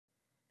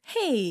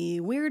Hey,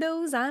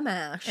 weirdos, I'm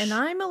Ash. And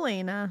I'm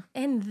Elena.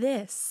 And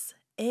this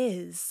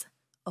is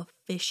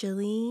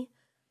officially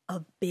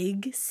a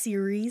big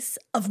series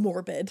of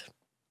Morbid.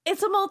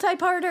 It's a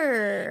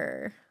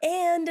multi-parter.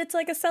 And it's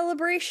like a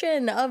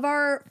celebration of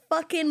our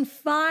fucking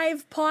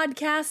 5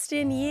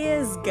 podcasting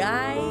years,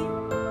 guy.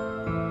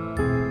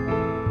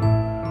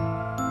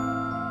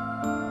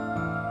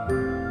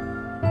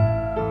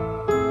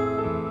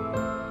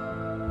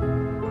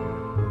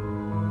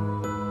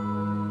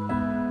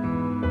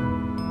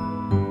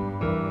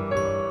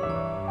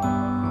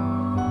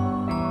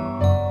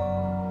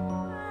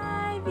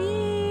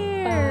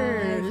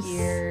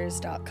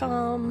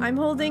 I'm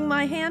holding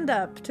my hand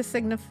up to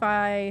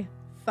signify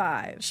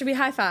 5. Should we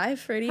high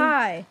five? Ready?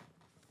 Hi.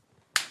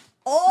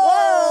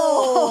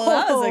 Oh,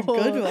 that was a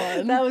good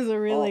one. That was a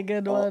really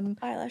good one.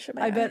 Eyelash of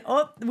my I eye. bet.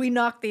 Oh, we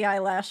knocked the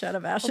eyelash out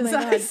of Ash's Oh my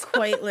God, eyes.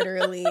 quite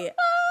literally.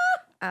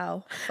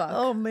 Ow. Fuck.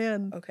 Oh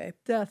man. Okay.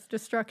 Death,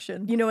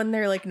 destruction. You know when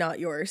they're like not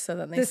yours, so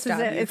then they This is stab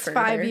it. you It's further.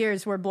 5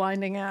 years. We're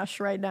blinding Ash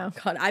right now.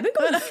 God, I've been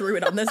going through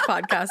it on this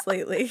podcast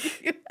lately.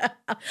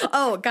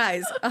 Oh,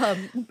 guys,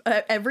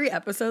 every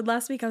episode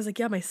last week, I was like,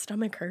 yeah, my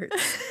stomach hurts.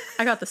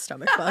 I got the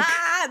stomach bug.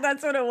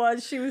 That's what it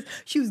was.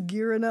 She was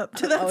gearing up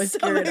to that. I was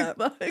gearing up.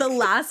 Bug. The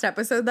last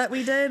episode that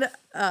we did,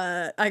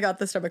 I got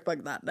the stomach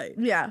bug that night.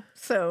 Yeah.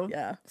 So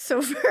Yeah.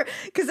 So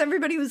because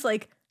everybody was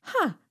like,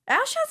 huh,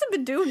 Ash hasn't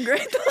been doing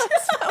great the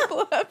last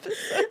couple of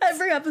episodes.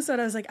 Every episode,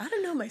 I was like, I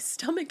don't know, my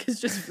stomach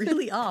is just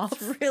really off.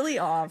 It's really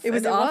off. It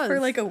was And off for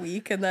like a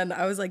week, and then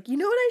I was like, you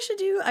know what I should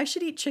do? I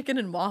should eat chicken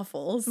and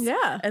waffles.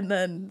 Yeah. And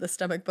then the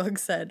stomach bug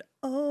said,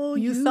 oh,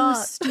 You you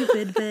thought.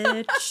 stupid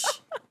bitch.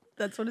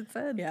 That's what it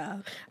said. Yeah.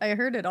 I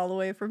heard it all the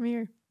way from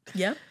here.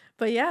 Yep.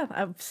 But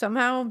yeah,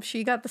 somehow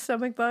she got the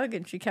stomach bug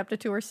and she kept it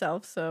to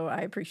herself. So I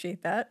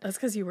appreciate that. That's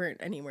because you weren't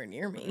anywhere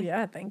near me.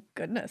 Yeah, thank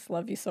goodness.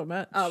 Love you so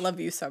much. I love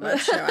you so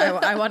much. No,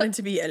 I wanted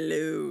to be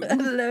alone.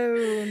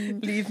 Alone.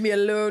 Leave me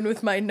alone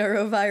with my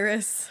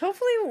neurovirus.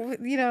 Hopefully,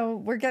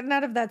 we're getting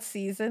out of that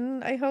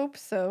season, I hope.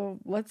 So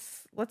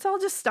let's all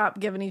just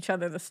stop giving each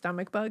other the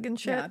stomach bug and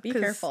shit. Yeah, be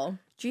 'cause careful.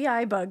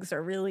 GI bugs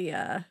are really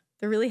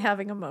they're really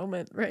having a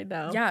moment right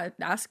now. Yeah,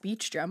 ask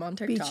Beach Gem on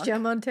TikTok. Beach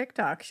Gem on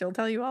TikTok. She'll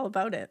tell you all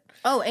about it.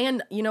 Oh,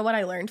 and you know what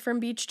I learned from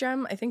Beach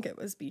Gem? I think it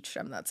was Beach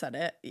Gem that said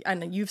it.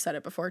 And you've said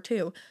it before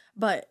too.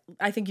 But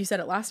I think you said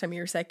it last time you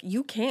were sick.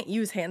 You can't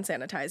use hand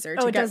sanitizer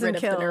to it get doesn't rid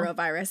of kill. the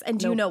neurovirus. And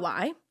do you know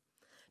why?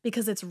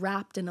 Because it's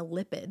wrapped in a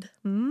lipid,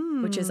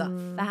 which is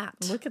a fat.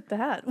 Look at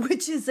that.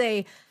 Which is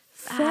a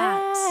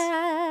fat.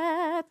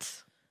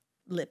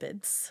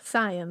 Lipids.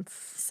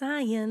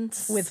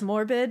 Science. With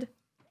Morbid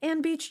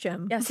and Beach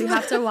Gem. Yes, you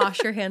have to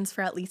wash your hands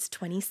for at least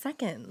 20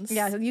 seconds.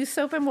 Yeah, use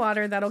soap and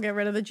water. That'll get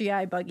rid of the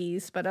GI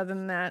buggies. But other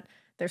than that,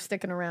 they're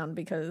sticking around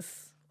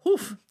because,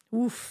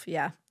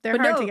 yeah. They're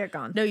hard to get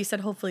gone. No, you said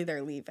hopefully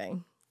they're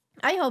leaving.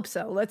 I hope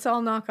so. Let's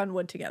all knock on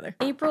wood together.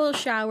 April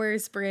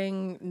showers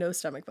bring no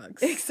stomach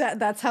bugs.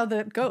 That's how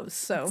that goes.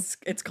 So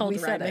It's called we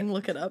said rhyming. it.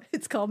 Look it up.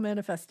 It's called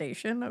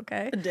manifestation,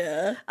 okay?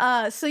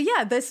 Duh. So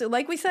yeah, this,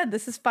 like we said,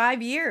 this is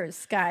 5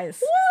 years,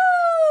 guys. Woo!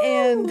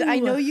 And I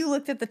know you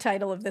looked at the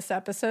title of this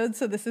episode,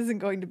 so this isn't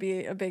going to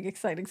be a big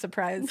exciting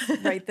surprise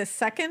right this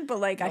second,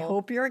 but I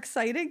hope you're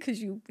excited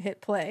because you hit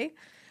play.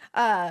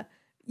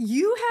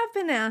 You have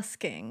been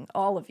asking,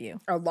 all of you,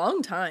 A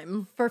long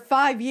time. for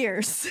 5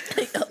 years,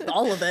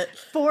 All of it.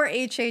 for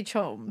H.H.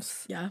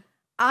 Holmes. Yeah,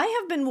 I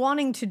have been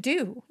wanting to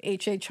do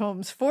H.H.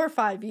 Holmes for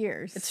 5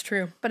 years. it's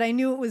true. But I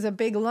knew it was a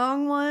big,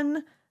 long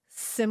one,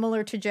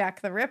 similar to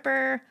Jack the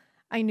Ripper.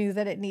 I knew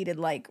that it needed,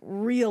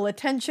 real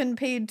attention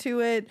paid to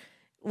it,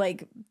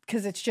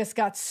 because it's just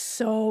got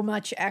so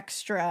much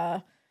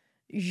extra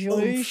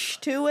zhuzh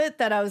to it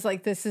that I was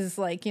like, this is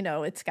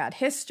it's got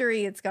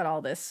history, it's got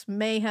all this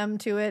mayhem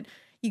to it.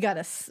 You got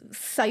to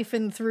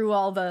siphon through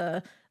all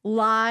the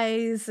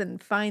lies and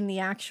find the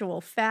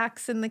actual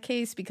facts in the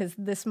case because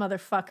this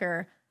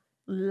motherfucker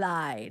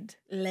lied.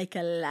 Like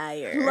a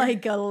liar.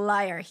 Like a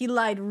liar. He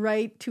lied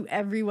right to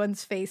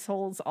everyone's face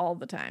holes all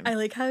the time. I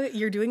like how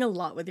you're doing a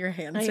lot with your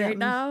hands I right am.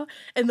 now.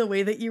 And the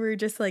way that you were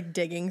just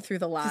digging through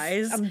the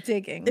lies. I'm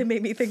digging. It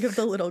made me think of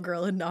the little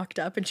girl in Knocked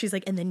Up. And she's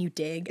like, and then you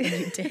dig and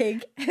you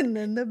dig. And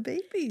then the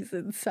baby's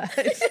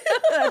inside.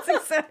 That's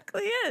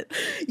exactly it.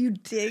 You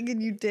dig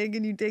and you dig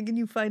and you dig and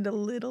you find a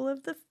little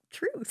of the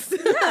truth.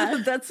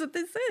 Yeah. That's what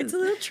this is. It's a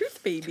little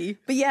truth baby.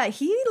 But yeah,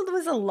 he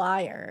was a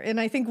liar.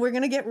 And I think we're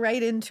going to get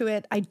right into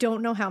it. I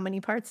don't know how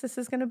many parts this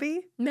is going to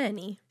be.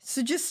 Many.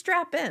 So just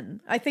strap in.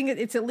 I think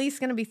it's at least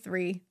going to be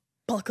 3.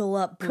 Buckle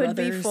up, brothers. Could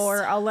be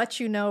 4. I'll let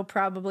you know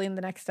probably in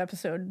the next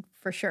episode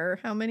for sure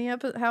how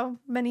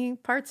many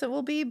parts it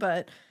will be.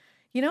 But,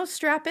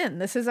 strap in.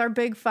 This is our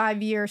big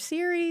 5-year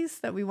series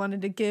that we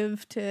wanted to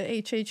give to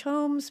H.H.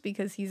 Holmes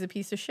because he's a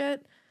piece of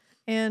shit.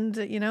 And,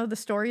 the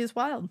story is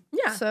wild.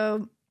 Yeah.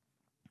 So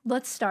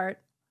let's start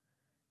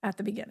at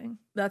the beginning.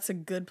 That's a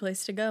good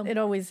place to go. It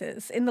always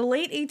is. In the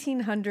late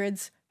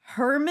 1800s,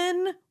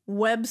 Herman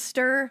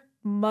Webster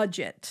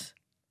Mudgett.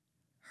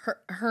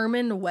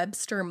 Herman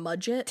Webster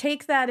Mudgett?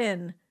 Take that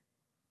in.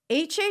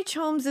 H.H.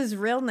 Holmes's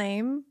real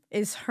name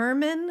is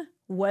Herman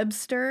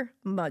Webster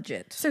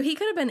Mudgett. So he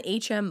could have been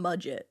H.M.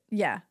 Mudgett.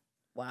 Yeah.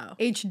 Wow.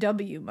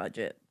 H.W.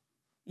 Mudgett.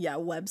 Yeah,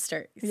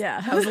 Webster. Yeah.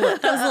 That was a little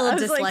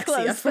dyslexia like,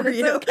 close, for but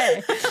you. it's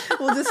okay.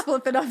 We'll just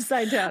flip it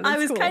upside down. I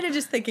It's was cool. kind of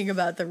just thinking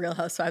about the Real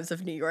Housewives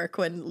of New York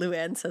when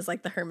Luann says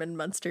like the Herman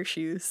Munster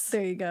shoes.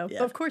 There you go.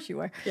 Yeah. Of course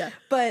you are. Yeah.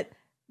 But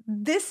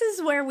this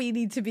is where we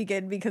need to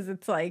begin because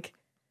it's like,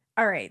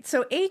 all right,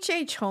 so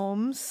H.H.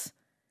 Holmes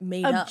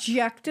Made up.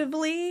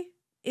 objectively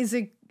is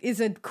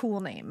a cool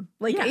name.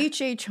 Like Yeah.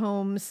 H.H.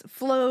 Holmes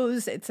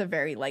flows. It's a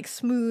very like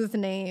smooth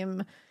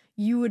name.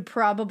 You would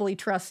probably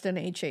trust an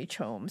H.H.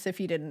 Holmes if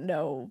you didn't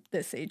know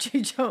this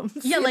H.H. Holmes.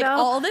 Yeah, you like know?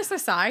 all this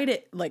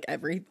aside,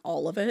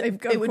 all of it.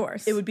 Of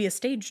course. It would be a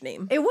stage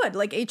name. It would.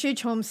 Like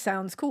H.H. Holmes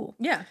sounds cool.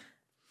 Yeah.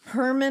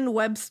 Herman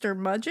Webster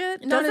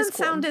Mudgett Not as doesn't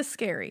cool. sound as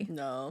scary.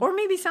 No. Or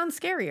maybe sounds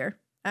scarier,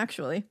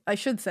 actually. I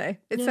should say.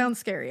 It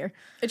sounds scarier.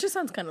 It just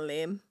sounds kind of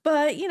lame.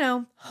 But, you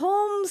know,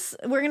 Holmes,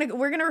 we're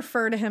gonna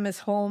refer to him as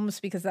Holmes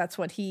because that's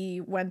what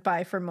he went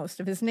by for most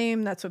of his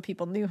name. That's what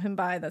people knew him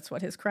by. That's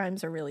what his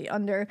crimes are really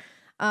under.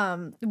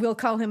 We'll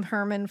call him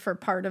Herman for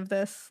part of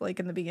this, like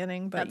in the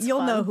beginning, but That's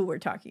you'll know fun. who we're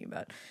talking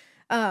about.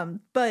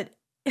 But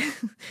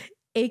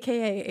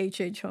AKA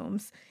H.H.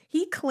 Holmes,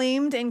 he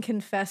claimed and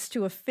confessed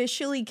to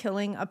officially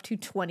killing up to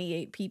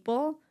 28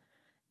 people.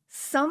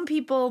 Some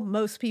people,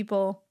 most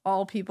people,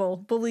 all people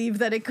believe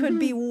that it could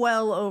be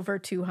well over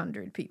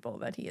 200 people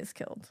that he has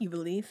killed. You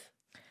believe?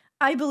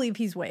 I believe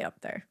he's way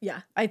up there.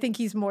 Yeah. I think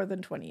he's more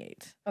than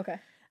 28. Okay.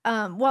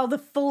 While the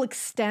full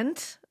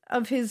extent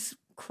of his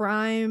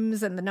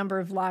crimes and the number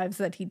of lives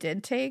that he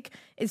did take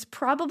is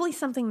probably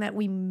something that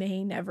we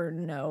may never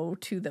know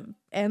to the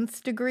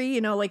nth degree. You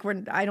know, like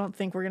I don't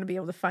think we're going to be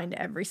able to find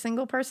every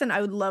single person.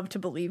 I would love to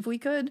believe we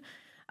could.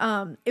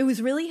 It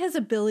was really his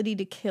ability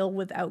to kill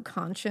without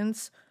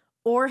conscience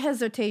or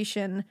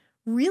hesitation,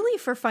 really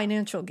for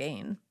financial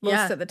gain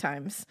most of the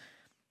times.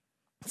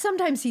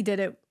 Sometimes he did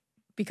it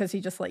because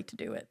he just liked to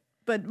do it,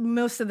 but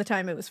most of the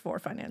time it was for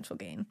financial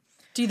gain.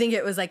 Do you think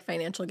it was like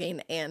financial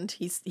gain and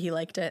he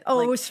liked it? Oh,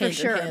 like, it was for hand in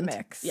sure a hand?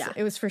 mix. Yeah.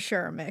 It was for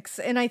sure a mix.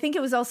 And I think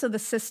it was also the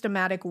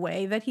systematic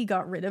way that he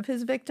got rid of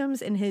his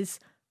victims in his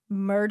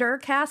murder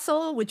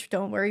castle, which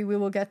don't worry, we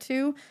will get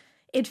to.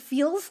 It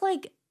feels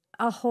like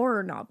a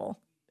horror novel.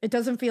 It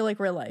doesn't feel like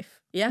real life.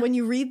 Yeah. When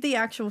you read the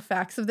actual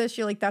facts of this,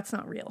 you're like, that's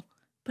not real.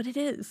 But it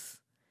is.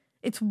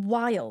 It's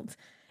wild.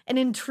 And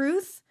in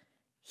truth,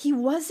 he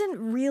wasn't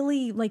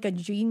really like a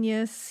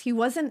genius. He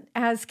wasn't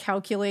as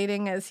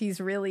calculating as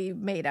he's really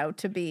made out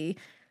to be.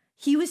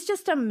 He was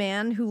just a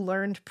man who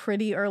learned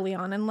pretty early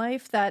on in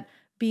life that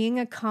being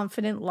a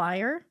confident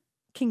liar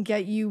can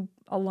get you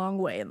a long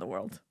way in the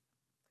world,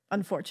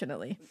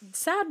 unfortunately.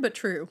 Sad but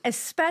true.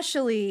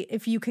 Especially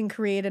if you can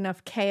create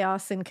enough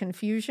chaos and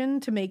confusion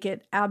to make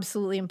it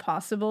absolutely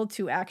impossible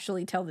to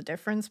actually tell the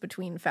difference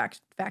between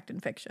fact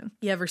and fiction.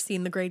 You ever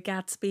seen The Great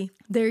Gatsby?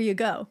 There you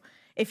go.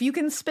 If you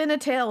can spin a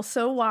tale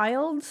so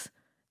wild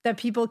that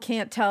people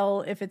can't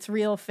tell if it's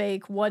real,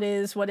 fake, what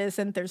is, what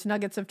isn't, there's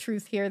nuggets of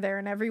truth here, there,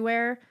 and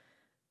everywhere,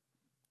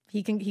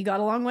 he got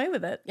a long way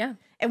with it. Yeah.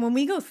 And when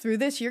we go through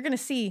this, you're going to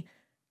see,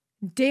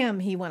 damn,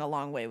 he went a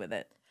long way with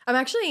it. I'm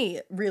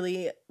actually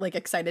really like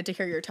excited to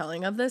hear your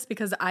telling of this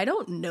because I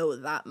don't know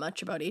that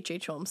much about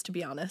H.H. Holmes, to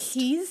be honest.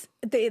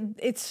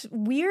 It's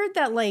weird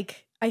that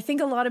like, I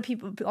think a lot of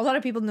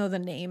people know the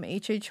name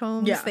H.H.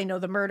 Holmes. Yeah. They know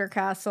the murder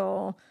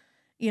castle.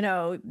 You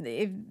know,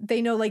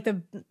 they know like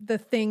the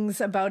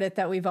things about it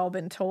that we've all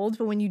been told.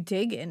 But when you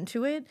dig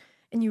into it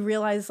and you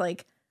realize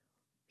like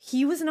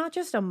he was not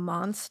just a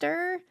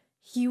monster,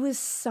 he was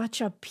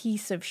such a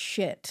piece of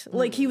shit.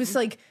 Like he was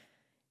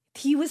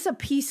a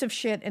piece of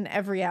shit in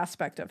every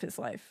aspect of his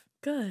life.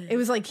 Good. It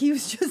was like he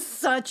was just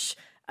such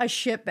a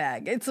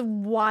shitbag. It's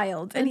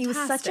wild. And he was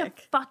such a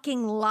Fantastic.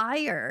 fucking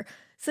liar.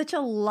 Such a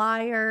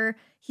liar.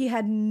 He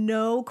had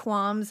no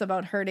qualms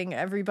about hurting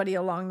everybody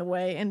along the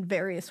way in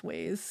various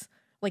ways.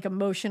 Like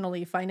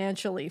emotionally,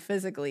 financially,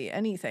 physically,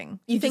 anything.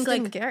 You think,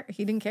 like, didn't care.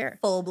 He didn't care.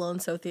 Full-blown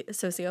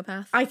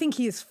sociopath? I think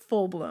he is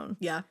full blown.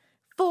 Yeah.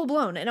 Full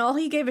blown. And all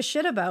he gave a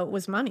shit about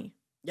was money.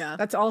 Yeah.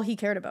 That's all he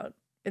cared about.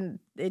 And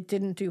it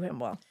didn't do him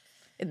well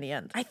in the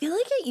end. I feel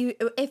like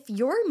if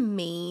your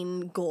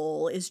main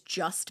goal is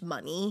just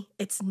money,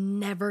 it's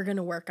never going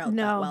to work out that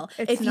No, well.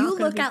 it's If not you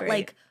gonna look be at great.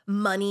 like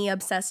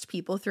money-obsessed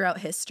people throughout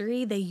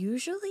history, they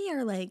usually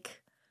are like...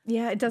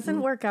 Yeah, it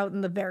doesn't work out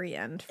in the very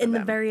end. For In the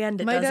them. very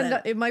end, it might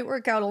doesn't. it might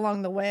work out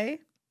along the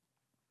way,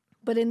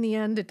 but in the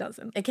end, it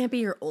doesn't. It can't be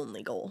your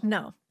only goal.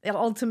 No,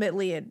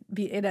 ultimately, it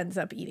ends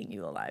up eating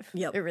you alive.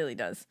 Yep. It really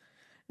does.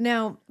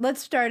 Now,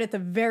 let's start at the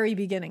very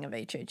beginning of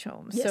H.H.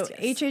 Holmes. Yes, So yes.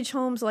 H.H.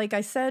 Holmes, like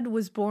I said,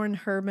 was born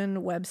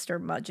Herman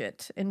Webster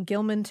Mudgett in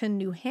Gilmanton,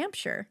 New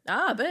Hampshire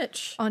Ah,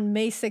 bitch. on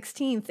May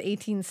 16th,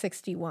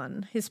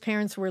 1861. His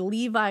parents were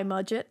Levi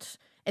Mudgett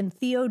and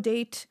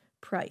Theodate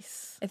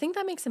Price. I think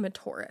that makes him a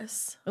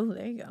Taurus. Oh,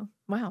 there you go.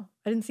 Wow.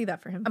 I didn't see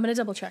that for him. I'm going to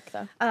double check,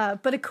 though.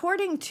 But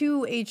according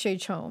to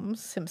H.H.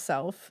 Holmes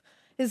himself,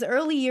 His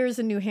early years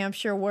in New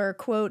Hampshire were,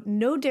 quote,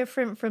 no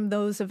different from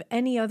those of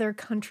any other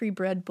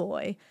country-bred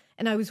boy,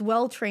 and I was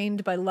well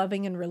trained by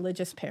loving and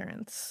religious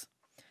parents.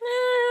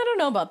 I don't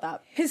know about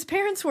that. His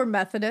parents were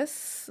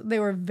Methodists.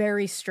 They were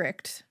very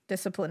strict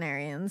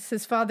disciplinarians.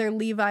 His father,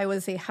 Levi,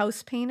 was a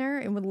house painter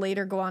and would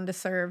later go on to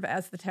serve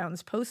as the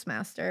town's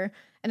postmaster.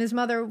 And his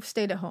mother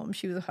stayed at home.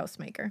 She was a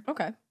housemaker.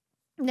 Okay.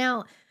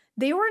 Now,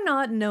 they were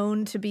not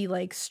known to be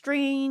like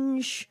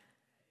strange,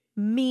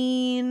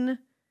 mean,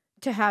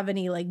 to have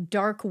any like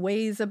dark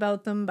ways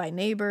about them by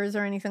neighbors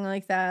or anything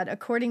like that.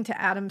 According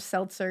to Adam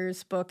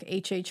Seltzer's book,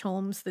 H.H.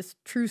 Holmes, This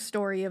True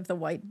Story of the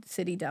White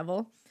City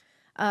Devil,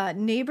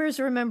 neighbors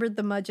remembered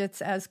the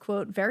Mudgetts as,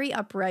 quote, very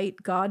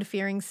upright,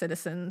 God-fearing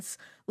citizens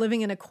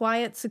living in a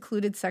quiet,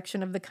 secluded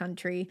section of the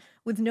country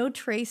with no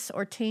trace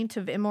or taint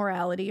of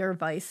immorality or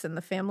vice in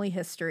the family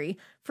history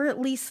for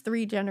at least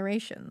 3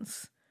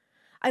 generations.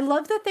 I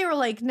love that they were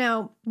like,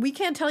 now, we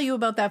can't tell you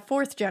about that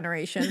 4th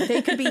generation.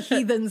 They could be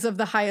heathens of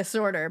the highest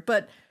order,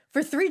 but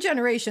for 3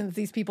 generations,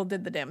 these people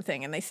did the damn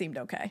thing and they seemed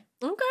okay.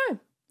 Okay.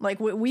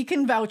 Like, we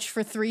can vouch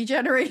for 3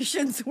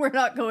 generations. We're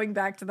not going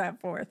back to that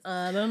 4th.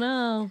 I don't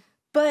know.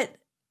 But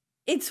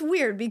it's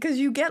weird because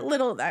you get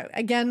little,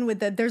 again, with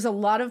that, there's a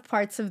lot of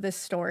parts of this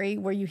story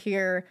where you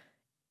hear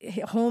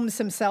Holmes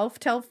himself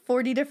tell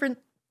 40 different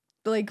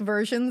like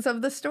versions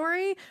of the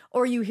story,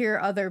 or you hear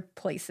other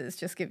places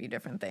just give you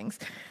different things.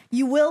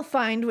 You will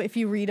find, if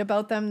you read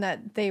about them,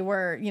 that they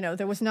were, you know,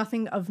 there was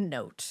nothing of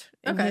note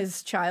in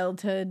his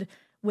childhood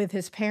with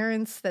his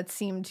parents that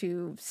seemed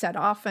to set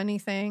off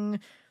anything.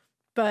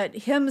 But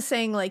him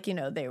saying, like, you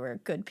know, they were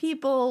good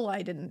people,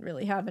 I didn't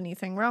really have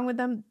anything wrong with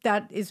them,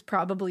 that is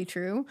probably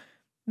true.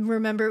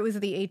 Remember, it was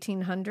the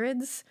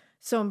 1800s,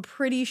 so I'm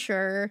pretty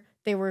sure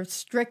they were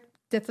strict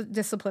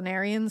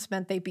disciplinarians,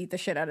 meant they beat the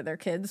shit out of their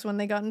kids when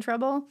they got in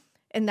trouble.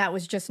 And that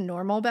was just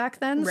normal back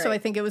then. Right. So I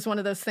think it was one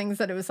of those things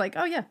that it was like,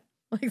 oh, yeah,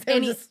 like they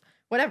were just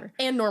whatever.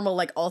 And normal,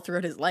 like, all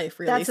throughout his life,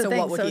 really. That's the thing.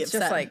 What would so he it's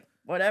have just said? like,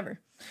 whatever.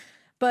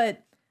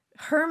 But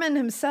Herman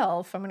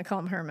himself, I'm going to call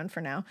him Herman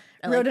for now,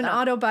 wrote an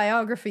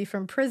autobiography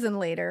from prison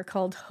later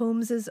called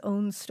Holmes's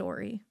Own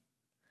Story.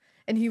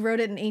 And he wrote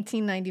it in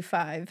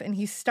 1895. And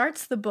he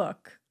starts the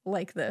book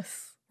like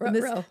this.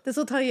 This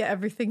will tell you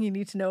everything you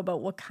need to know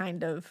about what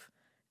kind of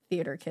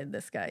theater kid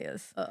this guy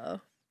is.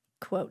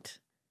 Quote,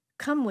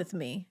 come with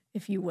me,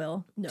 if you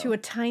will, to a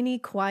tiny,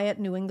 quiet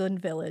New England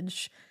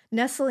village,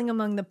 nestling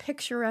among the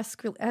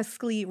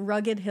picturesquely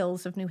rugged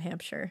hills of New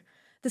Hampshire.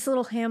 This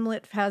little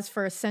hamlet has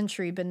for a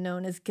century been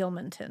known as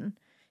Gilmanton.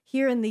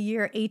 Here in the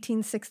year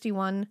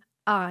 1861,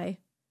 I,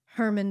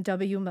 Herman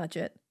W.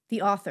 Mudgett,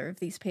 the author of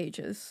these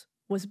pages,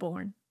 was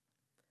born.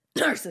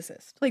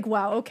 Narcissist. Like,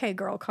 wow, okay,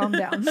 girl, calm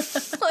down.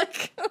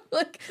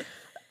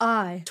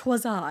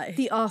 Twas I,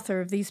 the author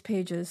of these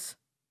pages,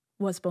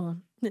 was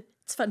born.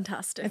 It's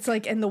fantastic. It's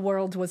like, and the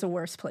world was a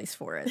worse place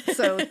for it.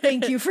 So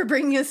thank you for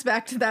bringing us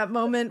back to that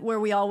moment where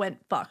we all went,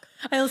 fuck.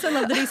 I also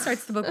love that he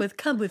starts the book with,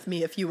 come with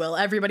me, if you will.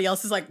 Everybody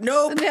else is like,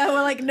 nope. Yeah,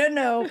 we're like,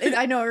 no.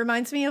 I know, it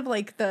reminds me of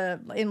like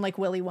in like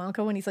Willy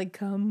Wonka when he's like,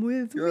 come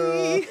with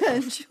me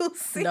and you'll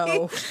see.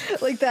 No.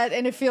 Like that,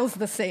 and it feels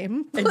the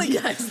same. And like,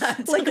 yeah,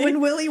 exactly. Like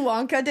when Willy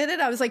Wonka did it,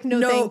 I was like,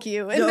 no, thank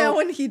you. And now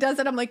when he does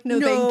it, I'm like,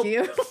 no. Thank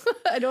you.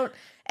 I don't.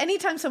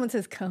 Anytime someone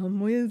says, come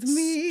with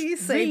me,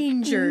 say,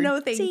 no,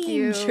 thank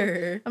you.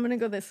 I'm going to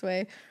go this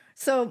way.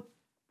 So,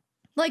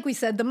 like we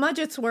said, the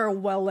Mudgetts were a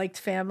well-liked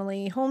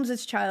family.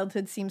 Holmes's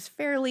childhood seems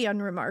fairly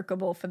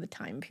unremarkable for the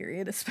time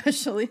period,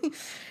 especially.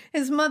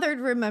 His mother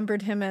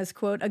remembered him as,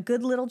 quote, a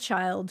good little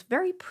child,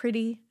 very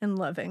pretty and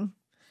loving.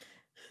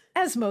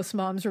 As most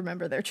moms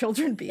remember their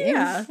children being.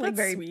 Yeah, like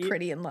very sweet.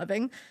 Pretty and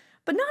loving.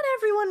 But not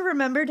everyone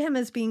remembered him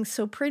as being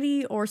so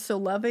pretty or so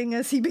loving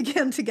as he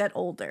began to get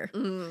older.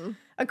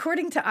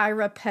 According to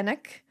Ira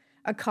Pennock,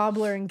 a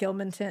cobbler in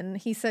Gilmanton,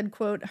 he said,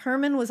 quote,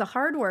 Herman was a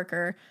hard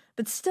worker,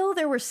 but still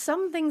there were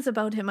some things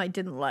about him I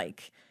didn't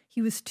like.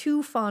 He was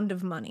too fond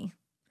of money.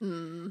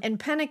 And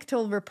Pennock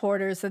told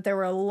reporters that there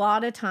were a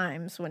lot of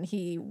times when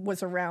he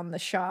was around the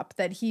shop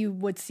that he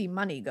would see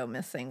money go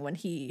missing when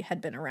he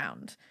had been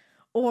around.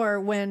 Or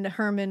when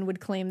Herman would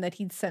claim that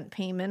he'd sent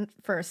payment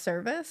for a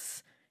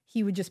service,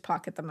 he would just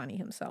pocket the money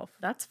himself.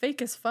 That's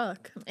fake as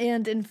fuck.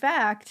 And in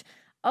fact,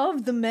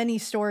 of the many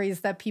stories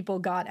that people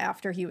got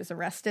after he was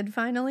arrested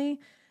finally,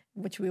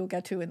 which we will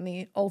get to in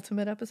the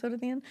ultimate episode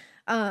at the end,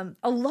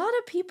 a lot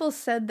of people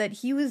said that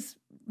he was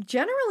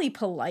generally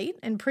polite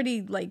and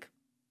pretty, like,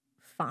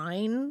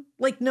 fine.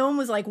 Like, no one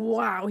was like,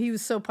 wow, he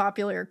was so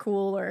popular or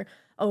cool, or,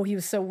 oh, he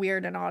was so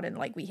weird and odd and,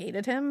 like, we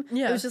hated him.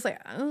 Yeah. It was just like,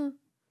 oh,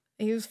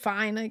 he was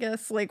fine, I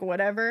guess, like,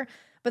 whatever.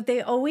 But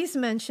they always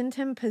mentioned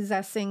him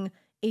possessing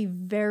a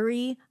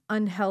very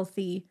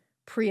unhealthy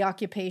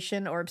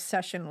preoccupation or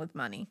obsession with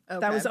money. Okay.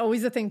 That was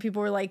always the thing.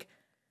 People were like,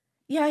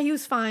 yeah, he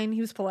was fine.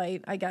 He was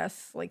polite, I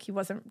guess. Like, he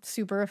wasn't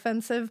super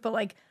offensive, but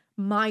like,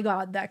 my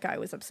God, that guy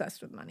was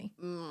obsessed with money.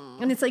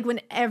 And it's like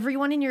when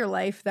everyone in your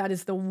life, that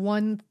is the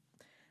one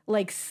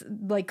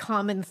like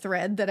common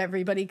thread that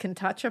everybody can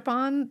touch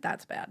upon,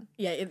 that's bad.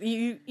 Yeah,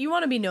 you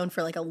want to be known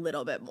for like a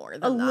little bit more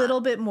than that.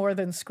 Little bit more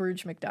than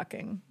Scrooge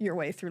McDucking your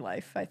way through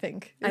life, I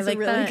think. Is like a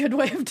really good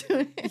way of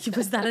doing it.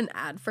 Was that an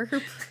ad for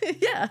her?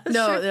 Yeah.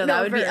 No, sure.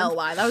 that would verb. be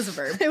ly. That was a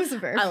verb. It was a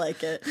verb. I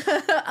like it.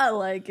 I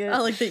like it. I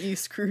like that you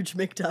Scrooge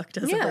McDucked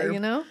as a verb. You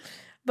know?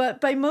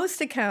 But by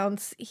most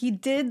accounts, he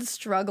did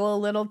struggle a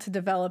little to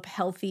develop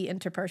healthy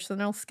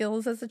interpersonal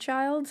skills as a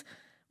child,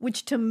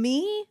 which to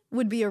me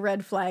would be a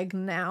red flag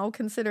now,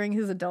 considering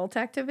his adult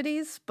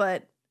activities.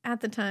 But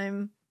at the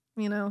time,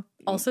 you know.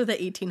 Also the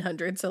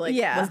 1800s, so like,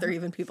 was there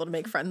even people to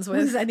make friends with?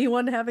 Was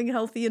anyone having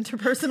healthy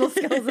interpersonal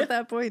skills at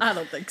that point? I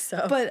don't think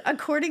so. But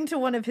according to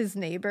one of his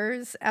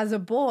neighbors, as a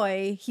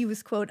boy, he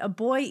was, quote, a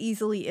boy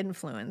easily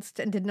influenced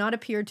and did not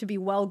appear to be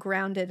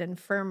well-grounded in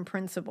firm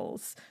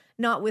principles,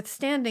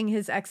 notwithstanding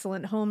his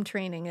excellent home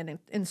training and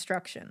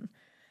instruction.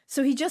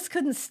 So he just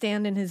couldn't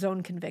stand in his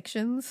own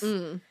convictions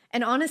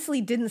and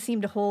honestly didn't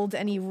seem to hold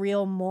any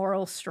real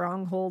moral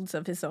strongholds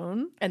of his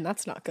own. And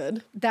that's not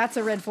good. That's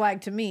a red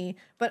flag to me.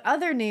 But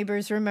other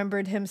neighbors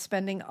remembered him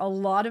spending a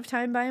lot of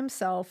time by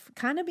himself,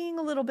 kind of being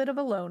a little bit of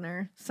a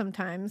loner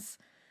sometimes.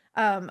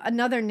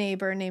 Another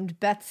neighbor named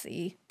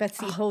Betsy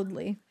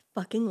Hoadley.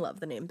 Fucking love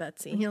the name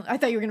Betsy. You know, I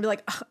thought you were going to be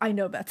like, I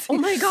know Betsy. Oh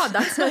my God,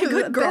 that's my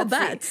good girl,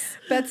 Betsy.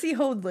 Betsy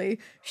Hoadley.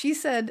 She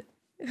said,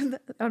 I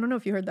don't know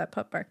if you heard that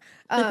pup bark,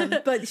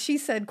 but she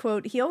said,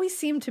 quote, he always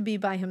seemed to be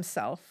by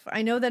himself.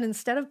 I know that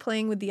instead of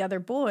playing with the other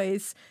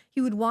boys,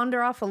 he would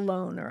wander off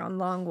alone or on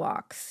long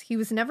walks. He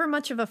was never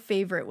much of a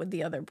favorite with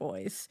the other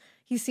boys.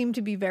 He seemed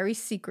to be very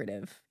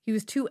secretive. He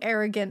was too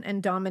arrogant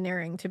and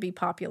domineering to be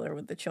popular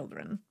with the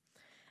children.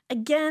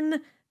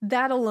 Again,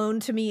 that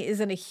alone to me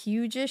isn't a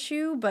huge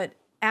issue, but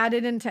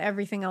added into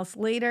everything else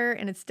later,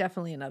 and it's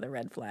definitely another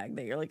red flag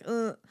that you're like,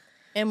 ugh.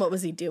 And what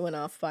was he doing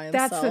off by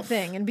himself? That's the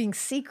thing. And being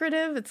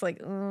secretive, it's like,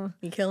 ugh.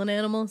 You killing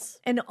animals?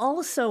 And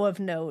also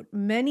of note,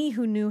 many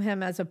who knew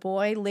him as a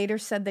boy later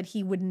said that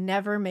he would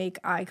never make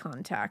eye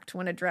contact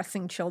when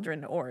addressing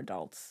children or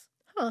adults.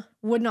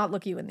 Would not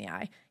look you in the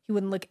eye. He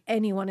wouldn't look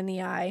anyone in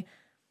the eye.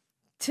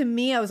 To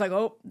me, I was like,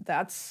 oh,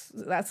 that's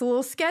a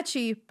little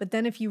sketchy. But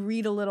then if you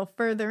read a little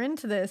further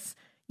into this,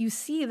 you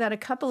see that a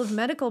couple of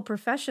medical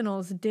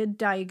professionals did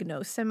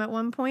diagnose him at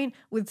one point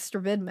with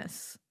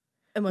strabismus.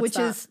 And what's which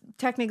that? Is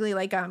technically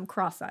like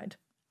cross-eyed.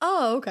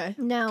 Oh, okay.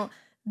 Now,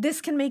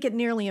 this can make it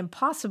nearly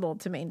impossible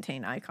to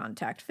maintain eye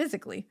contact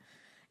physically.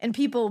 And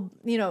people,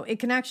 you know, it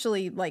can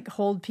actually like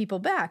hold people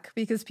back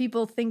because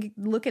people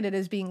look at it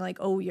as being like,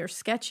 oh, you're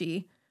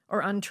sketchy or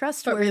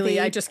untrustworthy. But really,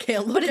 I just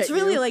can't look at you. But it's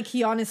really like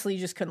he honestly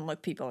just couldn't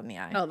look people in the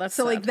eye. Oh, that's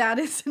so sad. like that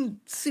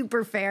isn't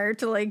super fair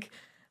to like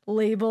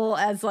label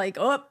as like,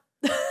 oh,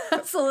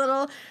 that's a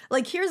little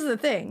like, here's the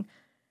thing.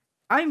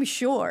 I'm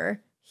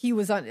sure he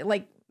was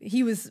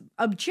he was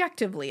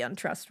objectively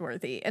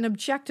untrustworthy and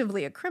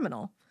objectively a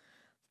criminal.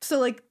 So,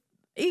 like,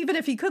 even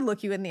if he could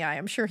look you in the eye,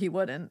 I'm sure he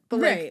wouldn't. But,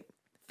 like,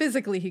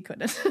 physically he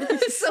couldn't.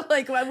 So,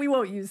 like, we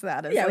won't use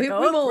that as, we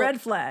won't, red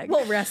flag.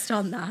 We'll rest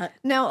on that.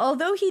 Now,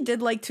 although he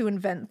did like to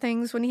invent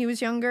things when he was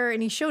younger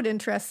and he showed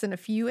interest in a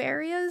few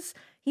areas,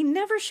 he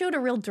never showed a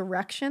real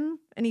direction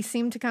and he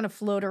seemed to kind of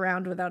float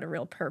around without a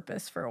real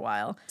purpose for a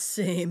while.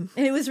 Same.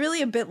 And it was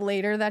really a bit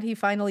later that he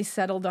finally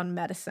settled on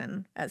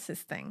medicine as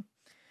his thing.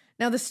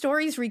 Now, the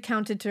stories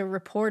recounted to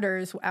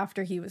reporters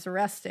after he was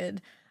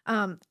arrested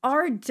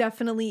are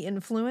definitely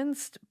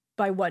influenced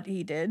by what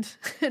he did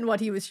and what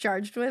he was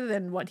charged with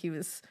and what he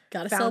was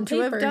found to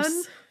have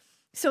done.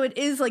 So it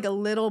is like a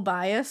little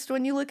biased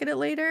when you look at it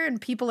later, and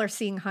people are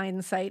seeing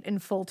hindsight in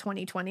full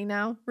 2020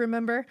 now,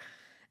 remember?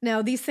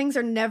 Now, these things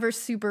are never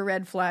super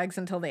red flags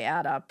until they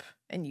add up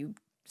and you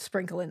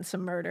sprinkle in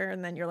some murder,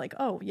 and then you're like,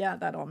 oh, yeah,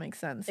 that all makes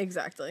sense.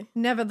 Exactly.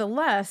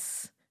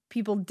 Nevertheless,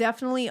 people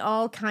definitely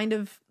all kind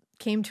of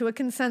came to a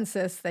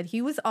consensus that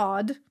he was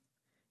odd,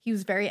 he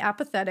was very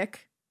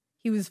apathetic,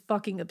 he was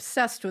fucking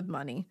obsessed with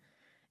money.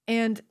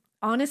 And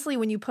honestly,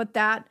 when you put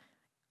that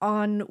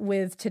on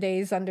with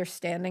today's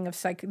understanding of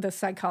the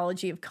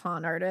psychology of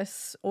con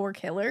artists or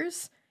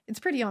killers, it's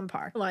pretty on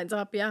par. Lines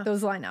up, yeah.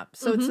 Those line up.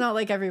 So it's not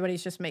like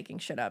everybody's just making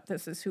shit up.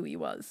 This is who he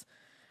was.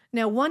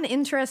 Now, one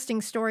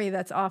interesting story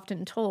that's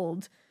often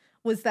told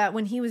was that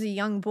when he was a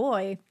young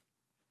boy,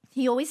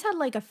 he always had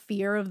like a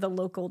fear of the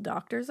local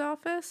doctor's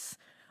office,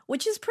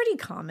 which is pretty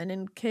common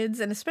in kids.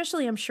 And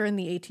especially, I'm sure in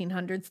the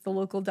 1800s, the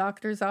local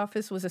doctor's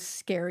office was a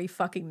scary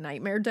fucking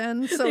nightmare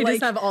den. So they like,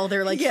 just have all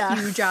their like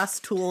huge ass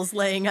tools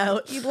laying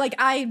out. Like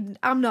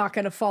I'm not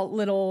going to fault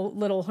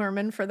little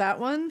Herman for that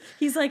one.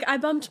 He's like, I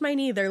bumped my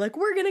knee. They're like,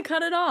 we're going to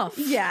cut it off.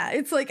 Yeah,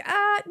 it's like,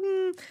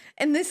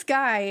 And this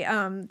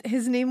guy,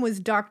 his name was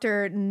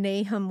Dr.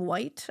 Nahum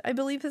White, I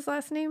believe his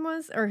last name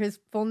was, or his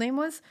full name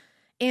was.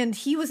 And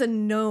he was a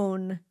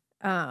known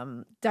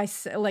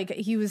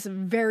he was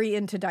very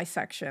into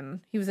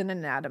dissection. He was an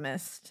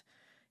anatomist.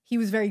 He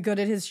was very good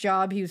at his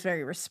job. He was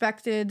very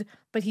respected,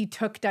 but he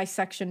took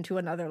dissection to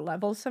another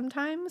level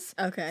sometimes.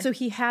 Okay. So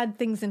he had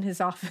things in his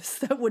office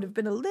that would have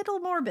been a little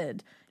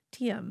morbid.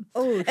 TM.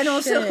 Oh, and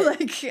also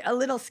like a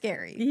little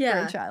scary for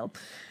a child.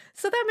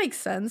 So that makes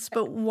sense.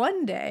 But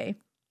one day,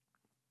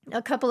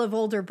 a couple of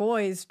older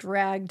boys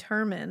dragged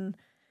Herman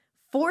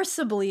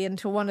forcibly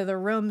into one of the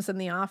rooms in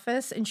the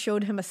office and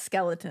showed him a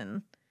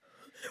skeleton.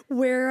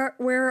 Where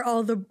are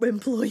all the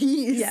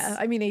employees? Yeah,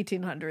 I mean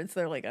 1800s.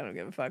 They're like, I don't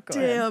give a fuck. Go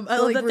Damn, ahead.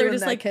 I love that they're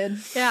just ruin like, kid.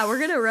 yeah, we're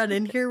gonna run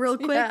in here real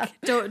quick. Yeah.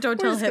 Don't We're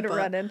tell just gonna HIPAA.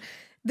 run in.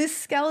 This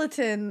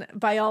skeleton,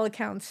 by all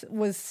accounts,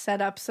 was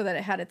set up so that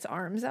it had its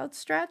arms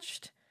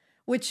outstretched,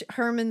 which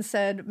Herman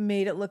said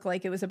made it look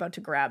like it was about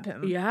to grab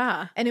him.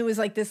 Yeah, And it was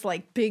like this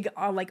like big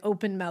like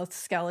open mouth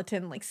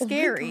skeleton, like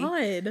scary. Oh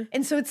my God.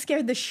 And so it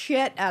scared the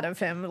shit out of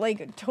him,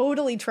 like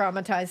totally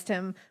traumatized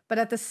him. But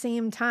at the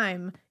same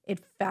time, it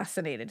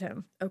fascinated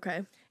him.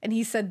 Okay. And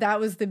he said that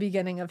was the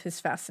beginning of his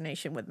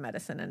fascination with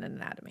medicine and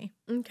anatomy.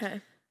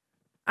 Okay.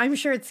 I'm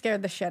sure it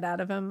scared the shit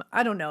out of him.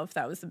 I don't know if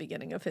that was the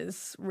beginning of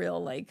his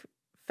real like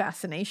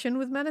fascination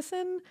with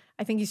medicine.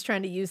 I think he's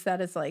trying to use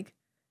that as like,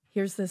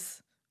 here's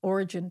this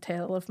origin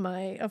tale of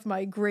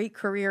my great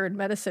career in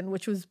medicine,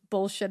 which was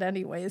bullshit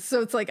anyways.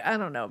 So it's like, I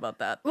don't know about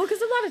that. Well,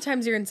 because a lot of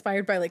times you're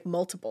inspired by like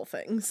multiple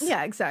things.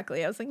 Yeah,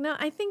 exactly. I was like, no,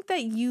 I think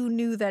that you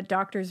knew that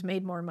doctors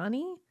made more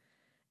money.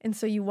 And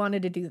so you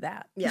wanted to do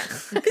that. Yeah.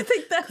 I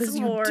think that's Because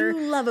more. you do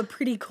love a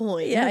pretty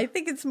coin. Yeah, I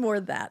think it's more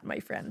that, my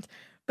friend.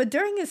 But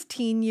during his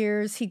teen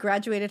years, he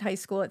graduated high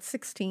school at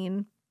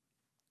 16.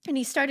 And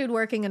he started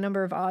working a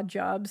number of odd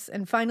jobs.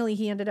 And finally,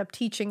 he ended up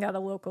teaching at a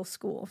local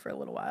school for a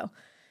little while.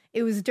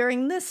 It was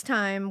during this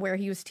time where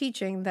he was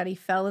teaching that he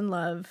fell in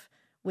love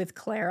with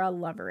Clara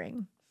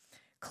Lovering.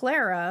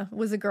 Clara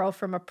was a girl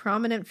from a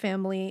prominent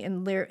family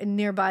in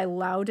nearby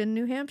Loudon,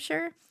 New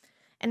Hampshire.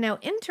 And now,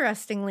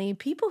 interestingly,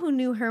 people who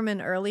knew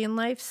Herman early in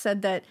life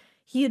said that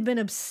he had been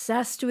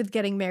obsessed with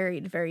getting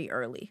married very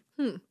early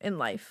in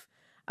life.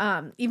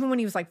 Even when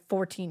he was like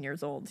 14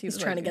 years old. He was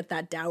trying to get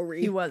that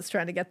dowry. He was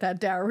trying to get that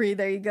dowry.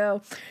 There you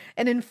go.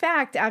 And in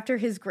fact, after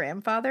his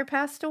grandfather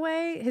passed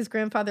away, his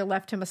grandfather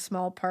left him a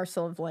small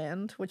parcel of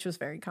land, which was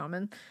very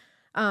common.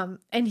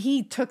 And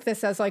he took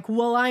this as like,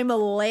 well, I'm a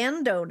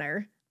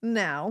landowner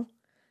now,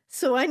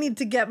 so I need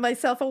to get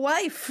myself a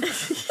wife.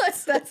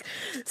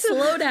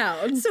 Slow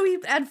down. So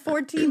at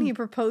 14, he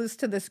proposed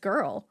to this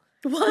girl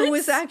who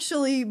was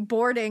actually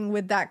boarding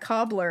with that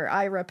cobbler,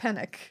 Ira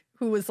Pennock,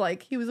 who was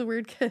like, he was a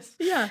weird kid.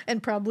 Yeah.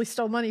 And probably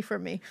stole money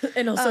from me.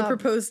 And also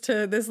proposed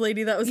to this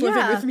lady that was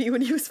living with me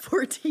when he was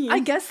 14. I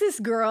guess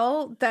this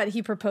girl that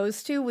he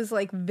proposed to was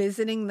like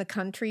visiting the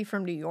country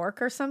from New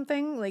York or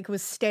something, like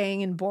was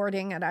staying and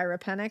boarding at Ira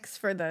Pennock's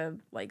for the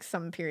like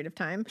some period of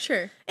time.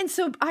 Sure. And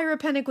so Ira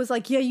Pennock was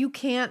like, yeah, you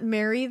can't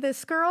marry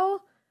this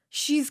girl.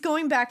 She's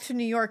going back to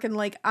New York and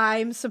like,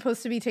 I'm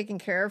supposed to be taking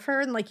care of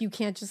her. And like, you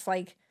can't just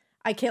like,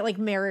 I can't like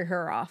marry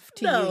her off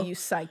to you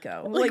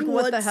psycho. Like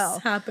what the hell?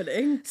 What's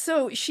happening?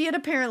 So she had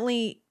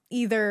apparently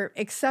either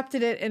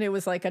accepted it and it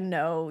was like a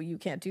no, you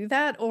can't do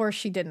that, or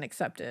she didn't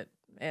accept it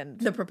and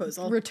The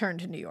proposal returned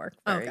to New York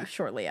very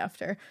shortly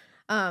after.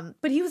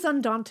 But he was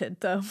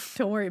undaunted though.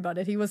 Don't worry about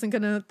it. He wasn't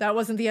that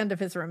wasn't the end of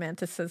his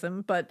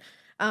romanticism, but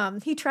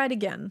he tried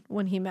again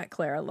when he met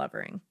Clara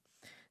Lovering.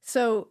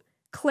 So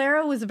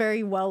Clara was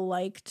very well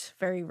liked,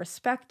 very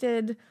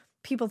respected.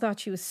 People thought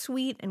she was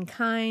sweet and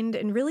kind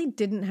and really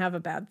didn't have a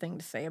bad thing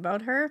to say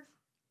about her.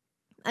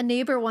 A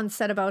neighbor once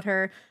said about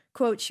her,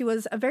 quote, she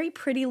was a very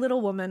pretty little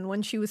woman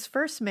when she was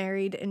first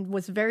married and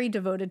was very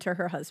devoted to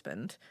her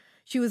husband.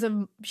 She was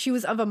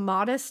of a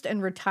modest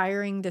and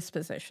retiring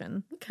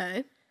disposition.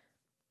 Okay.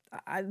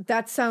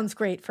 That sounds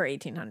great for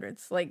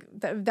 1800s. Like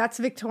that's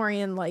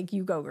Victorian, like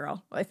you go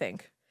girl, I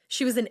think.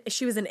 She was an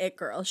it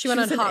girl. She went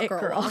on hot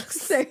girl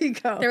walks. There you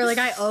go. They were like,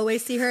 I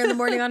always see her in the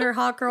morning on her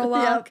hot girl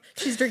walk.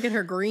 Yep. She's drinking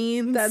her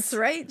greens. That's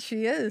right.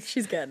 She is.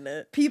 She's getting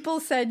it. People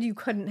said you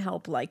couldn't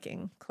help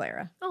liking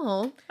Clara.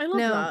 Oh, I love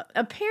that.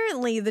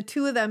 Apparently, the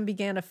two of them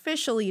began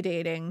officially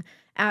dating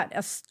at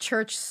a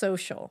church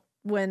social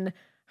when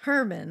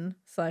Herman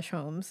 /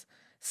 Holmes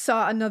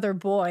saw another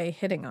boy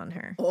hitting on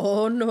her.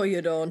 Oh, no,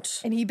 you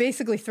don't. And he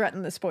basically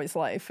threatened this boy's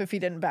life if he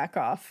didn't back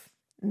off.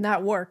 And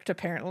that worked,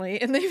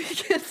 apparently. And they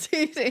began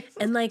dating.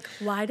 And, like,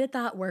 why did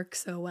that work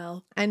so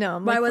well? I know.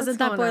 Why wasn't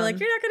that boy like,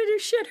 you're not going to do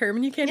shit,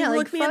 Herman. You can't even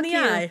look me in the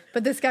eye.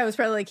 But this guy was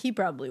probably like, he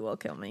probably will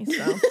kill me.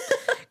 So,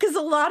 because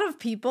a lot of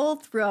people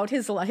throughout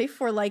his life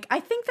were like,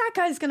 I think that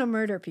guy's going to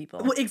murder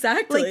people. Well,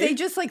 exactly. Like, they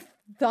just, like,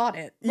 thought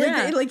it.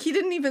 Like, he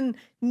didn't even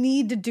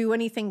need to do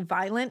anything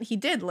violent. He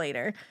did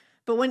later.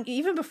 But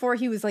even before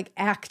he was, like,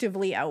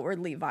 actively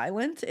outwardly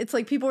violent, it's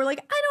like people were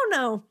like, I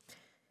don't know.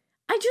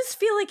 I just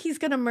feel like he's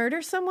going to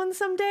murder someone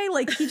someday.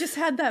 Like, he just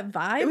had that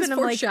vibe. It was and I'm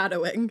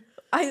foreshadowing.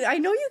 Like, I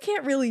know you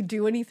can't really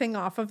do anything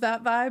off of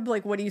that vibe.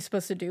 Like, what are you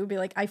supposed to do? Be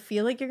like, I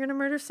feel like you're going to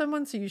murder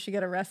someone, so you should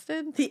get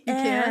arrested? The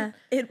air.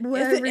 It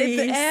worries.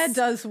 The air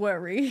does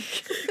worry.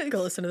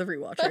 Go listen to the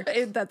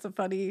rewatcher. That's a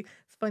funny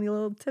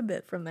little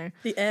tidbit from there.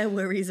 The air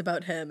worries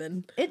about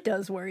Herman. It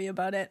does worry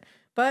about it.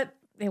 But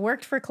it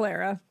worked for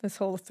Clara, this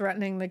whole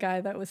threatening the guy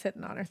that was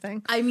hitting on her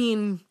thing. I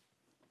mean,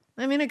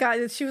 I mean, a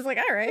guy, she was like,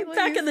 all right. Well,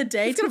 Back in the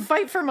day, he's going to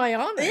fight for my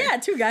honor. Yeah,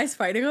 two guys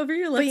fighting over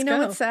you. Let's But you know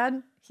go. what's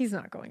sad? He's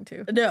not going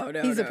to. No,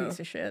 He's a piece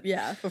of shit.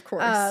 Yeah, of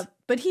course.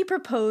 But he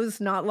proposed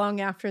not long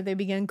after they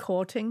began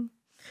courting.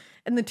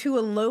 And the two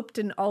eloped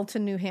in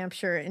Alton, New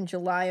Hampshire in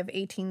July of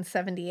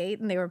 1878,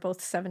 and they were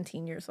both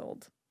 17 years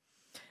old.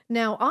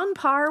 Now, on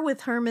par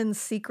with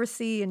Herman's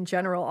secrecy and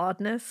general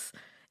oddness,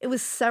 it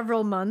was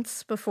several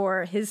months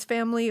before his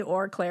family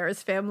or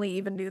Clara's family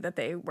even knew that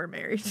they were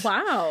married.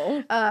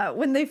 Wow.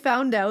 When they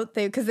found out,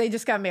 because they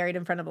just got married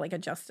in front of like a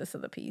justice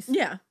of the peace.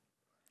 Yeah.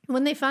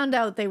 When they found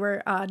out, they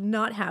were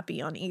not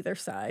happy on either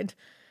side.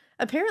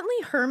 Apparently,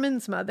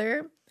 Herman's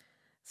mother,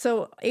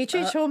 so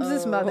H.H.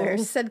 Holmes's mother,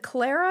 said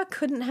Clara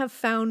couldn't have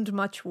found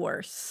much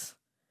worse.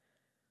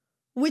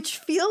 Which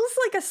feels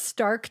like a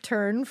stark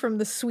turn from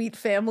the sweet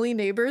family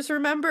neighbors,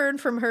 remember?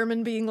 And from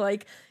Herman being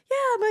like,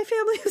 yeah, my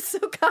family is so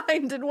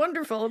kind and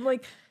wonderful. I'm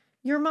like,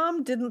 your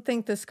mom didn't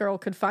think this girl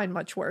could find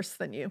much worse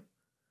than you.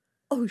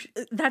 Oh,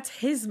 that's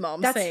his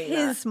mom saying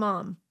That's his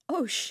mom.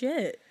 Oh,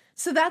 shit.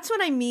 So that's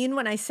what I mean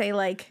when I say,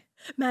 like...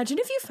 Imagine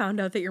if you found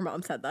out that your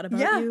mom said that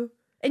about you.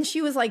 And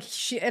she was like,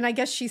 and I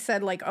guess she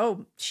said, like,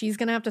 oh, she's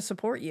going to have to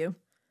support you.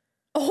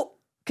 Oh,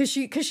 Because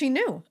she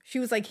knew. She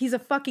was like, he's a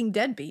fucking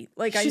deadbeat.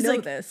 Like, she's I know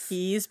like, this.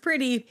 He's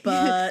pretty,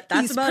 but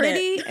that's he's about pretty,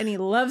 it. and he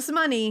loves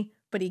money,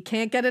 but he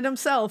can't get it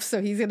himself,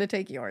 so he's going to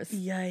take yours.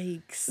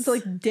 Yikes. It's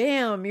like,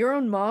 damn, your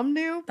own mom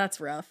knew?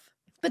 That's rough.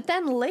 But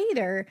then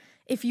later,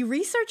 if you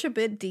research a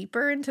bit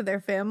deeper into their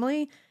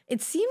family,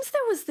 it seems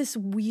there was this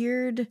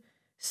weird,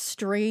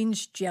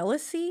 strange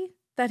jealousy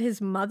that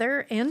his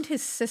mother and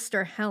his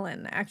sister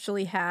Helen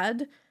actually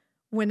had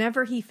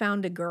whenever he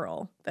found a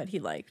girl that he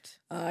liked.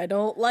 I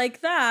don't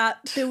like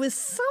that. There was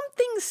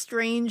something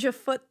strange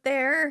afoot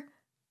there.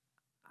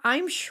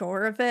 I'm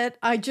sure of it.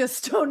 I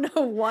just don't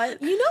know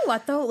what. You know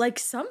what, though? Like,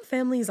 some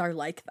families are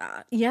like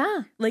that.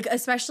 Yeah. Like,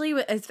 especially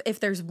if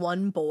there's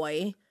one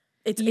boy,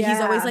 he's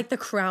always, like, the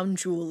crown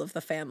jewel of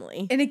the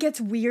family. And it gets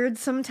weird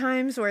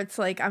sometimes where it's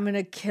like, I'm going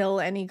to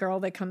kill any girl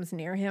that comes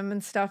near him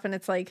and stuff. And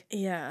it's like,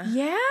 Yeah.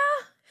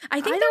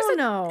 I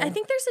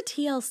think there's a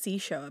TLC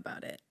show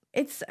about it.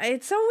 It's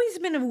always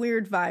been a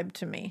weird vibe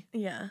to me.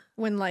 Yeah.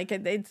 When, like,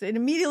 it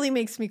immediately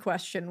makes me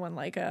question when,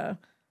 like,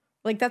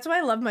 that's why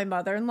I love my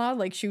mother-in-law.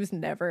 Like, she was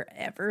never,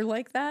 ever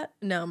like that.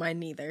 No, mine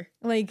neither.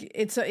 Like,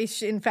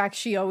 in fact,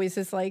 she always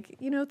is like,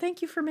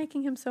 thank you for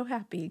making him so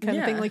happy kind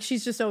of thing. Like,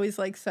 she's just always,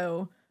 like,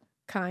 so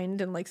kind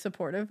and, like,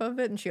 supportive of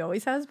it. And she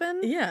always has been.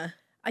 Yeah.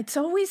 It's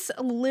always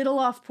a little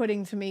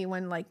off-putting to me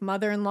when, like,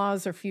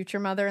 mother-in-laws or future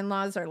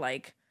mother-in-laws are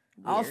like,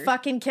 I'll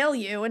fucking kill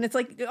you. And it's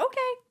like, okay.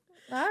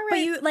 All right. But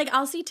you, like,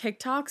 I'll see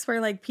TikToks where,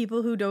 like,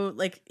 people who don't,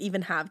 like,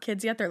 even have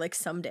kids yet, they're like,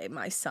 someday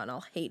my son,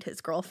 I'll hate his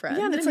girlfriend.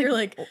 Yeah, and it's you're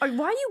like, why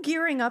are you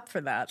gearing up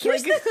for that?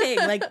 here's the thing,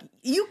 like,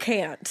 you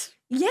can't.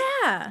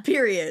 Yeah.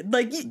 Period.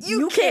 Like,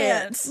 you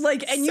can't.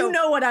 Like, and you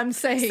know what I'm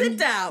saying. Sit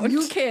down.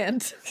 You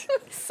can't.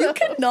 You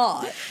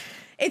cannot.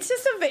 It's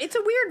just it's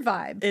a weird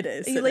vibe. It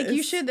is.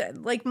 You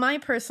should, like, my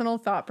personal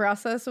thought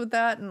process with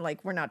that, and,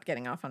 like, we're not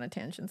getting off on a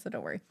tangent, so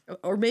don't worry.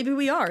 Or maybe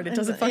we are, and it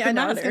doesn't fucking matter.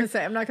 I was going to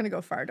say, I'm not going to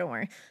go far, don't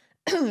worry.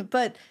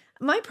 But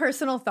my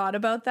personal thought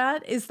about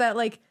that is that,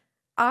 like,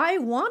 I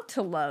want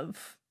to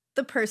love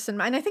the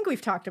person, and I think we've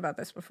talked about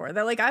this before,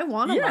 that, like, I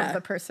want to love the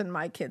person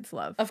my kids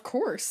love. Of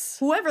course.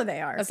 Whoever they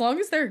are. As long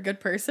as they're a good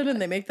person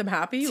and they make them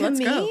happy, to let's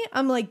me, go.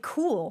 I'm like,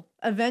 cool.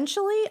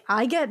 Eventually,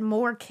 I get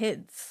more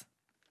kids.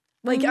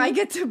 Like, I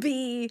get to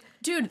be...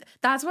 Dude,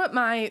 that's what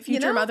my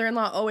future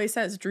mother-in-law always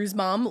says. Drew's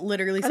mom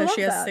literally says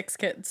she has 6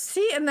 kids.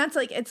 See, and that's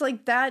like, it's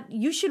like that,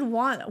 you should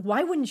want...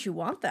 Why wouldn't you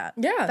want that?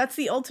 Yeah. That's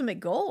the ultimate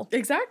goal.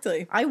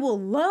 Exactly. I will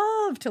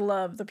love to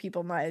love the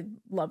people my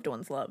loved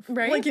ones love.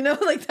 Right? Like,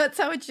 like, that's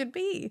how it should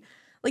be.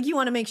 Like, you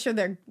want to make sure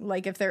they're,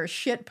 like, if they're a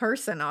shit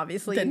person,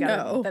 obviously, then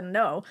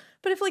no.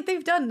 But if, like,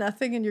 they've done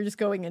nothing and you're just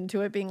going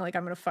into it being like,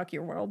 I'm going to fuck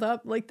your world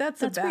up, like,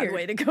 that's a bad weird.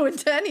 way to go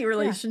into any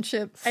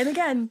relationship. And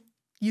again...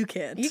 You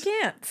can't. You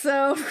can't.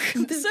 So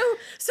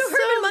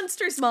Herman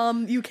Munster's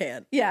mom, you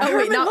can't. Yeah. Oh,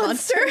 wait, Herman not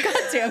Munster. Munster.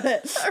 God damn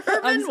it.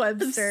 Herman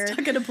Webster. I'm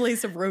stuck in a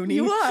place of Roni.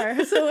 You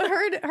are. So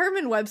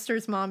Herman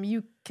Webster's mom,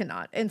 you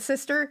cannot. And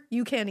sister,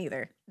 you can't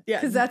either. Yeah.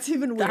 Because that's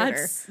even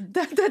weirder.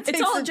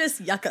 It's all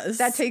just yuccas.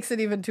 That takes it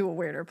even to a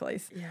weirder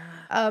place.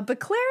 Yeah. But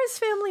Clara's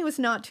family was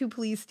not too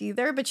pleased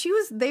either. But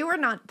they were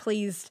not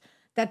pleased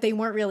that they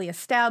weren't really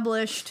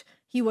established.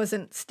 He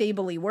wasn't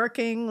stably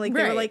working. Like,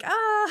 they were like,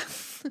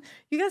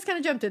 you guys kind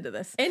of jumped into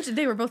this. And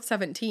they were both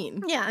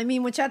 17. Yeah, I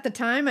mean, which at the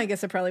time, I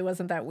guess it probably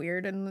wasn't that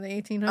weird in the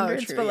 1800s. Oh,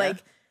 true, but,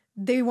 like,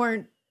 they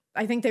weren't,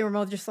 I think they were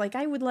more just like,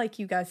 I would like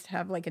you guys to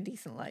have, like, a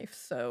decent life.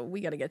 So we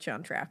got to get you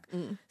on track.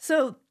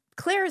 So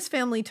Clara's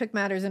family took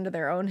matters into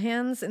their own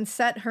hands and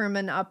set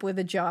Herman up with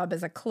a job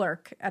as a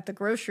clerk at a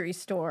grocery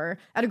store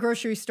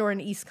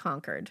in East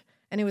Concord.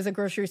 And it was a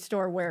grocery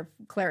store where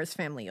Clara's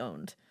family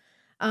owned.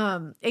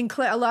 And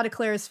a lot of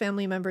Clara's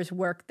family members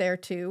worked there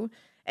too.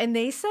 And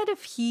they said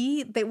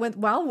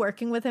while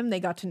working with him,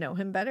 they got to know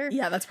him better.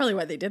 Yeah, that's probably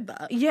why they did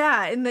that.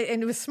 Yeah, and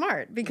it was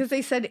smart because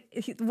they said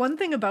one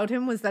thing about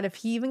him was that if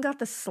he even got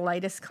the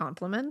slightest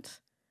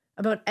compliment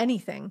about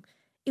anything,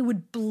 it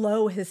would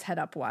blow his head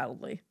up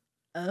wildly.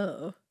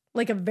 Oh.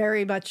 Like a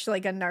very much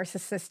like a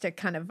narcissistic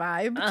kind of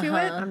vibe to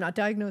it. I'm not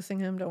diagnosing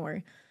him, don't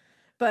worry.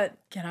 But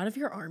get out of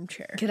your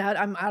armchair.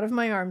 I'm out of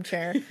my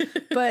armchair.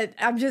 But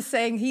I'm just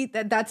saying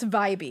that's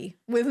vibey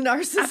with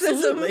narcissism.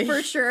 Absolutely.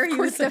 For sure. He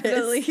was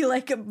definitely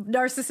like a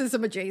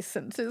narcissism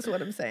adjacent is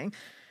what I'm saying.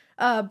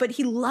 But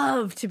he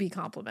loved to be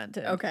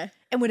complimented. Okay.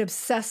 And would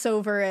obsess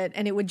over it,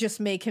 and it would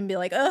just make him be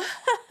like,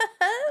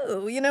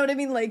 oh, you know what I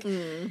mean? Like,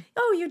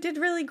 oh, you did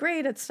really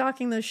great at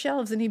stocking those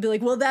shelves. And he'd be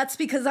like, well, that's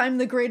because I'm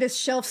the greatest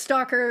shelf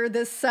stalker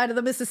this side of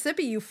the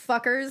Mississippi, you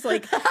fuckers.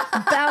 Like,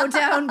 bow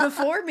down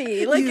before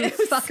me. Like, you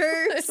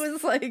fuckers. It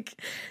was like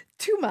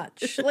too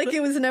much. Like,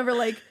 it was never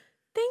like,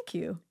 thank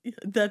you.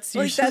 That's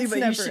usually what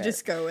you should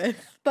just go with.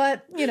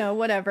 But, you know,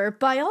 whatever.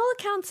 By all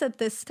accounts at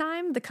this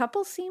time, the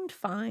couple seemed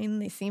fine.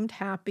 They seemed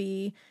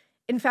happy.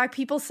 In fact,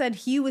 people said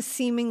he was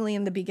seemingly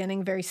in the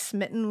beginning very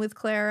smitten with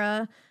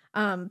Clara.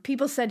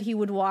 People said he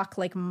would walk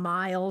like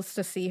miles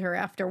to see her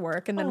after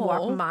work and then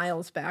walk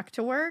miles back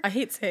to work. I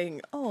hate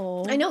saying,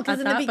 oh. I know, because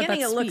in the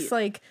beginning it looks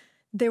like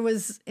there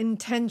was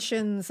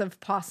intentions of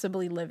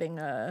possibly living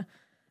a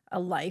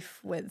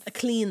life with a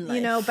clean life.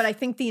 You know, but I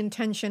think the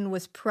intention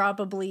was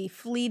probably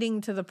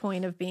fleeting to the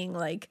point of being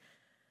like,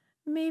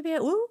 maybe,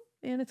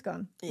 and it's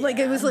gone. Yeah. Like,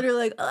 it was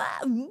literally like,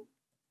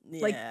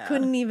 like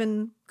couldn't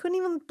even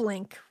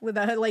blink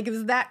without, like, it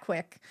was that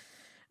quick.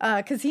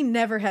 Because he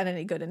never had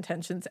any good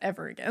intentions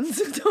ever again,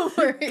 so don't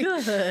worry.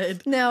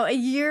 Good. Now, a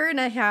year and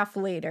a half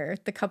later,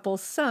 the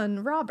couple's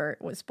son,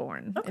 Robert, was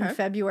born in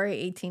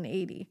February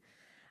 1880.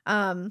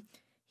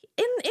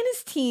 In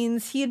his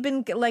teens, he had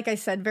been, like I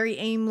said, very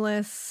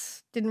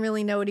aimless, didn't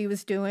really know what he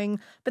was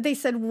doing. But they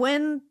said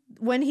when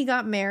he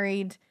got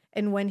married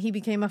and when he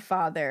became a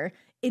father,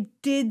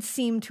 it did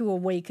seem to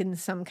awaken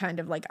some kind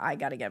of like, I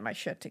got to get my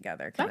shit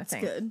together kind of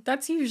thing. That's good.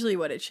 That's usually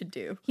what it should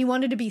do. He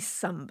wanted to be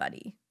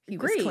somebody. He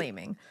was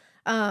claiming.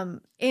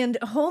 And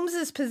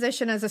Holmes's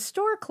position as a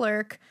store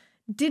clerk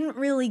didn't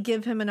really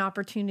give him an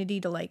opportunity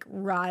to like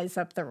rise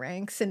up the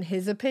ranks, in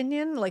his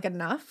opinion, like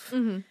enough.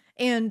 Mm-hmm.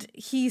 And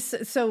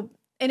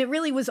and it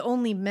really was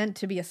only meant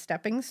to be a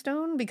stepping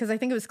stone, because I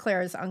think it was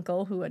Clara's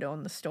uncle who had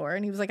owned the store.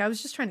 And he was like, I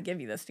was just trying to give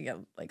you this to get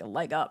like a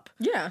leg up.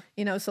 Yeah.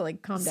 You know, so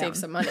like calm down. Save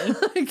some money.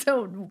 Like,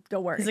 don't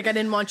worry. He's like, I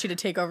didn't want you to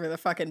take over the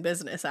fucking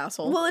business,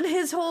 asshole. Well, and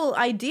his whole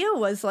idea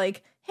was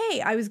like, hey,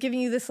 I was giving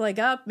you this leg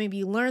up. Maybe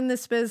you learn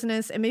this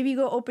business and maybe you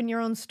go open your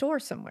own store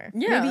somewhere.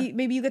 Yeah.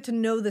 Maybe you get to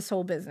know this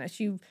whole business.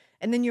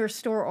 And then you're a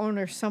store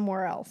owner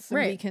somewhere else. And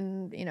right. we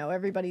can, you know,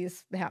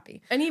 everybody's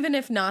happy. And even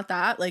if not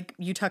that, like,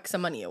 you tuck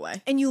some money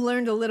away. And you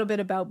learned a little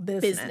bit about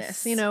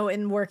business. You know,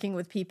 and working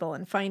with people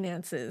and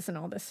finances and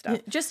all this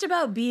stuff. Just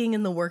about being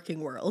in the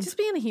working world. Just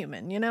being a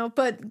human, you know.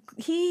 But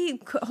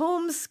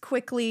Holmes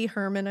quickly,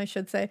 Herman, I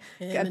should say,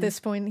 at this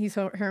point, he's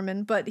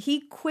Herman, but he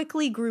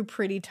quickly grew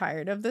pretty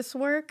tired of this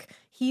work.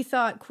 He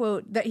thought,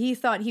 quote, that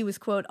he was,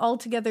 quote,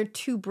 altogether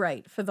too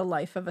bright for the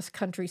life of a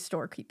country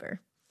storekeeper.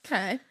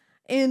 Okay.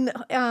 In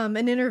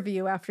an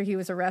interview after he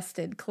was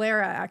arrested,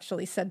 Clara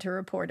actually said to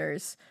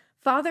reporters,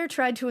 Father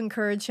tried to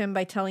encourage him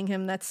by telling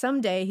him that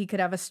someday he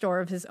could have a store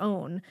of his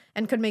own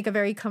and could make a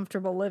very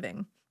comfortable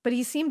living. But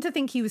he seemed to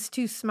think he was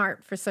too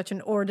smart for such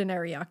an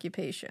ordinary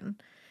occupation.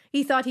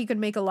 He thought he could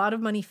make a lot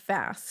of money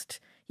fast.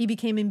 He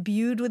became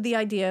imbued with the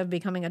idea of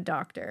becoming a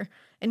doctor,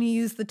 and he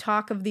used the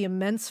talk of the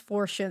immense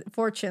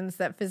fortunes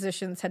that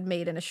physicians had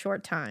made in a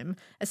short time,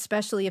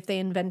 especially if they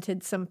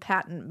invented some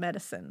patent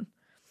medicine.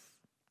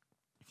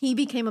 He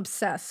became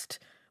obsessed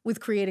with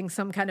creating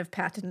some kind of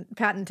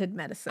patented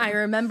medicine. I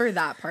remember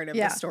that part of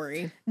the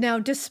story. Now,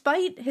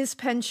 despite his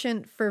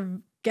penchant for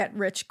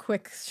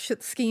get-rich-quick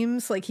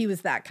schemes, like he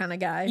was that kind of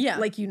guy. Yeah.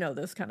 Like, you know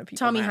those kind of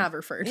people. Tommy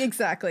Haverford.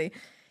 Exactly.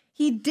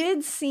 He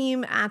did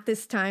seem at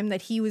this time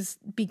that he was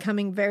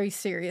becoming very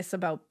serious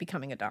about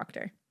becoming a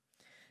doctor.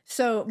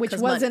 So, which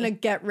wasn't a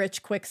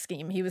get-rich-quick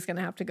scheme. He was going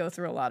to have to go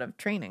through a lot of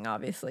training,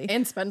 obviously.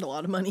 And spend a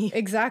lot of money.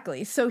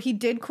 Exactly. So he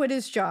did quit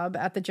his job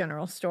at the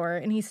general store,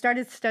 and he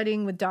started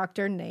studying with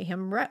Dr.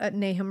 Nahum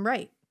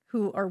White,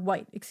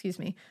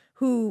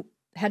 who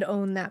had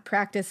owned that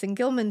practice in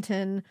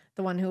Gilmanton,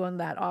 the one who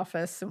owned that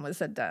office and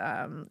was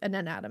an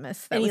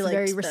anatomist that was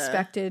very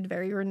respected,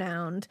 very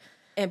renowned.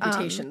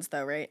 Amputations,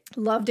 though, right?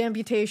 Loved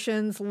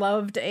amputations,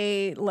 loved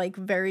a, like,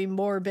 very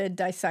morbid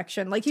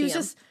dissection. Like, he was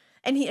just...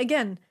 And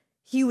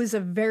he was a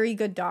very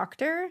good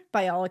doctor,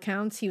 by all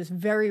accounts. He was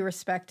very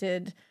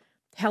respected,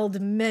 held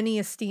many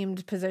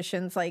esteemed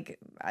positions, like,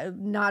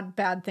 not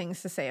bad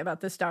things to say about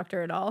this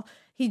doctor at all.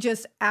 He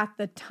just, at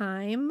the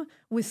time,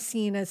 was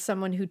seen as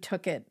someone who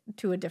took it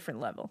to a different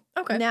level.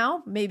 Okay.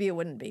 Now, maybe it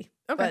wouldn't be.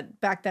 Okay. But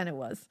back then it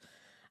was.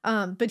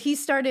 But he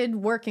started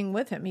working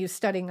with him. He was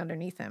studying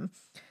underneath him.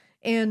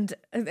 And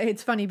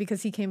it's funny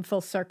because he came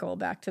full circle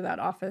back to that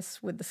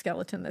office with the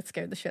skeleton that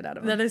scared the shit out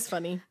of him. That is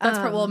funny. That's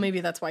well, maybe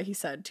that's why he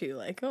said too,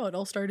 like, oh, it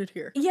all started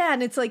here. Yeah,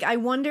 and it's like, I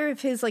wonder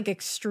if his like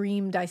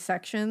extreme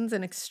dissections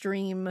and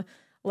extreme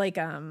like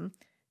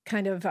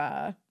kind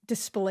of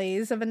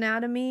displays of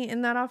anatomy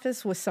in that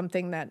office was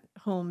something that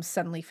Holmes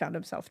suddenly found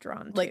himself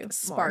drawn to. Like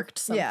sparked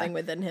something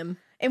within him.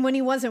 And when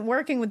he wasn't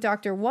working with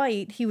Dr.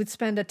 White, he would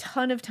spend a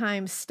ton of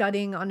time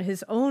studying on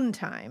his own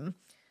time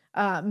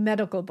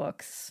medical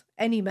books,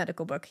 any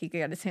medical book he could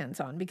get his hands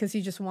on, because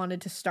he just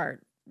wanted to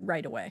start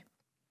right away.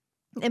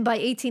 And by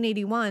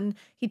 1881,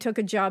 he took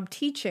a job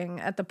teaching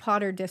at the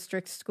Potter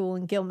District School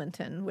in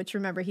Gilmanton, which,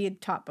 remember, he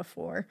had taught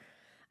before.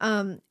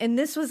 And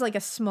this was like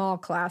a small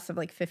class of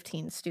like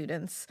 15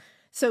 students.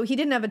 So he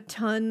didn't have a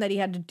ton that he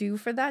had to do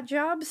for that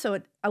job, so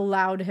it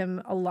allowed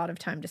him a lot of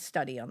time to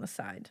study on the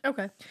side.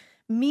 Okay.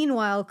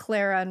 Meanwhile,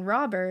 Clara and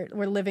Robert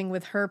were living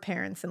with her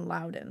parents in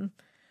Loudon.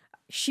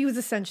 She was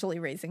essentially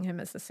raising him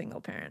as a single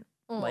parent.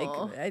 Aww.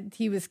 Like,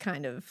 he was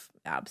kind of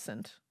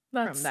absent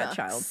from that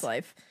child's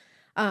life.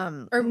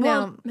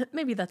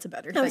 Maybe that's a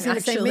better thing, I was going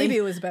to say, actually. maybe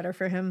it was better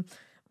for him.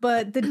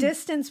 But the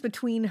distance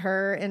between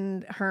her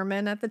and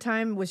Herman at the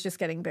time was just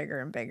getting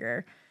bigger and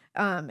bigger.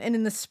 And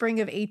in the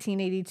spring of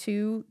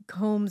 1882,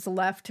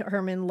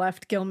 Herman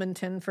left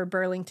Gilmanton for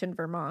Burlington,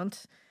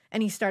 Vermont,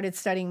 and he started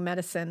studying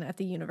medicine at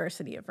the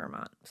University of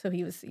Vermont. So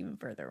he was even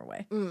further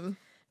away.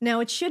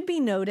 Now, it should be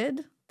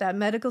noted that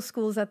medical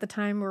schools at the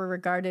time were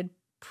regarded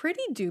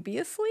pretty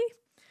dubiously.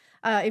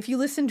 If you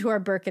listen to our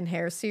Burke and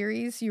Hare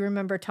series, you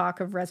remember talk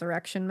of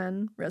resurrection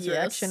men,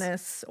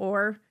 resurrectionists,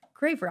 or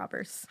grave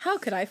robbers. How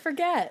could I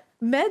forget?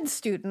 Med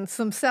students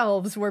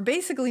themselves were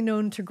basically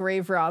known to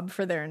grave rob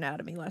for their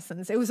anatomy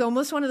lessons. It was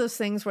almost one of those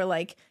things where,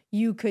 like,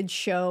 you could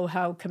show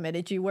how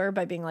committed you were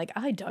by being like,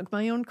 I dug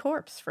my own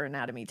corpse for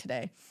anatomy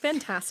today.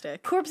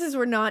 Fantastic. Corpses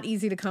were not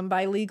easy to come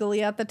by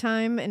legally at the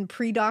time, and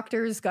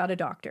pre-doctors got a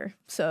doctor.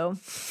 So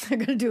they're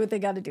going to do what they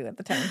got to do at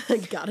the time.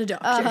 Got a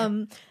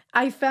doctor.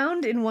 I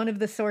found in one of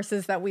the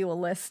sources that we will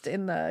list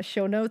in the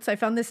show notes, I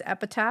found this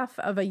epitaph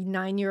of a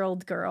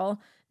 9-year-old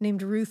girl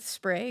named Ruth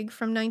Sprague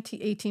from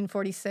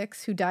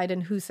 1846 who died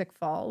in Hoosick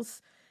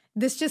Falls.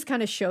 This just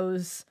kind of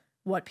shows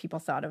what people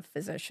thought of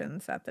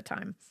physicians at the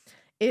time.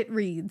 It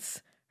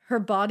reads, her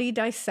body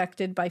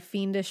dissected by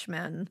fiendish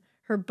men,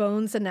 her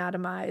bones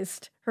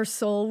anatomized, her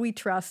soul we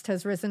trust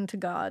has risen to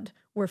God,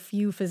 where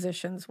few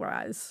physicians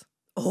rise.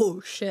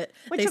 Oh, shit.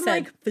 Which they I'm said,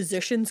 like,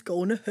 physicians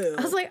going to hell.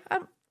 I was like,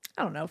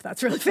 I don't know if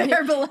that's really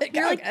fair, but like,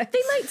 You're okay. like, they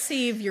might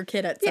save your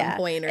kid at some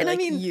point, or and like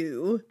I mean,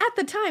 you. At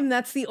the time,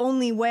 that's the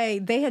only way.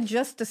 They had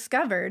just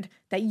discovered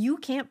that you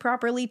can't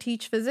properly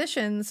teach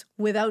physicians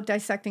without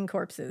dissecting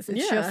corpses.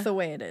 It's just the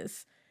way it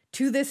is.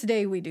 To this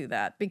day, we do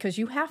that because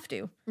you have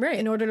to. Right.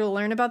 In order to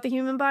learn about the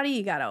human body,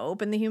 you got to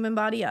open the human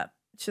body up.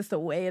 It's just the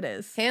way it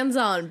is. Hands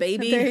on,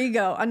 baby. There you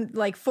go.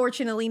 Like,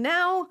 fortunately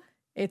now,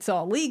 it's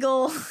all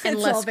legal. And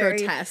it's less all very,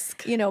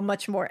 grotesque.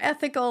 much more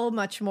ethical,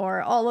 much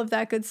more all of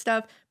that good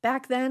stuff.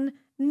 Back then,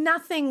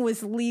 nothing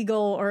was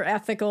legal or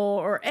ethical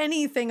or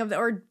anything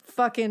or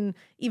fucking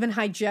even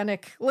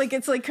hygienic. Like,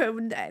 it's like...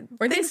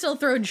 Were they still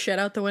throwing shit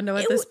out the window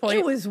at this point?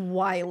 It was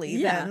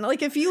wily then.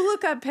 Like, if you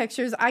look up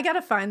pictures, I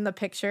gotta find the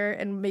picture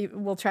and maybe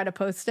we'll try to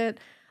post it,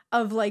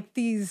 of like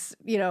these,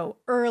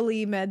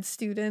 early med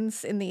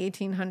students in the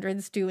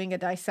 1800s doing a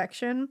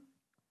dissection.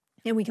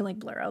 And we can like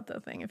blur out the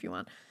thing if you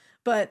want.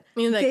 But I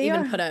mean, like,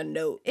 even put a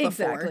note before.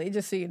 Exactly,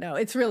 just so you know.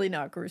 It's really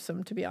not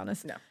gruesome, to be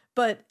honest. No.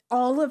 But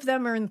all of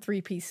them are in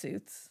 3-piece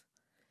suits.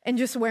 And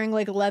just wearing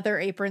like leather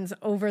aprons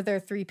over their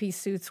 3-piece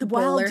suits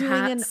while bowler doing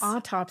hats. an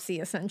autopsy,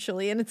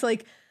 essentially. And it's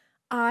like,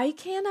 I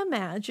can't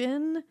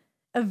imagine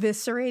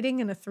eviscerating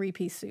in a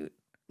 3-piece suit.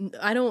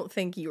 I don't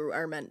think you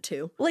are meant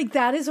to. Like,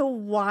 that is a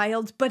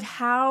wild, but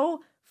how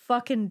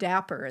fucking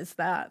dapper is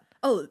that?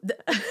 Oh,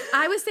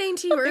 I was saying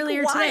to you Like,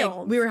 earlier today,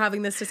 wild. we were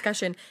having this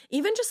discussion,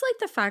 even just like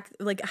the fact,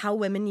 like how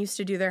women used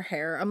to do their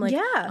hair. I'm like,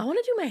 I want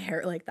to do my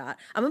hair like that.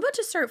 I'm about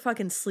to start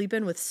fucking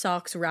sleeping with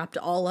socks wrapped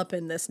all up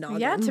in this noggin.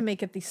 Yeah, to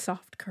make it these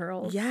soft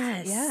curls.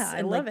 Yes. Yeah, I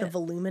and love like it. the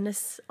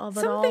voluminous of it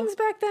Some all. things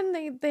back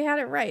then, they had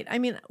it right. I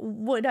mean,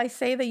 would I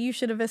say that you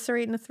should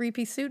eviscerate in a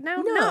 3-piece suit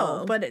now?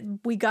 No. But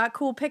we got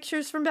cool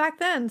pictures from back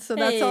then, so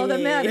that's all that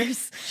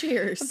matters.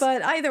 Cheers.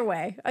 But either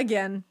way,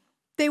 again,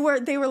 they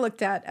were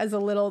looked at as a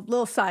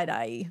little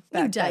side-eye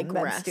back then,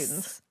 med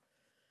students.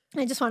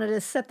 I just wanted to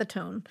set the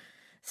tone.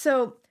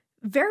 So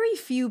very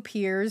few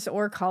peers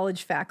or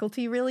college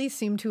faculty really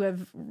seem to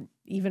have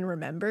even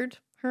remembered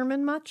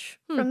Herman much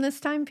from this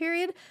time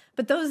period.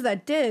 But those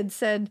that did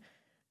said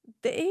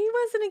he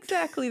wasn't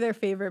exactly their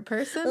favorite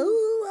person.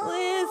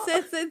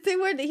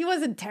 He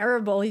wasn't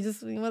terrible. He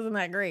wasn't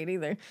that great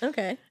either.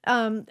 Okay.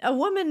 A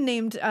woman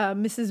named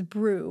Mrs.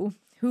 Brew,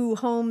 who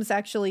Holmes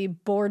actually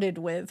boarded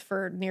with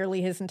for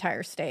nearly his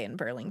entire stay in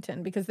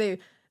Burlington, because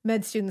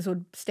med students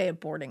would stay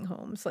at boarding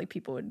homes. Like,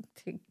 people would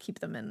keep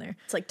them in there.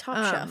 It's like Top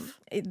Chef.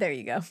 There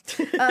you go.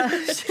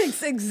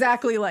 It's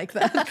exactly like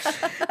that.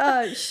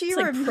 It's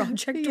like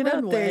Project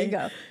Runway. There you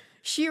go.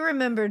 She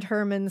remembered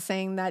Herman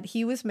saying that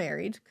he was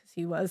married, because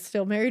he was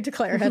still married to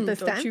Clara at this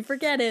time. Don't you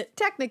forget it.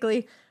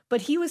 Technically.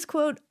 But he was,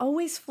 quote,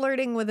 always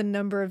flirting with a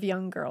number of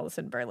young girls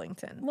in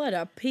Burlington. What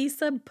a piece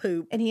of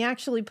poop. And he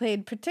actually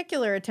paid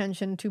particular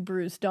attention to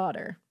Brew's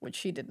daughter, which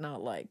she did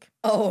not like.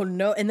 Oh,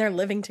 no. And they're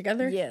living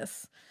together?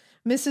 Yes.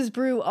 Mrs.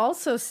 Brew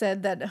also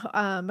said that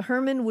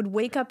Herman would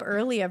wake up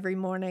early every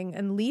morning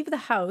and leave the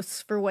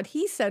house for what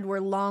he said were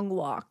long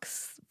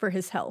walks for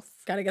his health.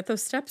 Gotta get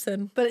those steps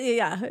in. But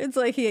yeah, it's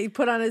like he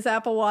put on his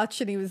Apple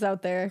Watch and he was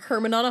out there.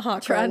 Herman on a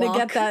hot girl trying walk. to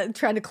get that,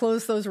 trying to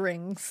close those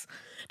rings.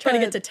 Trying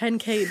to get to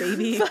 10K,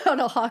 baby. On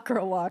a hot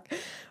girl walk.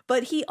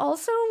 But he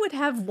also would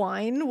have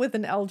wine with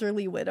an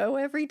elderly widow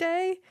every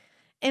day.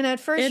 And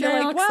at first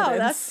you're like, wow,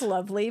 that's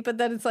lovely. But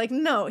then it's like,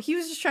 no, he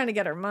was just trying to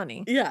get her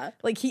money. Yeah.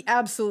 Like, he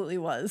absolutely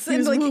was. He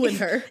was like, wooing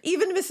her.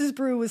 Even Mrs.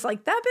 Brew was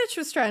like, that bitch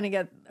was trying to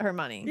get her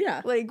money.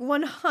 Yeah. Like,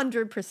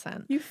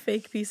 100%. You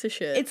fake piece of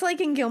shit. It's like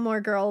in Gilmore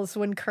Girls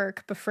when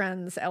Kirk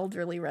befriends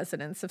elderly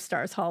residents of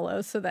Stars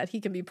Hollow so that he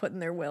can be put in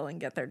their will and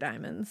get their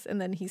diamonds. And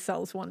then he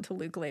sells one to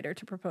Luke later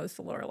to propose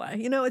to Lorelai.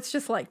 You know, it's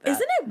just like that.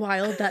 Isn't it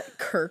wild that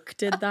Kirk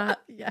did that?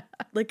 Yeah.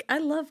 Like, I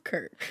love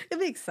Kirk. It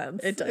makes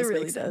sense. It does. It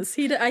really make does.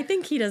 sense. I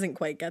think he doesn't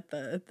quite get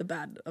the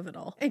bad of it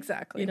all.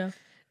 Exactly. You know?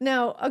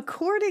 Now,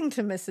 according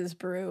to Mrs.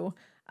 Brew,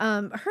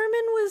 Herman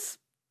was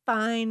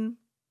fine,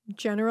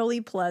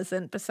 generally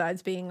pleasant,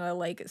 besides being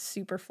a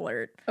super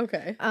flirt.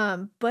 Okay.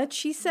 But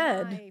she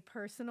said,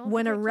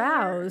 when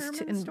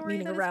aroused, and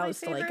meaning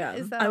aroused,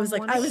 I was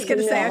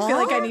gonna say, I feel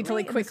like I need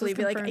to quickly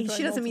be like,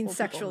 she doesn't mean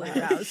sexually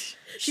aroused.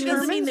 She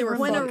doesn't mean they were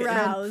when fucking.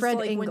 aroused, Fred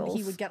when Ingalls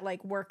he would get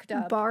worked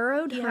up.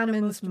 Borrowed He had a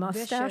Herman's most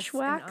mustache vicious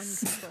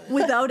wax and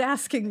without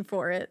asking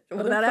for it,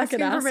 What a without asking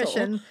fucking asshole.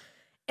 permission.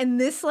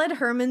 And this led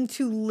Herman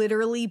to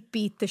literally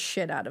beat the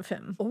shit out of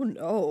him. Oh,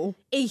 no.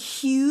 A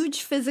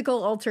huge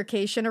physical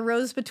altercation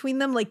arose between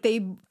them. Like,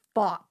 they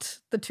fought,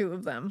 the two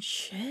of them.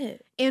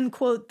 Shit. And,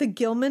 quote, the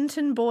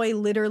Gilmanton boy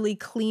literally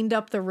cleaned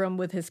up the room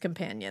with his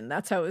companion.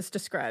 That's how it was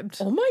described.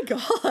 Oh, my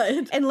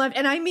God.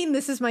 And I mean,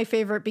 this is my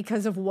favorite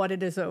because of what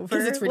it is over.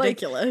 Because it's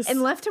ridiculous.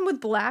 And left him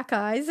with black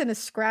eyes and a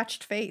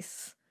scratched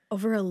face.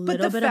 Over a But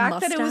little the bit of fact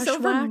mustache that it was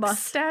over wax.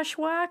 mustache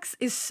wax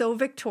is so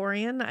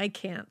Victorian, I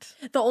can't.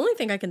 The only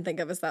thing I can think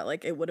of is that,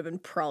 it would have been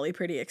probably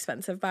pretty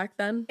expensive back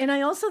then. And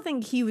I also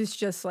think he was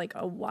just,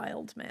 a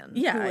wild man.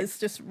 Yeah. Who was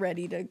just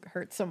ready to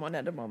hurt someone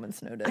at a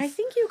moment's notice. I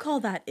think you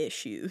call that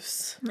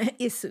issues.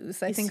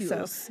 Issues, I think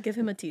so. Give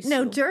him a tissue.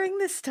 No, during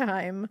this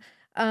time,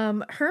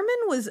 Herman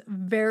was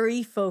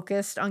very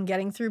focused on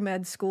getting through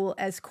med school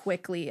as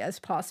quickly as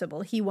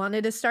possible. He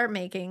wanted to start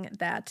making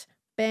that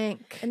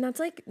bank. And that's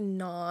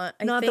not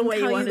the way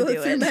you want to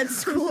do it. Med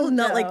school,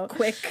 not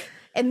quick.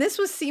 And this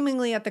was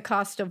seemingly at the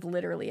cost of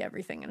literally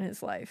everything in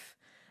his life.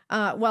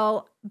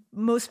 While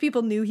most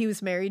people knew he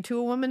was married to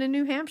a woman in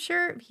New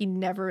Hampshire, he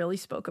never really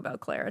spoke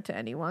about Clara to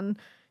anyone.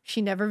 She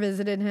never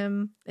visited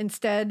him.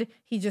 Instead,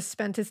 he just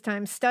spent his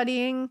time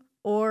studying,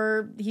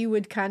 or he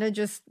would kind of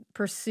just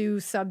pursue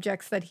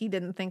subjects that he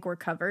didn't think were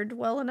covered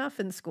well enough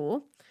in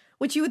school,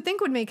 which you would think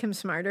would make him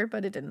smarter,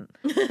 but it didn't.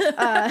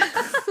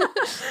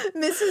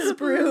 Mrs.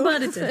 Brew,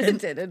 But it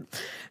didn't. it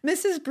didn't.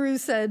 Mrs. Brew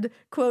said,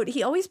 quote,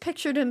 he always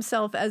pictured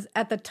himself as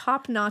at the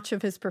top notch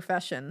of his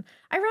profession.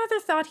 I rather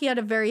thought he had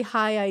a very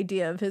high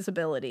idea of his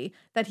ability,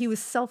 that he was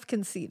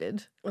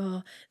self-conceited.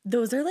 Oh,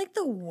 those are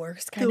the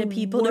worst kind The of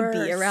people to be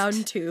worst.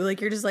 around too.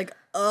 You're just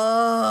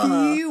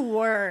oh. The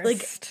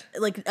worst.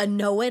 Like a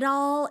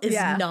know-it-all is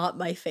Yeah. not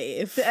my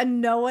fave. A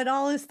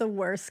know-it-all is the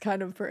worst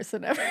kind of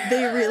person ever.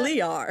 They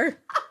really are.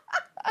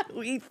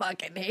 We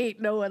fucking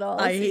hate know-it-alls.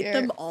 I hate here.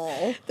 them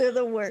all. They're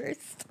the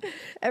worst.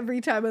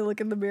 Every time I look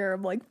in the mirror,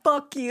 I'm like,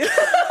 fuck you.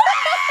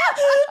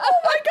 Oh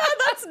my God,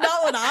 that's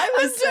not what I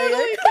was saying.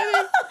 Totally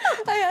kidding.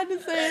 I had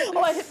to say it.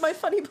 Oh, I hit my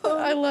funny bone.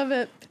 I love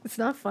it. It's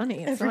not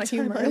funny. It's Every not time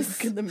I humorous.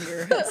 look in the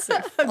mirror, I say,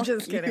 I'm "Fuck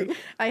just you." kidding.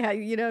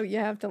 You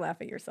have to laugh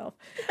at yourself.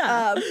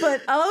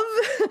 But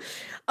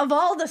of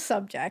all the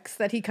subjects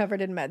that he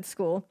covered in med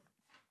school,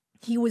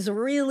 he was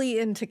really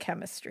into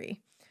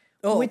chemistry.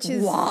 Oh, which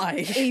is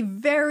why? a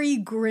very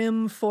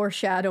grim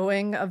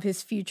foreshadowing of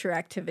his future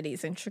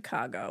activities in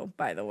Chicago,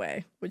 by the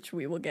way, which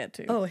we will get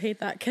to. Oh, hate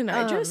that. Can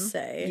I just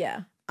say,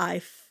 yeah. I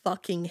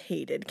fucking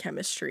hated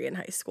chemistry in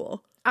high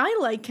school. I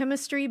like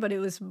chemistry, but it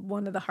was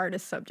one of the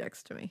hardest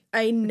subjects to me.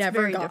 I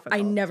very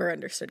difficult. never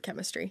understood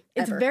chemistry.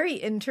 It's ever. very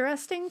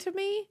interesting to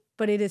me,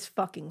 but it is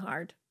fucking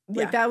hard.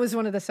 Yeah. That was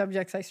one of the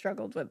subjects I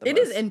struggled with. It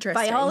is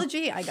interesting.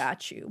 Biology, I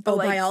got you. But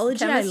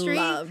biology chemistry,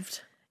 I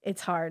loved.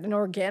 It's hard. And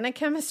organic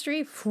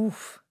chemistry,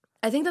 oof.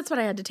 I think that's what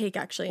I had to take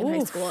actually in high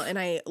Oof. school, and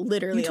I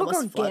literally You took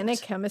almost organic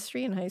flunked.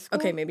 chemistry in high school?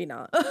 Okay, maybe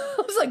not. I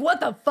was like,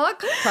 what the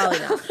fuck? Probably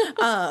not.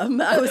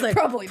 I was like,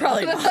 Probably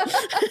not.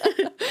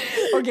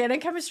 Organic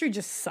chemistry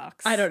just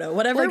sucks. I don't know.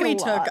 Whatever Like a we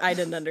lot. took, I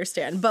didn't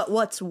understand. But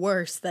what's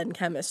worse than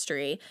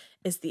chemistry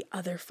is the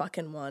other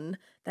fucking one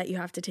that you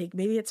have to take.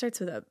 Maybe it starts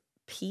with a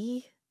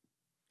P.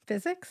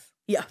 Physics?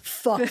 Yeah,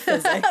 fuck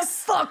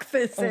physics. Fuck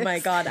physics. Oh my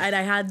God. And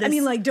I had this. I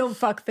mean, don't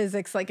fuck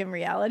physics in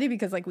reality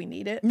because we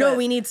need it. no, but,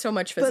 we need so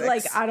much physics.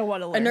 But I don't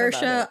want to learn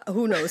Inertia, about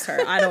who knows her?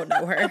 I don't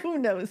know her. it. Who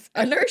knows?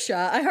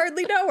 Inertia, I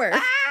hardly know her.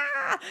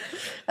 Ah!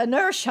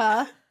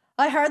 Inertia.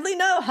 I hardly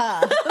know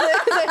her.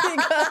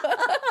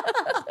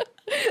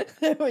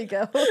 There we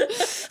go.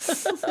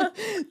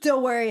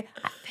 Don't worry.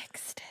 I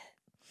fixed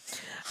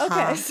it.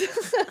 Okay.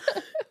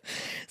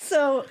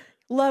 So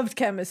loved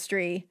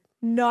chemistry.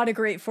 Not a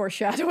great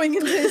foreshadowing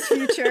into his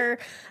future.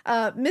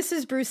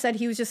 Mrs. Bruce said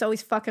he was just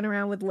always fucking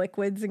around with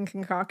liquids and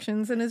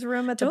concoctions in his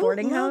room at the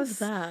boarding house.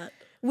 That.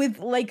 With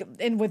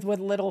with what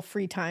little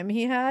free time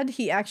he had,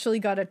 he actually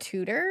got a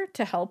tutor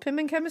to help him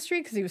in chemistry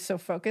because he was so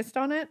focused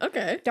on it.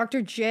 Okay.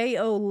 Dr.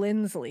 J.O.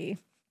 Lindsley,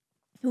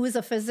 who was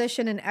a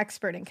physician and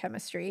expert in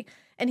chemistry.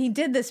 And he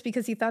did this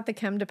because he thought the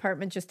chem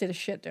department just did a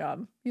shit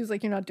job. He was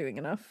like, you're not doing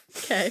enough.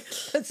 Okay.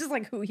 That's just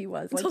like who he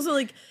was. It's also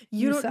like,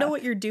 you don't know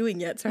what you're doing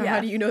yet, so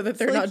how do you know that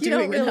they're not doing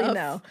enough? You don't really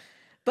know.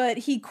 But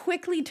he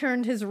quickly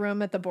turned his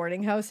room at the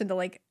boarding house into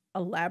like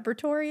a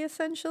laboratory,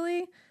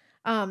 essentially.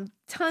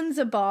 Tons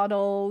of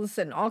bottles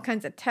and all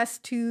kinds of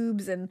test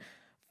tubes and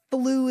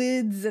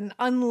fluids and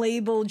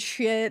unlabeled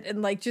shit.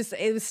 And like just,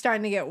 it was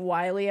starting to get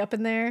wily up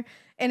in there.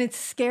 And it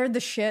scared the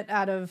shit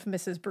out of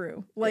Mrs.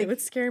 Brew. Like, it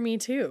would scare me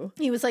too.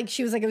 She was like,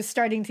 it was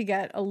starting to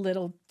get a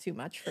little too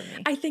much for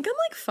me. I think I'm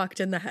like fucked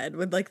in the head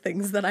with like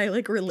things that I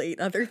like relate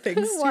other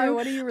things Why? to.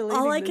 What are you relating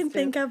All I this can to?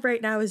 think of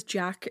right now is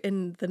Jack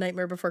in The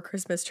Nightmare Before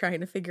Christmas trying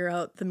to figure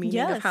out the meaning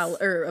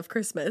of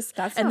Christmas.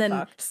 That's and not then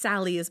fucked.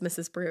 Sally is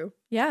Mrs. Brew.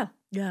 Yeah.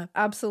 Yeah.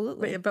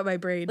 Absolutely. But my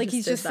brain like just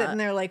he's did just that. sitting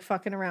there like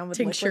fucking around with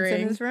Tincturing.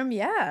 liquids in his room.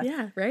 Yeah.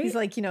 Yeah, right? He's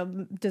like,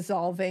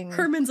 dissolving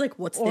Herman's like,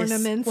 what's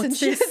ornaments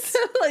this? and shit.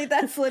 Like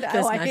that's what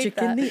There's I magic hate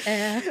that. in the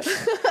air.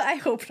 I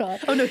hope not.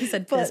 Oh no, he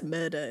said there's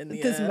murder in the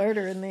air. There's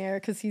murder in the air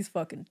because he's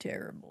fucking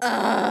terrible.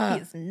 He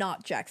is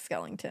not Jack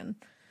Skellington.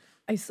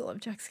 I still love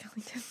Jack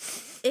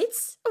Skellington.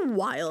 It's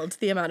wild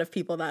the amount of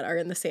people that are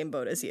in the same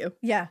boat as you.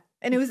 Yeah.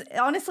 And it was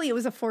honestly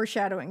a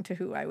foreshadowing to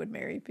who I would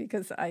marry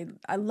because I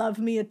love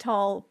me a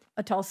tall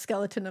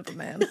skeleton of a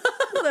man.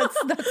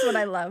 That's what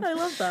I love. I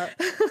love that.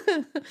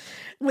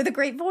 With a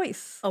great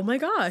voice. Oh my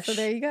gosh. So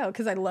there you go,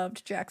 because I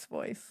loved Jack's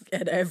voice.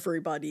 And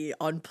everybody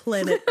on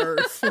planet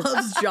Earth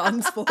loves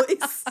John's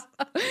voice.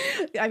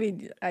 I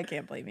mean, I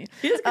can't blame you.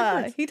 He has a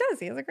good voice. He does.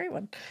 He has a great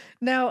one.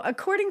 Now,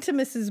 according to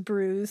Mrs.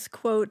 Bruce,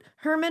 quote,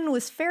 Herman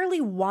was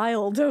fairly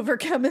wild over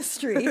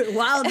chemistry.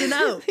 Wilding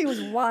out. He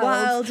was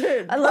wild.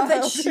 I love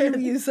that she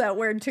used that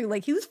word too.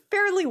 Like, he was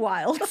fairly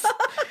wild.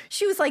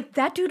 She was like,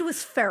 that dude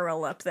was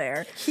feral up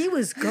there. He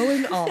was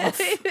going off.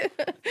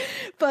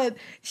 But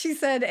she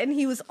said, and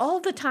he was all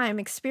the time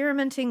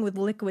experimenting with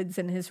liquids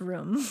in his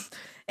room.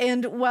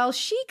 And while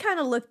she kind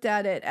of looked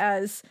at it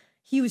as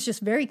he was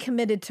just very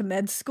committed to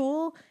med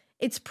school,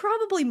 it's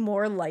probably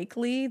more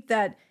likely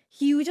that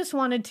he just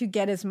wanted to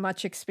get as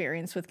much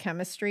experience with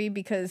chemistry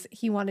because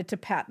he wanted to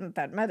patent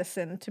that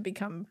medicine to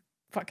become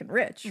fucking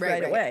rich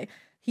right away.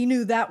 He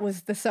knew that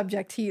was the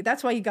subject.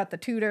 That's why he got the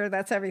tutor.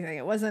 That's everything.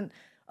 It wasn't,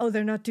 oh,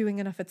 they're not doing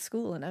enough at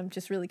school and I'm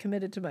just really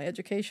committed to my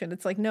education.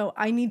 It's like, no,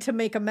 I need to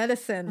make a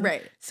medicine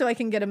so I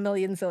can get $1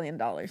 million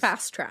zillion.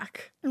 Fast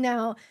track.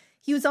 Now,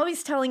 he was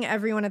always telling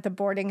everyone at the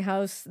boarding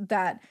house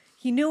that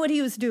he knew what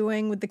he was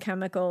doing with the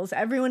chemicals.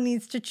 Everyone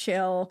needs to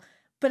chill.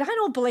 But I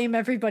don't blame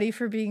everybody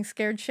for being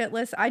scared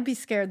shitless. I'd be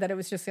scared that it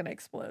was just going to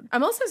explode.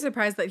 I'm also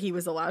surprised that he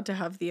was allowed to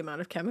have the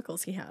amount of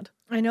chemicals he had.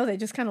 I know, they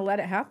just kind of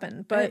let it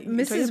happen. But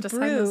Mrs.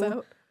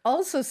 Brew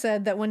also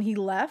said that when he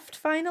left,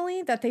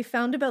 finally, that they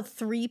found about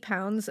 3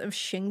 pounds of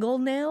shingle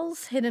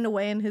nails hidden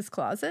away in his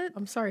closet.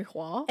 I'm sorry,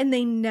 what? And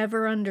they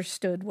never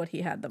understood what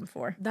he had them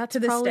for. That's to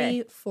this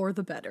probably day. For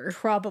the better.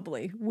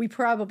 Probably. We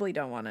probably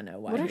don't want to know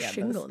why. What he are had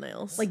shingle those.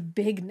 nails? Like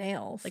big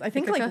nails. Like I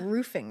think Pipica? like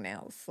roofing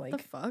nails. Like the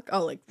fuck?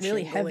 Oh, like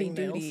really heavy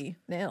duty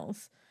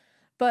nails.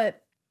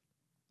 But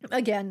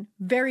again,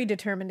 very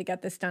determined to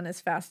get this done as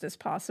fast as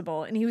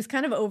possible. And he was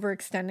kind of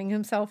overextending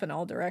himself in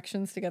all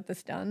directions to get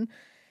this done.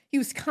 He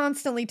was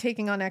constantly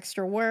taking on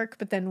extra work,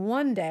 but then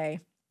one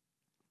day,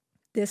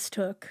 this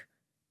took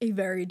a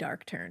very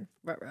dark turn.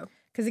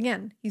 Because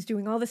again, he's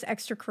doing all this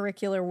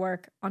extracurricular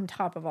work on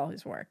top of all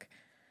his work.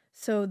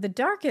 So the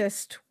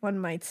darkest, one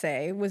might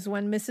say, was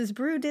when Mrs.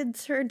 Brew did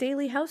her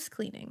daily house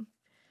cleaning.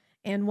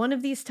 And one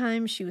of these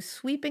times, she was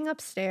sweeping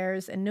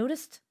upstairs and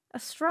noticed a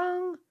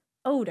strong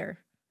odor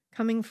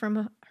coming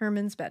from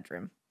Herman's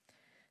bedroom.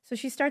 So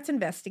she starts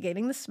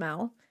investigating the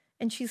smell.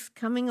 And she's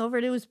coming over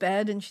to his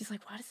bed and she's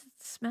like, why does it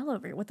smell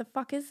over here? What the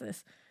fuck is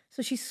this?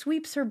 So she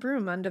sweeps her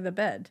broom under the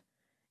bed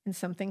and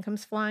something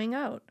comes flying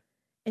out.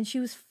 And she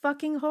was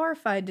fucking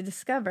horrified to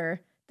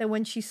discover that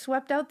when she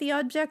swept out the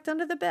object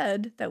under the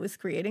bed that was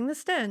creating the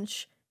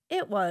stench,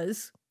 it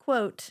was,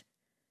 quote,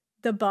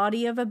 the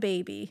body of a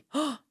baby,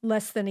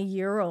 less than a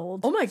year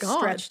old. Oh my God.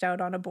 Stretched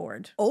out on a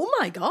board. Oh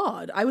my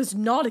God. I was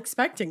not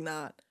expecting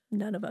that.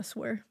 None of us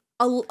were.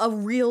 A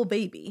real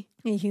baby.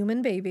 A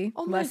human baby,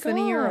 less than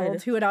a year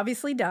old, who had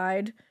obviously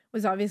died,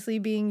 was obviously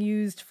being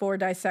used for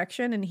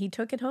dissection, and he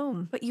took it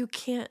home. But you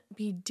can't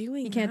be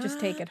doing that. You can't just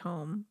take it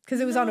home.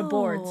 Because it was on a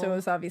board, so it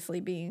was obviously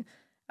being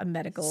a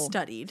medical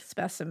studied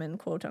specimen,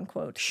 quote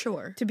unquote.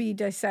 Sure. To be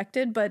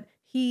dissected, but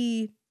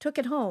he took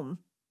it home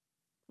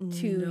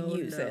to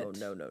use it.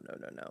 No.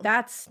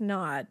 That's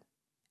not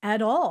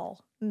at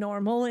all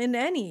normal in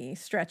any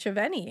stretch of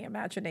any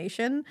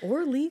imagination.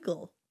 Or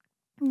legal.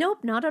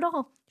 Nope, not at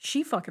all.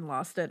 She fucking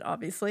lost it,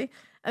 obviously.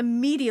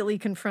 Immediately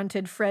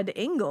confronted Fred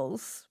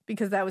Ingalls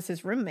because that was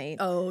his roommate.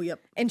 Oh, yep.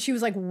 And she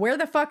was like, where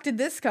the fuck did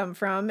this come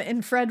from?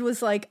 And Fred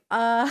was like,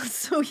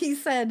 so he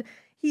said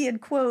he had,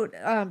 quote,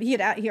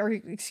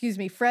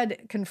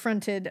 Fred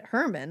confronted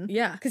Herman.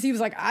 Yeah. Because he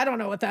was like, I don't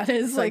know what that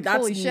is. Like, that's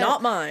holy shit.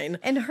 not mine.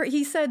 And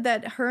he said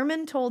that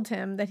Herman told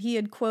him that he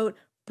had, quote,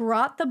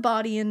 brought the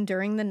body in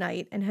during the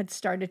night and had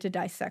started to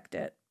dissect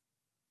it.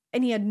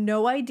 And he had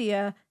no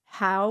idea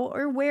how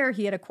or where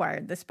he had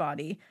acquired this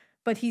body.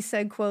 But he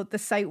said, quote, the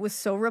sight was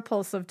so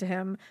repulsive to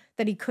him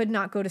that he could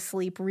not go to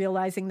sleep,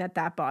 realizing that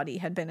that body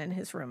had been in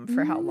his room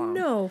for how long?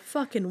 No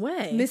fucking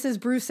way. Mrs.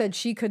 Bruce said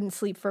she couldn't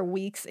sleep for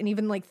weeks. And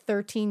even like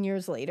 13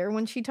 years later,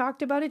 when she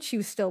talked about it, she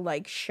was still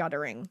like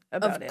shuddering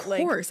about it. Of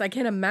course. I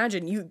can't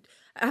imagine. You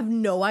have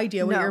no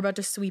idea what No. you're about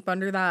to sweep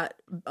under that,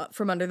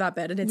 from under that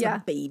bed. And it's Yeah. a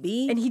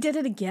baby. And he did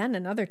it again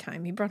another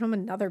time. He brought home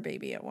another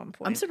baby at one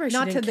point. I'm surprised she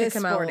Not didn't to kick this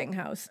him out boarding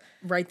house.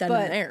 right then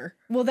but- and there.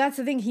 Well, that's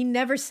the thing. He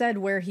never said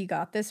where he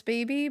got this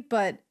baby,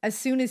 but as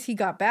soon as he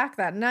got back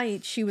that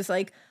night, she was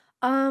like,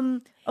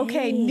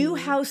 okay, new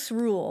Hey. house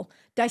rule.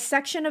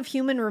 Dissection of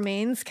human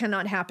remains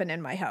cannot happen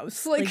in my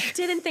house. Like,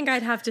 didn't think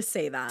I'd have to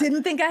say that.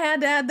 Didn't think I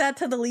had to add that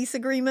to the lease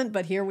agreement,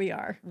 but here we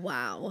are.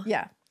 Wow.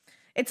 Yeah.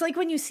 It's like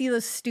when you see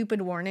those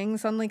stupid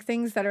warnings on like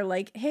things that are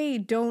like, hey,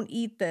 don't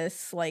eat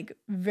this like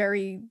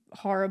very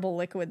horrible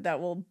liquid that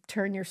will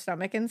turn your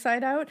stomach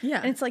inside out. Yeah.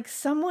 And it's like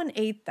someone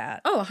ate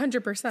that Oh,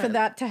 100%. for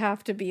that to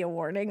have to be a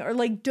warning, or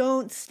like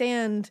don't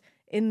stand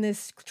in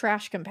this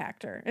trash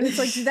compactor. And it's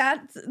like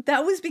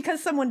that was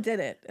because someone did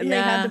it and they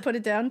had Yeah. to put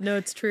it down. No,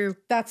 it's true.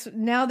 That's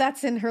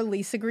in her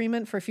lease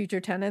agreement for future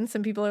tenants,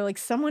 and people are like,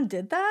 someone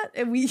did that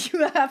and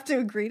you have to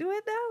agree to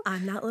it now?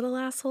 I'm that little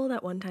asshole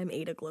that one time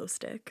ate a glow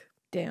stick.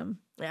 Damn.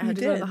 Yeah, I You had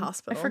to go to the did.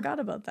 hospital. I forgot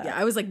about that. Yeah,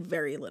 I was like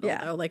very little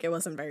Yeah. though. Like it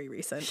wasn't very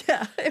recent.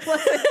 Yeah, it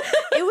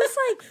was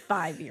like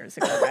 5 years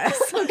ago, guys.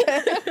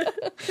 Okay,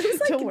 It was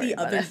like Don't worry the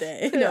about other it.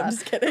 day. No, Yeah, I'm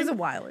just It kidding. was a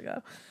while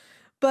ago.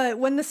 But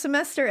when the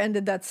semester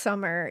ended that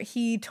summer,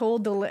 he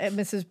told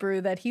Mrs.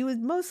 Brew that he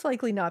would most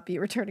likely not be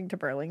returning to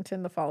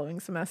Burlington the following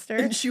semester.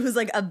 And she was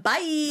like, a bye.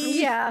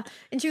 Yeah.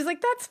 And she was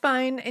like, that's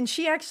fine. And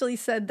she actually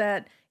said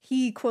that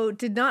he, quote,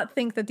 did not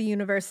think that the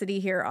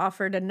university here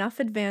offered enough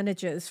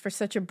advantages for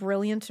such a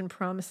brilliant and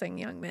promising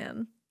young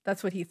man.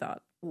 That's what he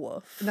thought.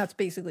 Woof. And that's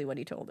basically what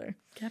he told her.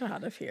 Get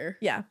out of here.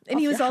 Yeah. And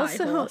Off he was your high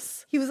also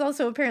horse.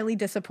 apparently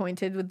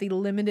disappointed with the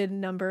limited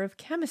number of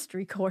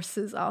chemistry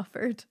courses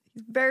offered.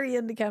 He's very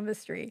into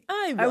chemistry.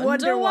 I wonder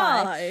wonder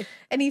why. why.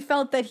 And he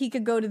felt that he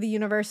could go to the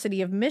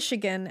University of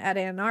Michigan at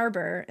Ann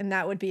Arbor, and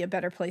that would be a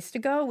better place to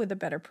go with a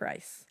better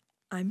price.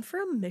 I'm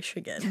from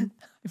Michigan.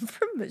 I'm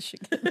from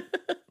Michigan.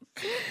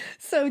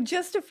 So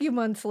just a few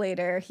months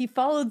later, he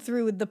followed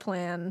through with the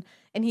plan,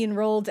 and he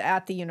enrolled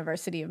at the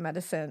University of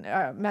Medicine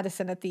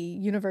at the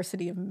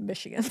University of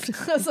Michigan.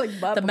 I was like,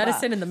 The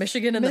medicine and the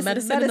Michigan and the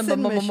medicine and the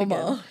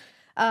Michigan.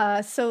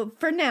 So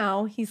for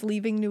now, he's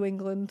leaving New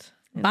England.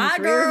 in Bye, his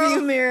girl.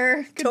 rearview mirror.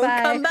 Don't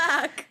Goodbye. come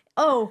back.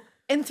 Oh,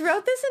 and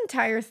throughout this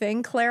entire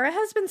thing, Clara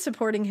has been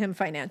supporting him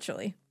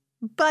financially.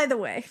 By the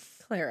way,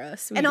 Clara,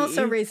 sweetie. and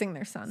also raising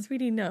their son.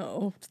 Sweetie,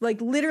 no.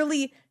 Like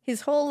literally,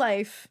 his whole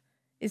life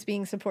is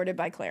being supported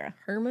by Clara.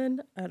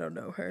 Herman? I don't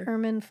know her.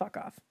 Herman, fuck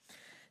off.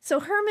 So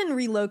Herman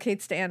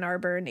relocates to Ann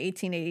Arbor in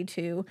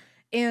 1882,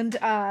 and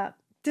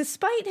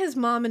despite his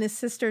mom and his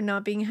sister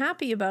not being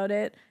happy about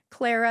it,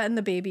 Clara and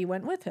the baby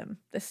went with him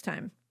this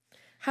time.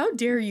 How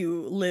dare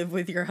you live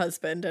with your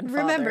husband and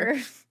father? Remember,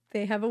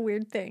 they have a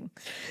weird thing.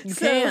 You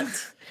can't.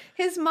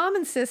 His mom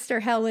and sister,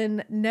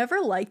 Helen,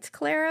 never liked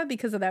Clara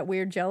because of that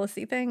weird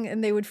jealousy thing,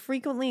 and they would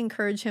frequently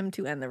encourage him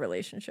to end the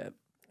relationship.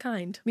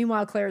 Kind.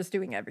 Meanwhile, Clara's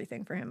doing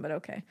everything for him, but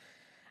okay.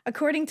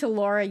 According to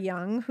Laura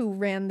Young, who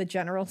ran the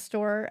general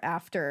store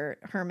after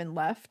Herman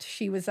left,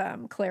 she was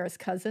Clara's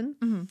cousin.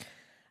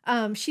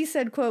 Mm-hmm. She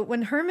said, quote,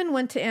 when Herman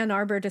went to Ann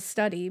Arbor to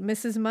study,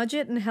 Mrs.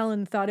 Mudgett and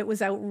Helen thought it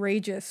was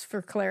outrageous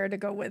for Clara to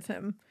go with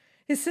him.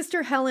 His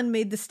sister Helen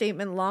made the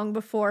statement long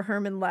before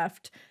Herman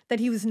left that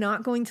he was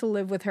not going to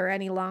live with her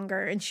any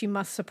longer and she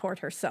must support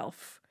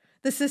herself.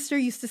 The sister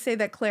used to say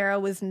that Clara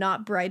was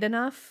not bright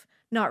enough,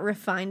 not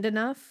refined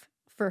enough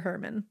for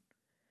Herman.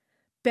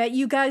 Bet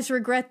you guys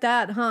regret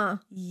that, huh?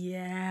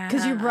 Yeah.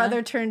 Because your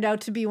brother turned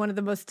out to be one of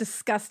the most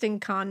disgusting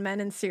con men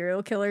and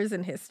serial killers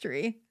in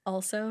history.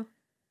 Also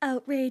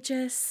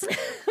outrageous.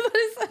 But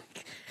it's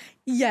like,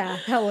 yeah,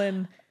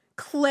 Helen,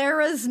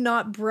 Clara's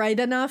not bright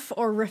enough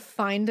or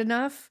refined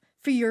enough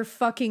for your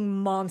fucking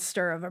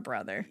monster of a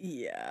brother.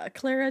 Yeah.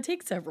 Clara,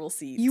 take several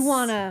seats. You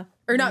wanna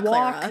Or not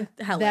walk Clara,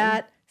 Helen.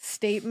 that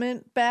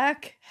statement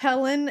back,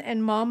 Helen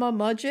and Mama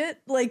Mudgett?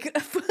 Like,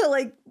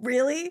 like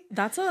really?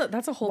 That's a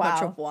whole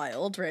bunch Wow. of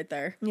wild right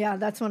there. Yeah,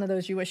 that's one of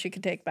those you wish you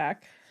could take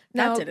back.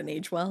 That didn't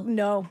age well.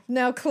 No.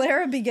 Now,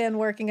 Clara began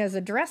working as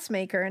a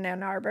dressmaker in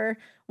Ann Arbor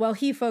while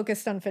he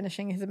focused on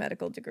finishing his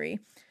medical degree.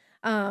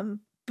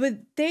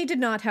 But they did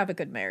not have a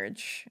good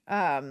marriage.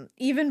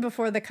 Even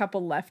before the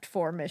couple left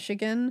for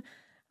Michigan,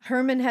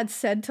 Herman had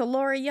said to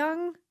Laura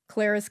Young,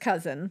 Clara's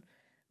cousin,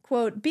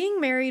 quote, being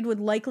married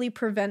would likely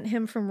prevent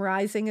him from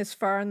rising as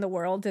far in the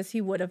world as he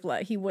would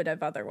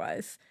have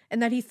otherwise,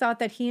 and that he thought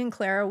that he and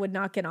Clara would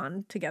not get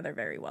on together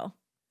very well.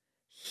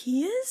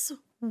 He is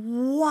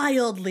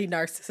wildly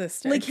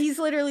narcissistic. Like, he's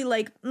literally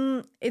like,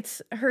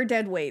 it's her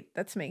dead weight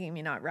that's making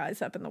me not rise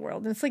up in the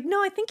world. And it's like,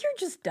 no, I think you're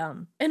just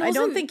dumb. And I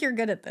don't think you're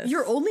good at this.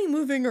 You're only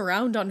moving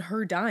around on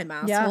her dime,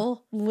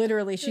 asshole. Yeah,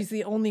 literally, she's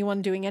the only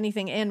one doing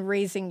anything and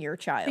raising your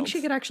child. I think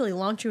she could actually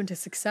launch you into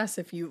success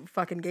if you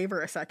fucking gave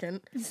her a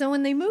second. So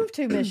when they moved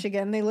to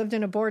Michigan, they lived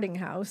in a boarding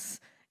house.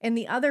 And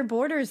the other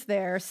boarders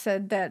there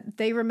said that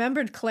they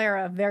remembered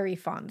Clara very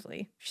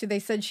fondly. They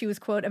said she was,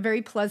 quote, a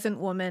very pleasant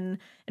woman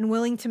and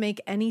willing to make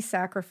any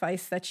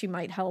sacrifice that she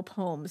might help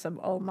Holmes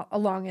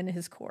along in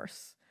his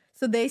course.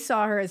 So they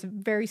saw her as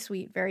very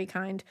sweet, very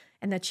kind,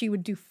 and that she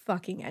would do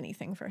fucking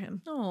anything for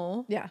him.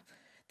 Oh. Yeah.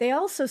 They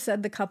also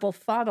said the couple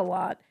fought a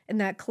lot and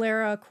that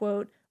Clara,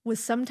 quote,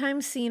 was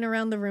sometimes seen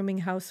around the rooming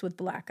house with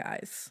black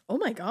eyes. Oh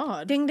my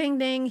God. Ding, ding,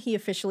 ding. He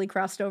officially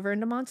crossed over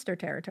into monster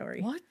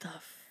territory. What the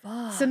fuck?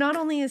 So not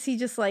only is he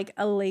just like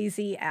a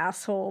lazy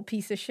asshole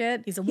piece of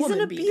shit, he's an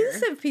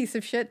abusive piece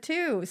of shit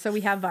too. So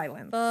we have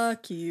violence.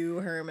 Fuck you,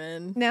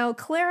 Herman. Now,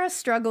 Clara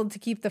struggled to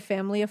keep the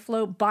family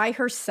afloat by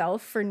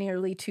herself for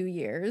nearly 2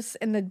 years,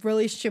 and the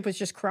relationship was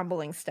just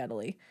crumbling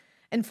steadily.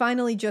 And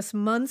finally, just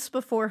months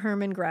before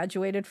Herman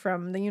graduated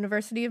from the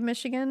University of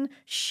Michigan,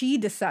 she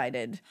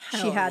decided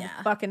she had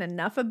fucking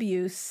enough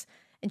abuse,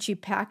 and she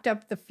packed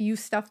up the few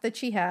stuff that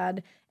she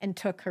had and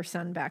took her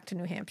son back to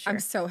New Hampshire. I'm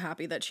so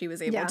happy that she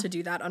was able to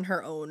do that on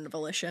her own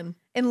volition.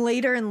 And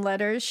later in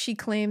letters, she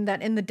claimed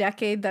that in the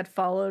decade that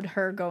followed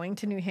her going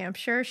to New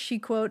Hampshire, she,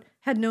 quote,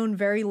 had known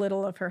very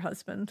little of her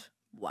husband.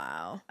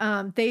 Wow.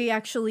 They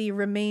actually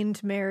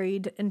remained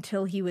married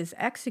until he was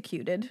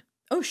executed.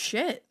 Oh,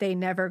 shit. They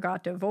never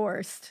got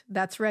divorced.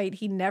 That's right.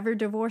 He never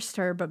divorced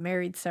her, but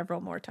married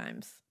several more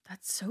times.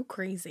 That's so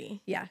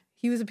crazy. Yeah,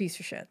 he was a piece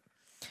of shit.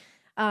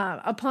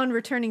 Upon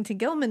returning to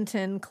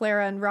Gilmanton,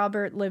 Clara and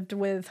Robert lived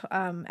with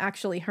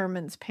actually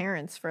Herman's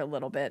parents for a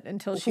little bit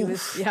until she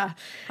was,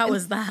 How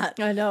was that?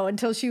 I know,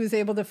 until she was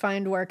able to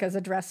find work as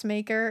a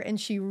dressmaker and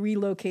she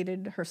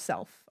relocated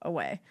herself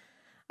away.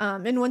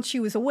 And once she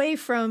was away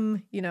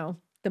from,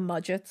 the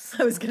Mudgetts.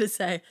 I was going to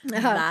say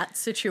that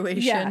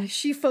situation. Yeah,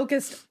 she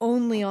focused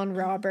only on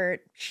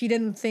Robert. She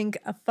didn't think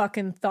a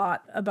fucking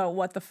thought about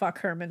what the fuck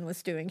Herman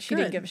was doing. She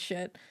didn't give a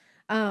shit.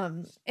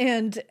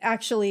 And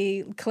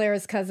actually,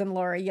 Clara's cousin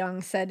Laura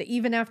Young said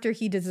even after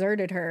he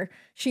deserted her,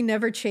 she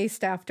never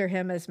chased after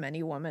him as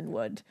many women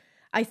would.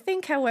 I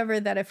think, however,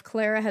 that if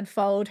Clara had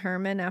followed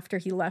Herman after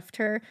he left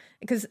her,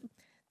 because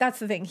that's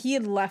the thing, he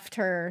had left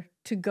her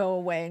to go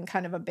away and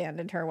kind of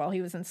abandoned her while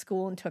he was in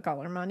school and took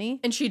all her money.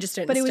 And she just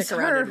didn't But it was stick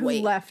around her and who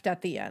wait. left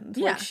at the end.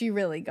 Yeah. Like, she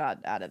really got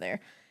out of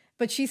there.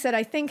 But she said,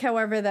 I think,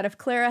 however, that if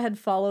Clara had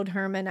followed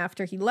Herman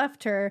after he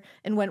left her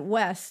and went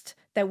west,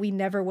 that we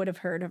never would have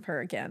heard of her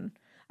again.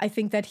 I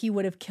think that he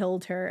would have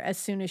killed her as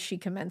soon as she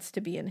commenced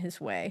to be in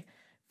his way,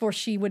 for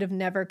she would have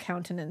never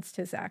countenanced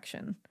his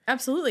action.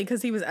 Absolutely,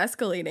 because he was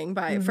escalating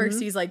by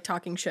first he's like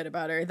talking shit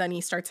about her, then he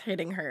starts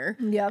hitting her.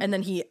 Yep. And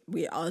then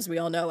as we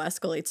all know,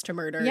 escalates to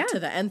murder to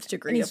the nth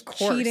degree, And he's of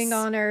course. cheating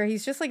on her.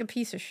 He's just like a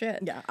piece of shit.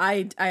 Yeah,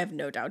 I have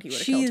no doubt he would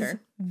have killed her. She's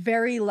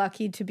very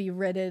lucky to be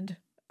ridded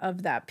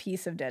of that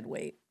piece of dead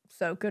weight.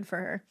 So good for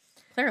her.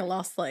 Clara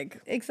lost like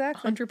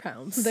Exactly. 100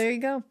 pounds. There you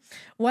go.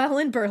 While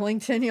in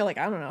Burlington, you're like,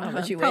 I don't know how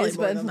much he probably weighs,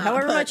 more but than that,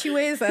 however but- much he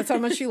weighs, that's how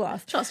much she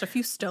lost. She lost a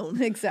few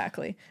stone.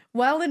 Exactly.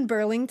 While in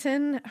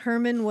Burlington,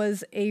 Herman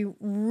was a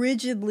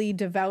rigidly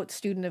devout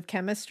student of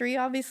chemistry,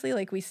 obviously,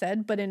 like we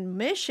said. But in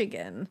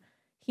Michigan,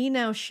 he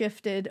now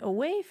shifted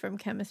away from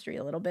chemistry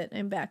a little bit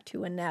and back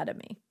to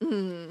anatomy.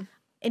 Mm.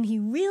 And he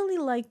really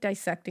liked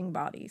dissecting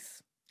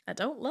bodies. I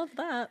don't love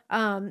that.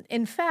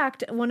 In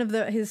fact, one of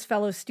his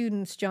fellow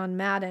students, John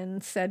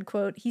Madden, said,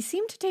 quote, he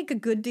seemed to take a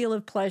good deal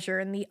of pleasure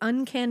in the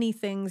uncanny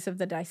things of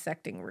the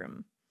dissecting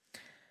room.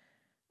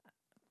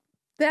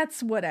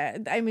 That's what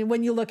I mean,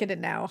 when you look at it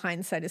now,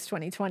 hindsight is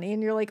 2020,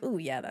 and you're like, oh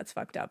yeah, that's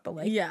fucked up. But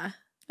like, Yeah.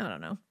 I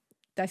don't know.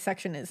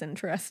 Dissection is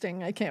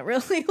interesting. I can't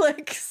really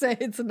say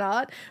it's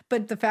not,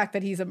 but the fact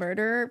that he's a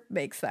murderer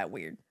makes that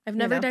weird. I've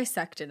never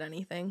dissected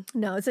anything.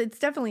 No, it's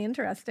definitely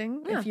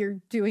interesting if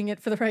you're doing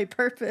it for the right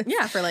purpose.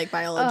 Yeah, for like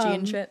biology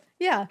and shit.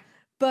 Yeah,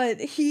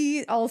 but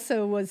he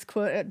also was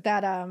quoted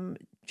that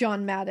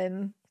John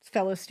Madden,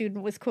 fellow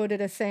student, was quoted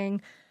as saying,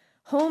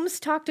 Holmes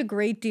talked a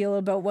great deal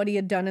about what he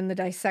had done in the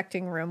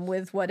dissecting room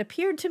with what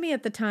appeared to me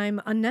at the time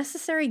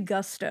unnecessary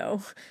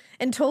gusto,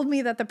 and told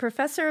me that the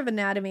professor of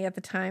anatomy at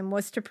the time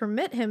was to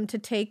permit him to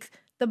take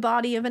the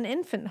body of an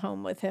infant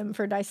home with him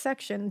for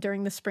dissection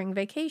during the spring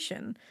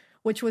vacation,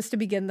 which was to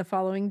begin the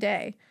following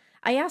day.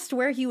 I asked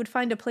where he would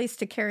find a place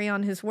to carry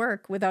on his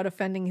work without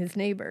offending his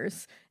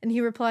neighbors, and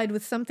he replied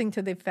with something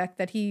to the effect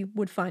that he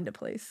would find a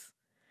place.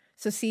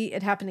 So see,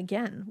 it happened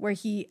again, where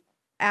he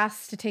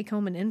asked to take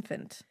home an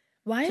infant.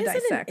 Why is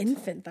dissect. it an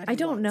infant that he I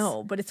don't wants?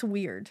 know, but it's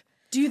weird.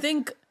 Do you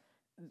think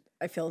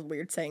I feel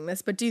weird saying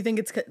this, but do you think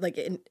it's like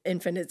an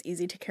infant is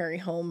easy to carry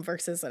home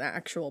versus an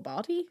actual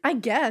body? I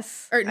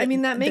guess. Or, I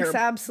mean, that makes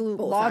they're absolute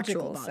both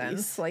logical actual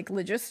bodies. sense. Like,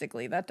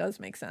 logistically, that does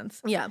make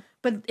sense. Yeah.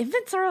 But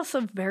infants are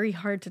also very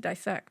hard to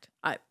dissect.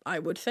 I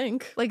would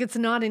think. Like, it's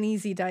not an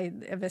easy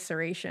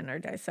evisceration or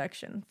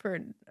dissection.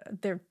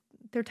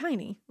 They're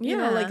tiny. You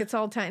know, like, Yeah. it's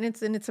all tiny.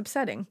 It's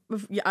upsetting.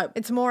 Yeah.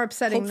 It's more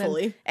upsetting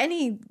Hopefully. than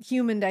any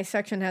human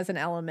dissection has an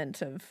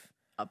element of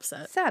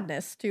Upset.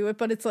 sadness to it,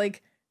 but it's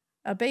like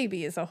a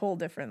baby is a whole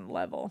different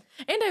level.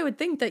 And I would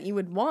think that you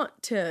would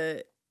want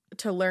to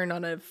learn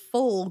on a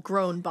full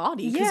grown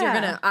body because you're Yeah.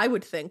 gonna, I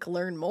would think,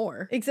 learn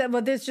more. Except,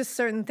 but there's just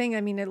certain thing.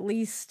 I mean, at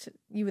least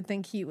you would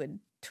think he would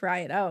try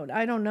it out.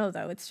 I don't know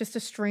though. It's just a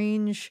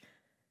strange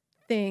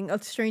thing,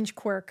 a strange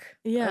quirk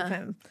Yeah. of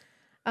him.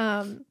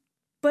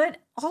 But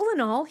all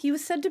in all, he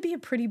was said to be a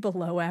pretty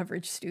below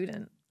average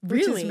student,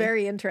 which Really? is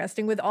very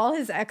interesting with all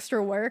his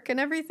extra work and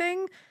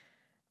everything.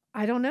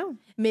 I don't know.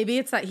 Maybe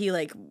it's that he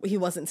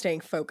wasn't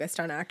staying focused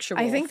on actual.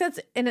 I think that's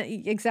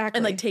exactly.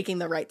 and like taking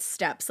the right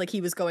steps. Like he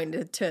was going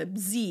to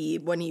Z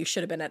when he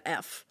should have been at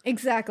F.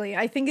 Exactly.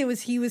 I think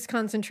he was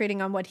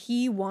concentrating on what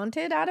he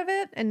wanted out of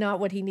it and not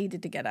what he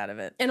needed to get out of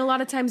it. And a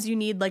lot of times you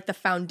need like the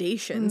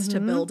foundations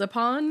to build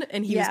upon,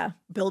 and he Yeah. was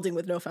building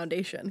with no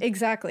foundation.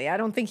 Exactly. I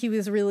don't think he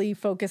was really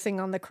focusing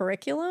on the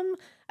curriculum.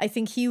 I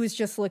think he was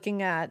just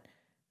looking at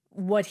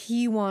what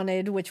he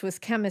wanted, which was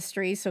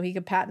chemistry, so he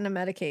could patent a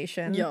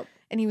medication. Yep.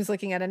 And he was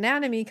looking at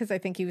anatomy because I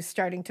think he was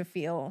starting to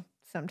feel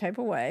some type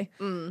of way.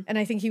 And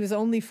I think he was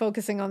only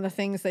focusing on the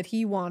things that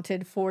he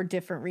wanted for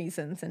different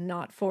reasons and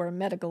not for a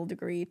medical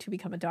degree to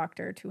become a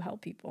doctor to help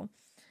people.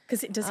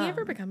 Because does he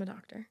ever become a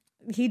doctor?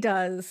 He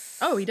does.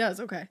 Oh, he does.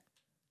 Okay.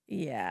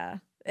 Yeah.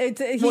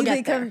 We'll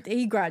get there.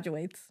 He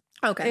graduates.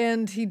 Okay.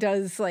 And he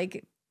does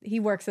he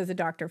works as a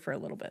doctor for a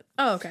little bit.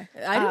 Oh, okay.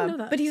 I didn't know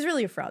that. But he's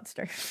really a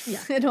fraudster.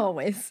 Yeah. In all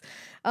ways.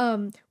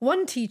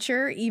 One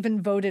teacher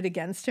even voted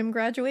against him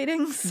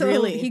graduating. So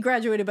Really? he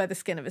graduated by the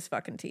skin of his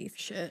fucking teeth.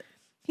 Shit.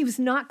 He was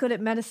not good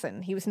at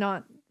medicine. He was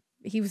not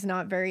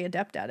very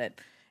adept at it.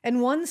 And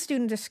one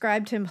student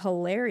described him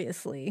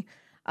hilariously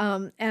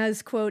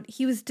as, quote,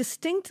 he was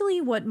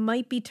distinctly what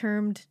might be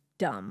termed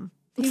dumb.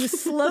 He was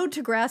slow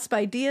to grasp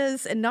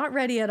ideas and not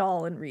ready at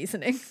all in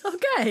reasoning.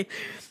 Okay.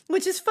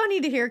 Which is funny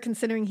to hear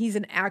considering he's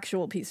an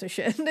actual piece of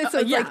shit. So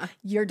it's yeah. like,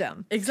 you're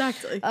dumb.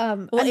 Exactly.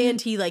 Well,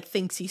 and he like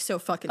thinks he's so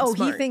fucking Oh,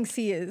 smart. he thinks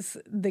he is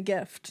the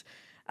gift.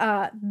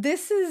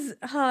 This is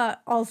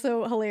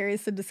also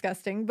hilarious and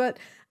disgusting, but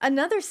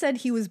another said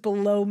he was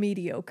below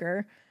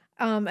mediocre.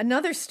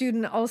 Another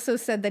student also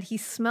said that he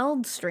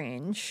smelled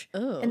strange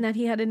and that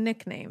he had a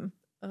nickname.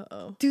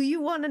 Uh-oh. Do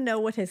you want to know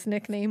what his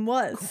nickname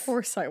was? Of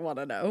course I want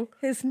to know.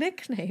 His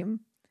nickname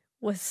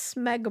was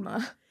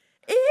Smegma.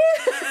 Ew!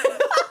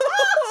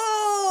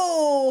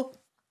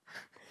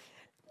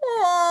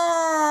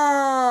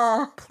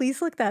 Oh!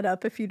 Please look that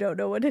up if you don't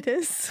know what it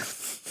is.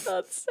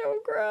 That's so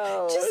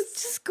gross.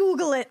 Just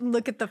Google it and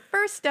look at the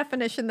first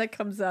definition that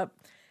comes up.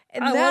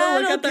 And I want to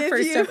look that'll at the give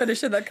first you-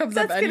 definition that comes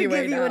up That's going to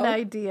anyway give you now. an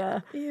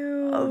idea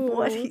Ew. of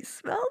what he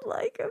smelled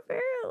like,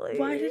 apparently.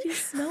 Why did he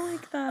smell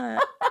like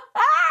that?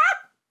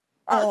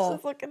 I was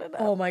just looking it up.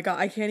 Oh my god,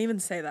 I can't even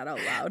say that out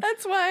loud.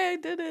 That's why I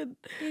didn't.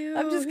 Ew.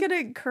 I'm just going to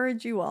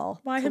encourage you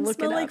all Why to him look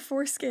smell it like up.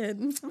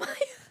 foreskin?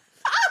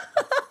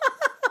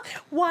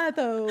 Why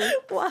though?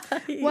 Why?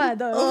 Why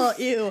though? Oh,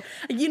 ew.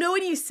 You know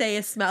when you say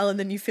a smell and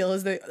then you feel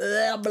as though...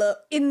 blah.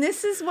 And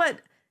this is what...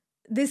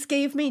 This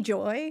gave me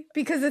joy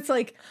because it's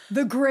like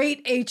the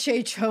great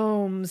H.H.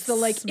 Holmes, the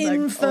like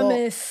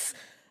infamous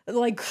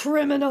like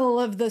criminal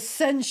of the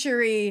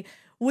century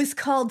was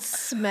called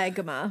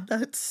Smegma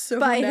That's so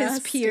by nasty. his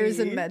peers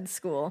in med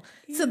school.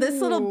 So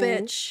this little Ew.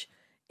 bitch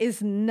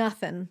is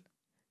nothing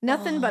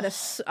but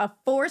a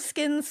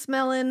foreskin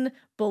smelling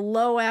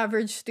below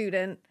average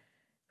student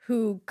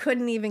who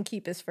couldn't even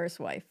keep his first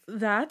wife.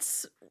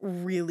 That's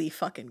really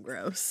fucking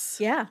gross.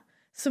 Yeah.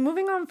 So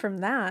moving on from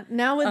that,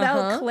 now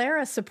without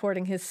Clara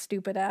supporting his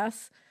stupid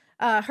ass,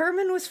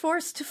 Herman was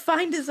forced to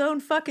find his own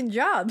fucking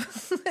job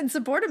and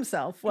support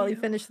himself while he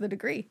finished the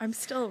degree. I'm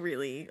still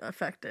really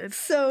affected.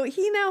 So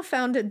he now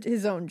founded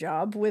his own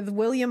job with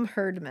William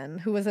Herdman,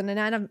 who was an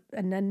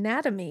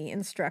anatomy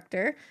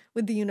instructor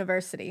with the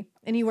university,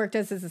 and he worked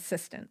as his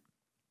assistant.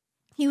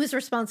 He was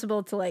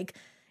responsible to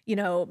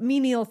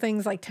menial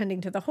things like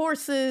tending to the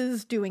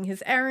horses, doing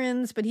his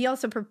errands, but he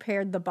also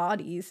prepared the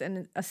bodies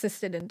and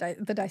assisted in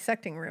the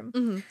dissecting room.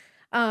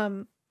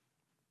 Mm-hmm.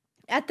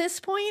 At this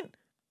point,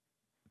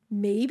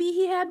 maybe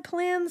he had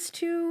plans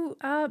to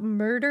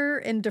murder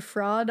and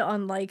defraud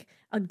on like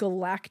a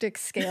galactic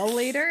scale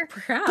later.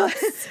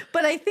 Perhaps.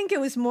 But I think it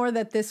was more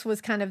that this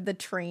was kind of the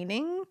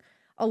training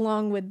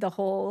along with the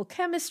whole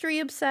chemistry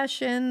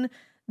obsession.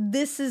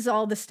 This is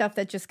all the stuff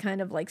that just kind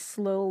of like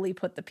slowly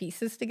put the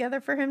pieces together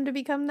for him to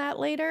become that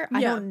later.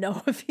 I don't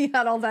know if he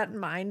had all that in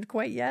mind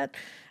quite yet.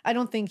 I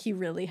don't think he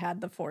really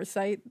had the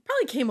foresight.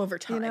 Probably came over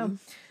time.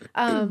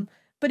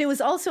 But it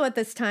was also at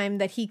this time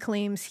that he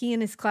claims he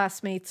and his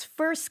classmates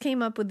first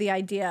came up with the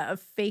idea of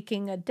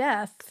faking a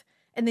death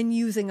and then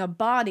using a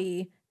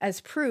body as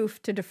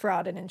proof to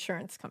defraud an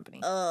insurance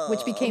company,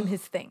 which became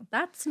his thing.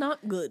 That's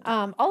not good.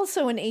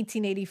 Also in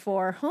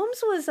 1884,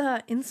 Holmes was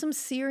in some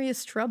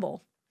serious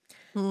trouble.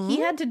 He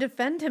had to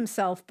defend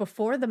himself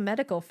before the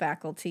medical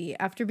faculty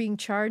after being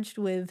charged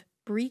with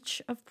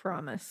breach of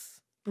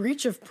promise.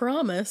 Breach of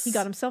promise? He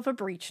got himself a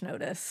breach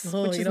notice,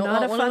 Oh, which you is don't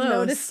not a want one of fun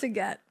those. notice to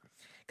get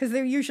because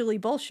they're usually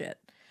bullshit.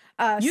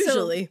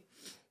 Usually.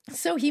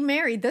 So he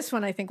married. This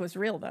one I think was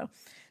real though.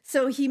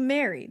 So he's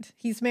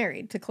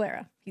married to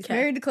Clara. He's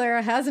married to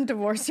Clara, hasn't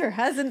divorced her,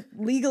 hasn't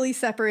legally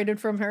separated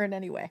from her in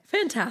any way.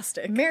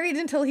 Fantastic. Married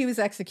until he was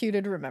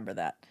executed, remember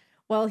that.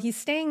 Well, he's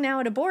staying now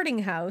at a boarding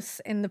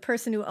house, and the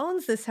person who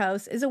owns this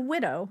house is a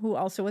widow who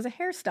also was a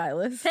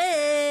hairstylist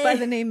by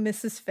the name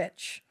Mrs.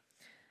 Fitch.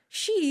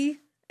 She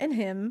and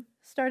him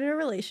started a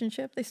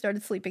relationship. They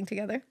started sleeping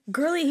together.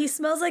 Girly, he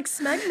smells like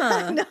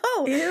smegma.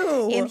 No.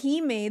 Ew. And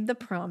he made the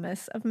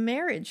promise of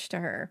marriage to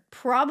her,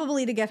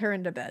 probably to get her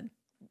into bed.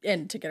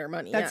 And to get her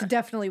money, That's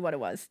definitely what it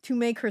was. To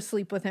make her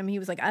sleep with him, he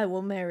was like, I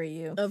will marry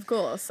you. Of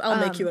course. I'll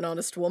make you an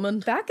honest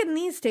woman. Back in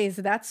these days,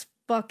 that's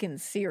fucking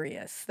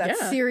serious.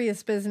 That's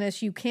serious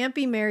business. You can't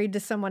be married to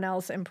someone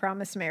else and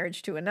promise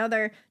marriage to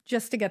another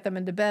just to get them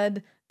into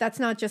bed. That's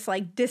not just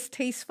like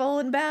distasteful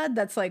and bad.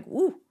 That's like,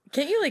 ooh.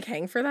 Can't you like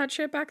hang for that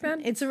shit back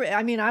then?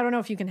 I mean, I don't know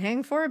if you can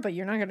hang for it, but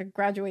you're not going to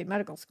graduate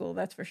medical school.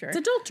 That's for sure. It's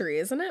adultery,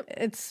 isn't it?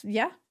 It's,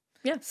 yeah.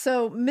 Yeah.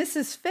 So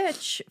Mrs.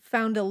 Fitch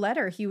found a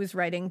letter he was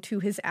writing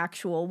to his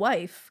actual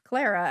wife,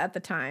 Clara, at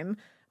the time,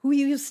 who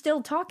he was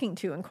still talking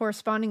to and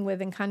corresponding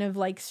with and kind of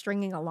like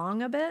stringing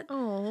along a bit.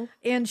 Oh.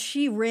 And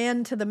she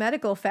ran to the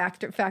medical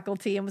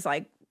faculty and was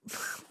like,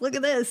 look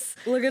at this.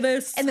 Look at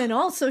this. And then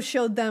also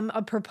showed them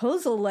a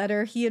proposal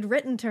letter he had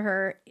written to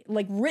her,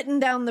 like written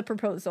down the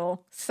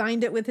proposal,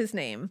 signed it with his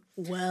name.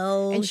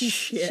 Well, and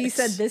she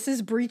said, this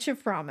is breach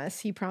of promise.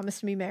 He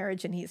promised me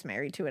marriage and he's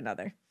married to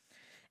another.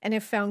 And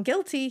if found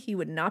guilty, he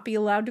would not be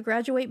allowed to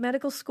graduate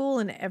medical school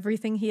and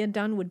everything he had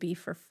done would be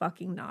for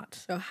fucking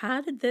naught. So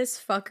how did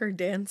this fucker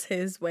dance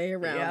his way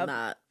around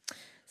that?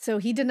 So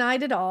he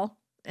denied it all.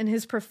 And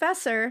his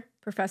professor,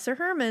 Professor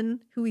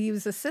Herman, who he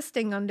was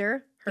assisting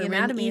under, the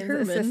anatomy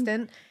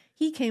assistant,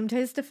 he came to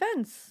his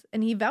defense.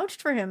 And he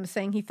vouched for him,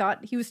 saying he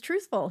thought he was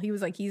truthful. He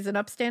was like, he's an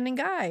upstanding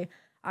guy.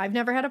 I've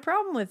never had a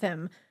problem with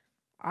him.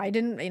 I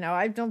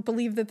don't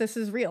believe that this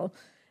is real.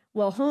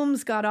 Well,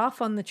 Holmes got off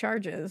on the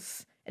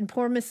charges. And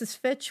poor Mrs.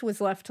 Fitch was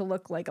left to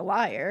look like a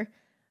liar.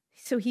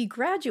 So he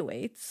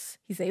graduates.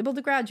 He's able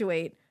to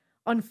graduate.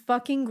 On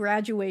fucking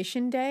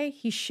graduation day,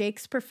 he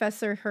shakes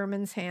Professor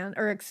Herman's hand.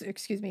 Or,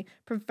 excuse me,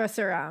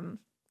 Professor,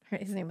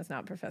 his name was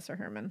not Professor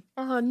Herman.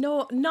 Oh,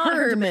 no, not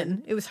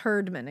Herdman. It was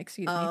Herdman,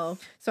 excuse me.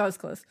 So I was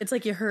close. It's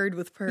like you heard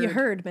with Purd. You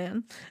heard,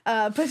 man.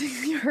 But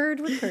you heard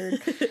with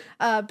Purd.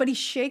 But he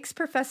shakes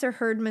Professor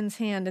Herdman's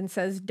hand and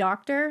says,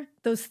 Doctor,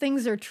 those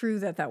things are true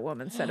that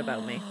woman said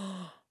about me.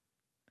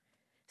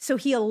 So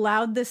he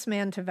allowed this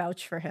man to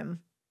vouch for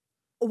him.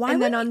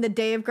 Then on the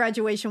day of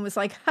graduation was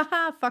like,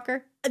 haha,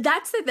 fucker.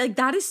 That's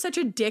that is such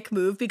a dick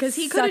move because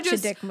he could have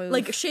just dick move.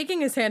 Like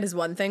shaking his hand is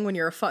one thing when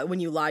when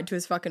you lied to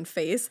his fucking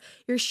face.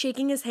 You're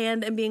shaking his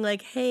hand and being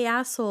like, "Hey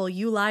asshole,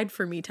 you lied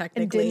for me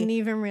technically." And didn't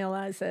even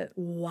realize it.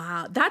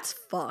 Wow, that's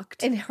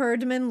fucked. And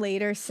Herdman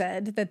later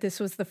said that this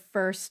was the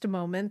first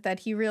moment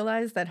that he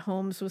realized that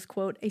Holmes was,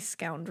 quote, a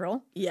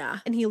scoundrel. Yeah.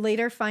 And he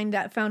later found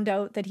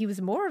out that he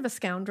was more of a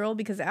scoundrel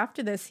because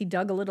after this he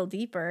dug a little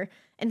deeper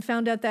and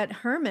found out that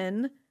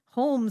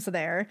Holmes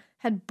there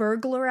had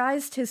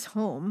burglarized his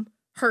home.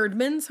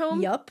 Herdman's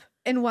home? Yup.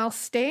 And while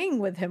staying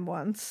with him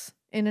once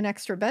in an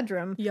extra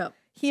bedroom,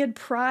 he had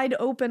pried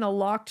open a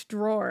locked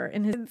drawer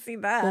and didn't see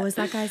that. What was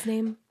that guy's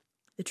name?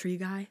 The tree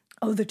guy?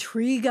 Oh, the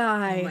tree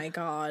guy. Oh my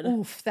God.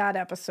 Oof, that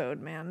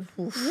episode, man.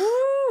 Oof.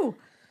 Woo!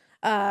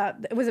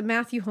 Was it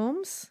Matthew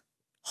Holmes?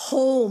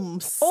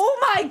 Holmes.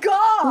 Oh my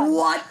God.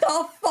 What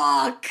the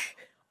fuck?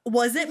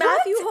 Was it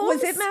Matthew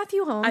Holmes? Was it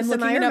Matthew Holmes? I'm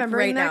looking it up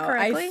right now.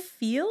 Correctly? I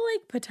feel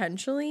like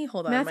potentially.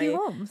 Hold on. Matthew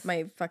Holmes.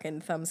 My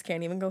fucking thumbs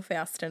can't even go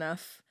fast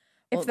enough.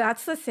 If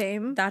that's the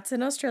same. That's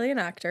an Australian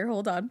actor.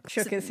 Hold on.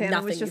 Shook his hand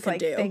and was just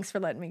like, thanks for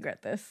letting me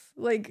get this.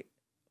 Like,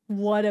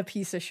 what a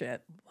piece of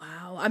shit.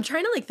 Wow. I'm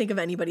trying to think of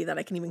anybody that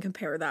I can even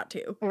compare that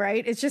to.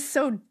 Right? It's just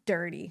so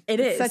dirty.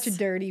 It's such a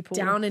dirty pool.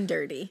 Down and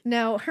dirty.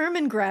 Now,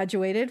 Herman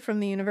graduated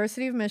from the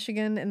University of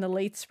Michigan in the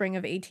late spring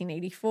of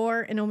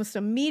 1884, and almost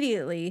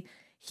immediately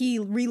he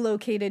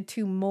relocated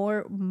to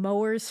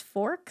Mowers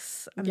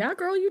Forks. Yeah,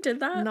 girl, you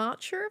did that.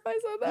 Not sure if I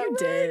said that You right.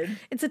 did.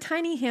 It's a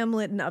tiny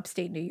hamlet in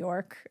upstate New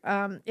York.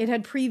 It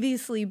had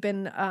previously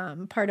been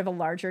part of a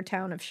larger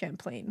town of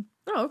Champlain.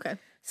 Oh, okay.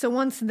 So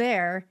once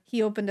there,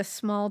 he opened a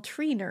small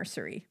tree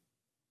nursery.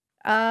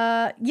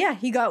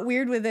 He got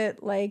weird with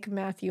it like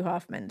Matthew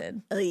Hoffman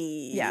did.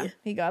 Yeah,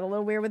 he got a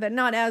little weird with it.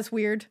 Not as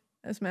weird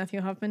as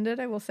Matthew Hoffman did,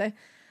 I will say.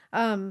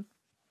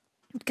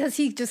 Because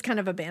he just kind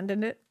of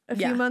abandoned it a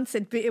few months.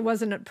 It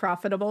wasn't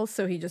profitable,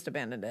 so he just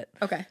abandoned it.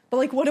 Okay.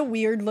 But what a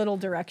weird little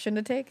direction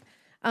to take.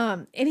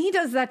 And he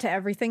does that to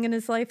everything in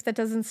his life that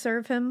doesn't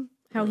serve him.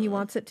 how he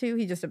wants it to.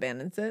 He just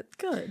abandons it.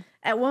 Good.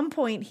 At one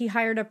point, he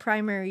hired a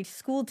primary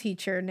school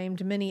teacher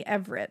named Minnie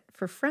Everett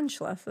for French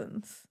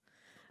lessons.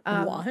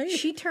 Why?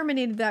 She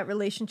terminated that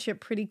relationship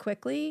pretty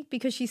quickly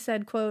because she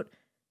said, quote,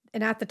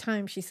 and at the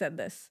time she said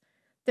this,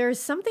 "There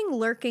is something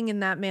lurking in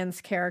that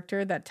man's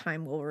character that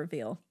time will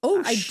reveal.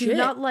 Oh, I shit. do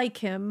not like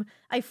him.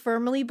 I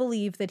firmly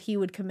believe that he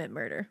would commit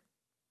murder."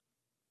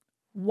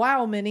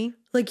 Wow, Minnie.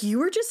 Like, you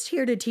were just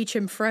here to teach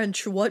him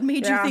French. What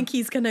made you think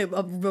he's going to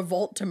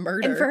revolt to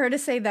murder? And for her to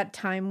say that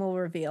time will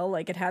reveal,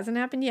 like, it hasn't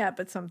happened yet,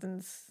 but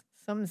something's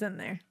in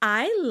there.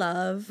 I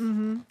love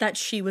that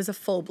she was a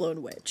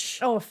full-blown witch.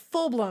 Oh, a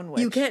full-blown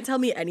witch. You can't tell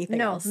me anything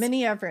else. No,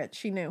 Minnie Everett,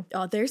 she knew.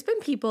 Oh, there's been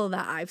people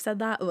that I've said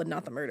that. Well,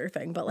 not the murder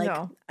thing, but like,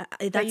 No.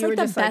 that's you were like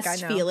the just like,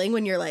 best I know. feeling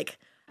when you're like,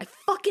 I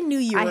fucking knew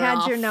you were I had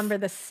off. your number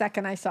the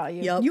second I saw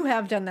you. Yep. You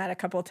have done that a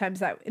couple of times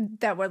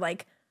that were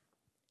like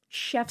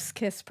chef's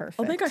kiss perfect.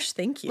 Oh my gosh,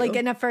 thank you. Like,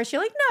 and at first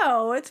you're like,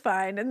 no, it's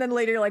fine. And then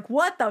later you're like,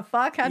 what the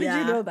fuck? How did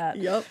you know that?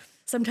 Yep.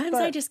 Sometimes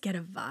But I just get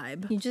a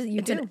vibe.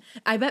 You do.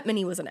 I bet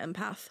Minnie was an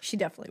empath. She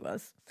definitely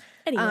was.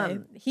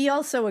 Anyway. He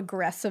also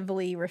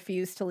aggressively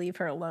refused to leave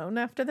her alone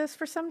after this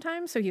for some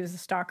time. So he was a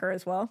stalker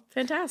as well.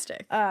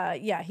 Fantastic.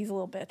 Yeah, he's a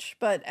little bitch.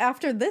 But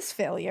after this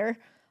failure,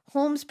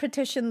 Holmes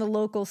petitioned the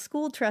local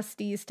school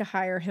trustees to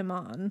hire him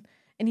on,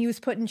 and he was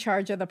put in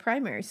charge of the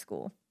primary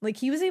school. Like,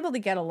 he was able to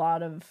get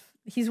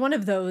he's one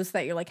of those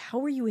that you're like, how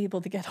were you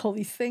able to get all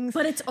these things?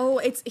 But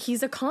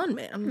he's a con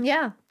man.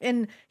 Yeah,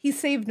 and he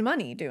saved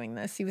money doing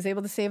this. He was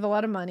able to save a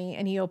lot of money,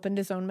 and he opened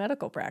his own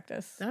medical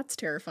practice. That's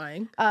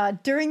terrifying.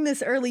 During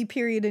this early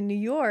period in New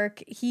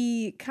York,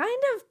 he kind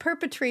of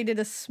perpetrated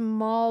a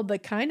small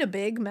but kind of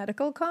big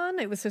medical con.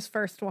 It was his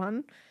first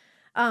one.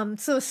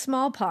 So a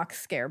smallpox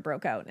scare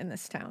broke out in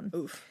this town.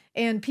 Oof.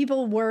 And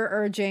people were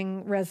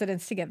urging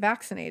residents to get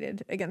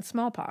vaccinated against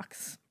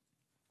smallpox.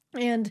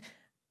 And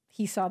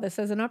he saw this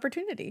as an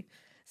opportunity.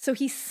 So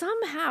he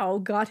somehow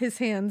got his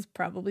hands,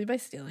 probably by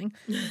stealing,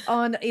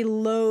 on a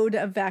load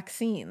of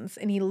vaccines.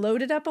 And he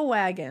loaded up a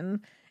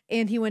wagon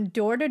and he went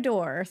door to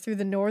door through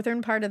the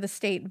northern part of the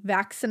state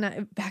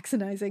vaccinating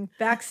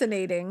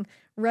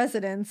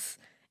residents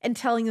and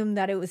telling them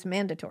that it was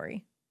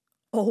mandatory.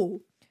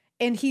 Oh.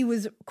 And he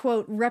was,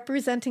 quote,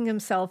 representing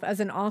himself as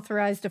an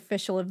authorized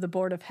official of the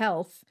Board of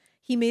Health.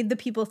 He made the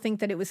people think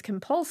that it was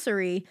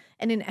compulsory,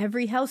 and in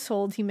every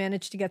household, he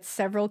managed to get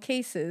several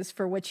cases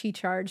for which he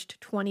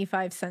charged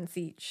 25 cents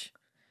each.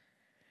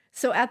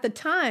 So at the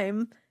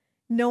time,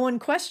 no one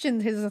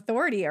questioned his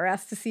authority or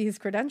asked to see his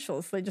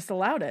credentials. They just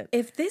allowed it.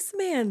 If this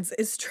man's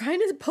is trying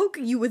to poke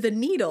you with a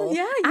needle,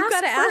 Yeah, you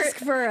gotta ask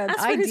for an ask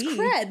ID. for his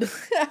cred.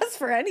 Ask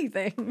for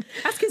anything.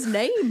 Ask his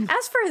name.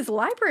 Ask for his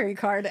library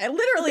card.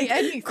 Literally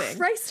anything.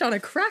 Christ on a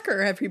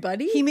cracker,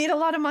 everybody. He made a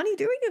lot of money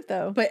doing it,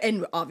 though.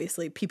 And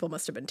obviously people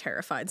must have been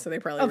terrified, so they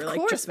probably were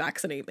like, just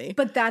vaccinate me.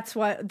 But that's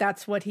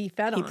what he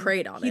fed on. He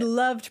preyed on it. He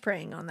loved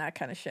preying on that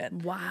kind of shit.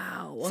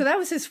 Wow. So that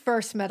was his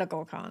first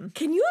medical con.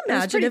 Can you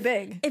imagine pretty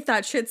big. if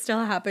that shit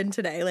still happened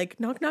today? Like,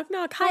 knock, knock,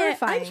 knock. Hi,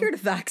 Horrifying. I'm here to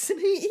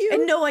vaccinate you.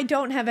 And no, I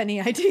don't have any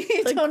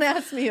ID. Don't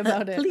ask me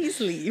about it. Please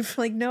leave.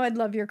 Like, no, I'd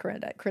love your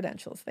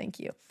credentials. Thank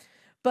you.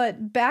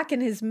 But back in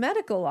his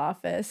medical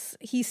office,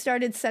 he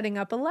started setting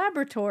up a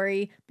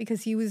laboratory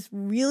because he was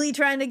really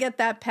trying to get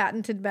that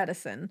patented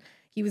medicine.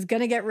 He was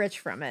going to get rich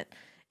from it.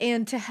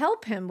 And to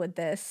help him with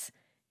this,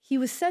 he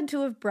was said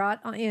to have brought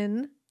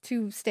in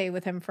to stay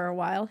with him for a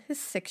while his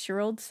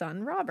 6-year-old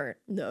son, Robert.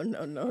 No.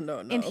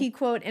 And he,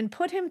 quote, and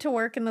put him to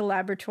work in the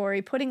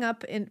laboratory, putting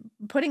up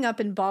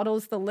in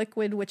bottles the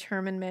liquid which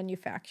Herman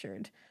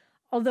manufactured.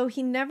 Although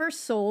he never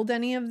sold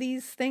any of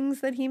these things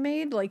that he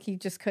made, like he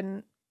just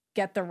couldn't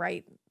get the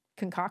right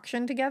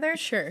concoction together.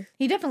 Sure.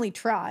 He definitely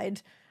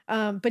tried,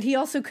 but he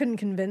also couldn't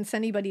convince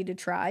anybody to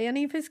try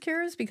any of his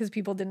cures because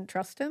people didn't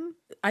trust him.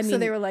 I mean, so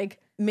they were like,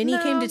 Minnie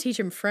no. came to teach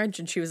him French,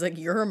 and she was like,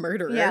 "You're a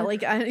murderer." Yeah,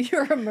 like,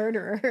 you're a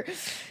murderer.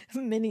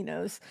 Minnie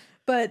knows.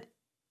 But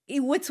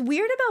what's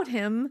weird about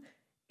him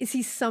is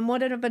he's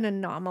somewhat of an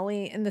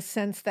anomaly in the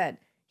sense that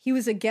he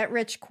was a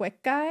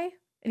get-rich-quick guy,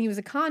 and he was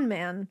a con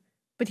man,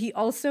 but he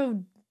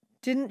also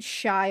didn't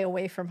shy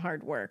away from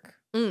hard work.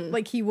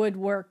 Like, he would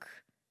work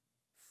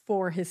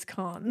for his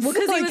cons. Well,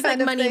 because he was like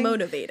money thing.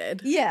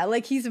 motivated. Yeah,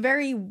 like he's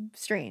very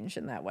strange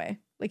in that way.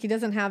 Like, he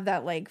doesn't have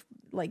that like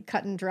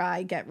cut and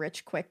dry, get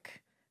rich quick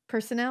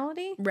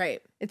personality.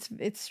 Right.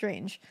 It's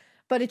strange.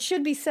 But it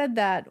should be said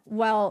that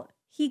while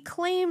he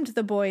claimed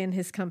the boy in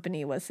his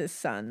company was his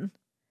son,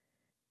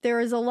 there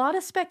is a lot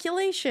of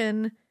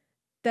speculation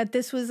that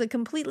this was a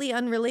completely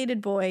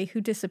unrelated boy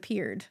who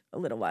disappeared a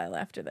little while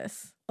after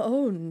this.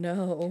 Oh,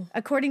 no.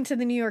 According to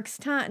the New York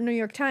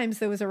Times,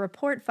 there was a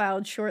report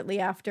filed shortly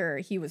after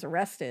he was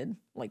arrested,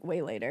 like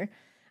way later.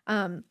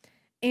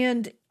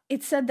 And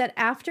it said that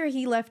after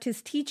he left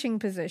his teaching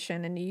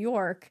position in New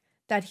York,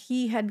 that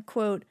he had,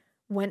 quote,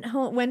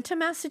 went to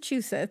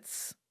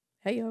Massachusetts,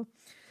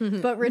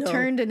 but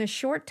returned in a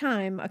short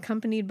time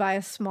accompanied by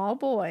a small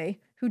boy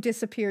who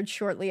disappeared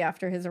shortly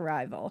after his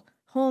arrival.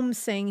 Holmes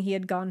saying he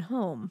had gone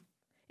home.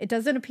 It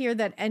doesn't appear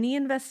that any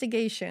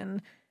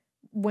investigation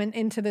went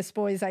into this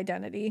boy's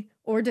identity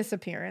or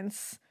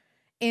disappearance,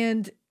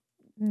 and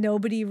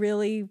nobody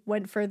really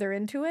went further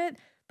into it.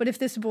 But if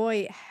this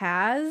boy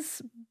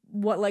has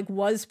what like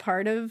was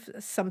part of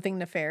something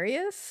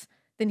nefarious,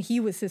 then he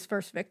was his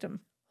first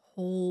victim.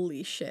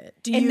 Holy shit.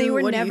 They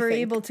were never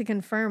able to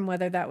confirm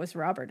whether that was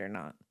Robert or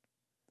not.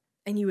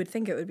 And you would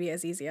think it would be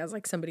as easy as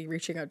like somebody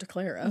reaching out to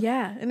Clara.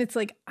 Yeah. And it's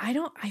like, I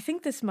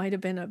think this might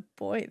have been a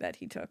boy that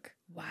he took.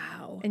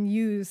 Wow. And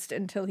used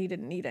until he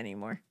didn't need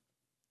anymore.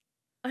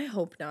 I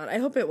hope not. I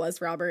hope it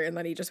was Robert and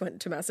then he just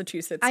went to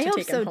Massachusetts to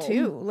take him home. I hope so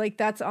too. Like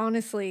that's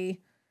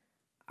honestly,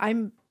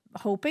 I'm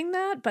hoping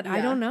that, but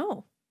I don't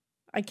know.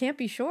 I can't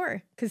be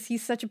sure because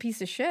he's such a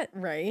piece of shit.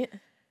 Right.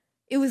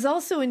 It was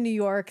also in New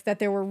York that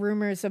there were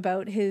rumors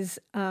about his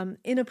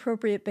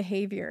inappropriate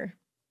behavior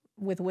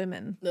with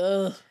women.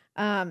 Ugh.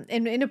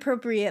 And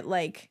inappropriate,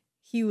 like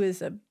he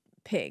was a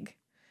pig.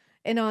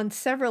 And on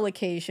several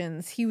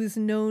occasions, he was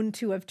known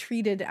to have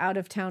treated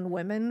out-of-town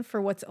women for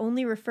what's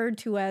only referred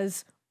to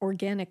as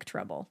organic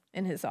trouble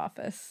in his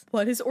office.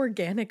 What is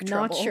organic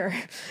trouble? Not sure.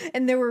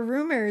 And there were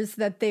rumors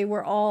that they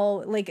were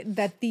all, like,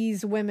 that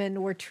these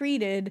women were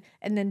treated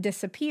and then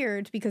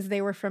disappeared because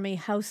they were from a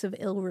house of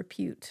ill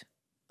repute.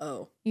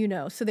 Oh. You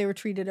know, so they were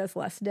treated as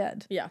less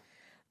dead. Yeah.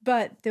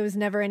 But there was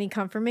never any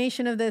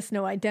confirmation of this,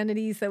 no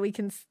identities that we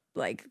can,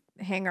 like,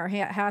 hang our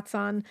hats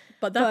on.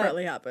 But that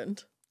probably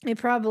happened. It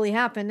probably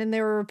happened. And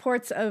there were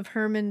reports of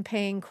Herman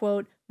paying,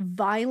 quote,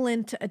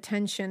 violent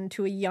attention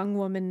to a young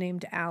woman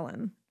named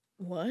Allen.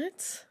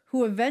 What?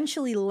 Who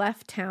eventually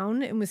left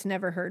town and was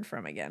never heard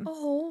from again.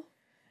 Oh.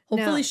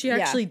 Hopefully she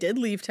actually did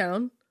leave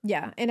town.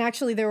 Yeah. And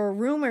actually there were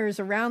rumors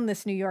around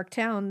this New York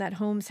town that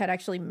Holmes had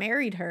actually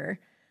married her,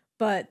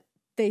 but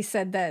they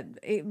said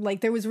that,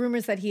 there was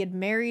rumors that he had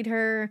married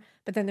her,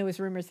 but then there was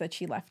rumors that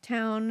she left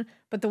town.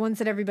 But the ones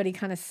that everybody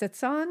kind of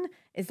sits on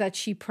is that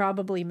she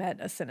probably met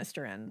a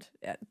sinister end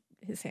at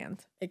his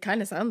hand. It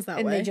kind of sounds that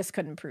way. And they just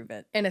couldn't prove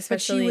it. And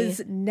especially... But she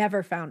was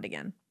never found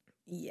again.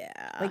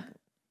 Yeah. Like,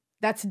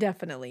 that's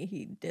definitely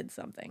he did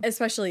something.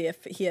 Especially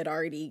if he had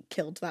already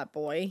killed that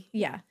boy.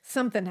 Yeah,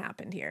 something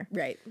happened here.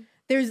 Right.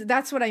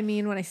 That's what I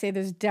mean when I say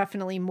there's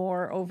definitely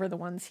more over the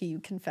ones he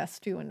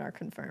confessed to and are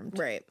confirmed.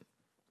 Right.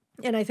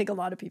 And I think a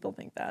lot of people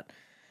think that.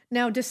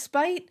 Now,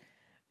 despite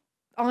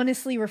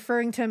honestly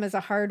referring to him as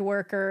a hard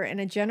worker and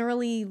a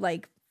generally,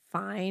 like,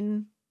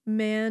 fine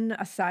man,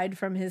 aside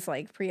from his,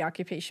 like,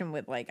 preoccupation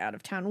with, like,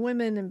 out-of-town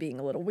women and being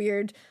a little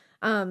weird,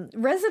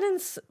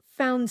 residents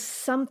found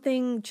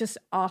something just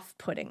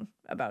off-putting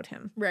about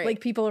him. Right. Like,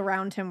 people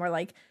around him were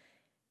like,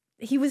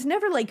 he was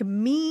never, like,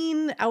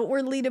 mean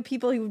outwardly to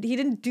people. He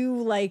didn't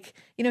do, like,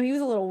 you know, he was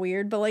a little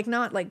weird, but, like,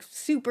 not, like,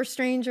 super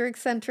strange or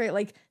eccentric.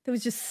 Like, there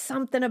was just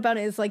something about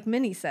it. As, like,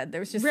 Minnie said,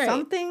 there was just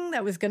something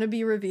that was going to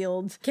be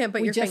revealed. Can't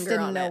put your finger on it. We just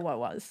didn't know what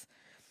was.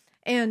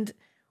 And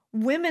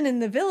women in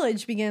the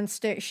village began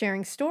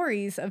sharing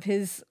stories of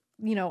his,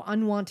 you know,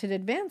 unwanted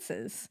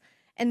advances.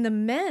 And the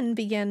men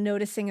began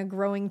noticing a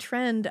growing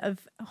trend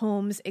of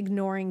Holmes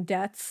ignoring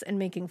debts and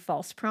making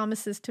false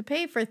promises to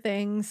pay for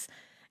things.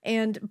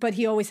 But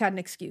he always had an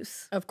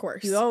excuse. Of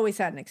course. He always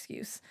had an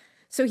excuse.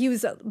 So he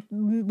was,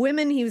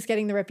 women, he was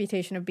getting the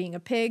reputation of being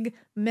a pig.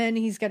 Men,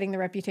 he's getting the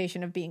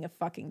reputation of being a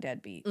fucking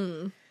deadbeat.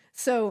 Mm.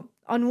 So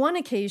on one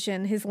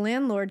occasion, his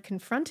landlord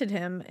confronted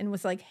him and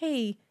was like,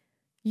 hey,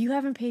 you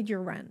haven't paid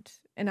your rent.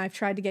 And I've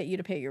tried to get you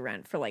to pay your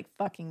rent for like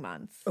fucking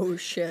months. Oh,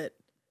 shit.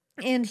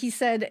 And he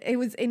said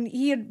and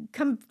he had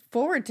come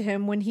forward to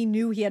him when he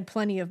knew he had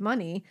plenty of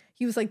money.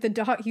 He was like,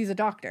 he's a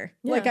doctor.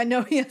 Yeah. Like, I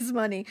know he has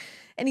money.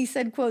 And he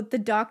said, quote, the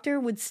doctor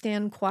would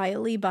stand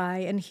quietly by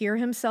and hear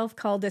himself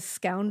called a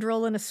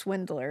scoundrel and a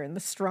swindler in the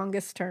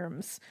strongest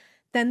terms.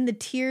 Then the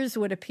tears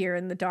would appear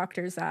in the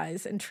doctor's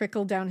eyes and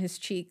trickle down his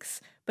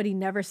cheeks, but he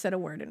never said a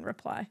word in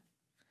reply.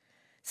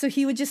 So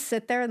he would just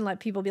sit there and let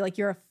people be like,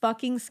 you're a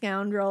fucking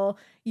scoundrel.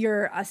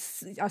 You're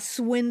a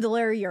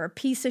swindler. You're a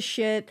piece of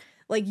shit.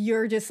 Like,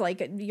 you're just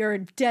like, you're a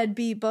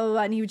deadbeat, blah, blah,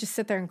 blah. And he would just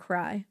sit there and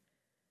cry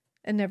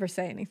and never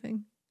say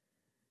anything.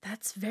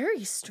 That's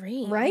very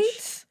strange.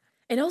 Right?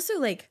 And also,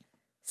 like,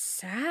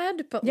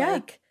 sad, but,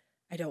 like,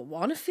 I don't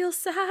want to feel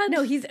sad.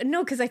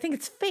 No, because I think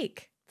it's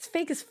fake. It's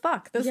fake as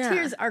fuck. Those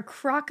tears are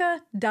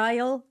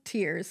crocodile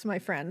tears, my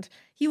friend.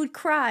 He would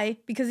cry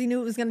because he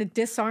knew it was going to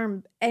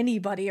disarm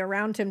anybody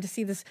around him to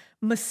see this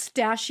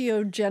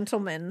mustachioed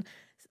gentleman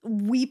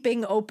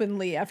weeping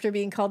openly after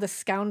being called a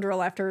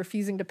scoundrel after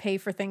refusing to pay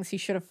for things he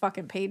should have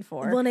fucking paid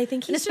for. Well, and I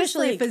think he's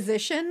especially just, a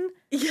physician.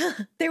 Yeah.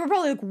 They were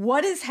probably like,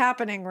 what is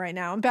happening right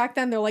now? And back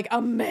then they're like,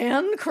 a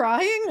man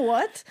crying?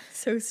 What?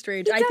 So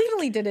strange. He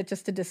definitely did it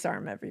just to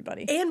disarm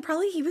everybody. And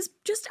probably he was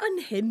just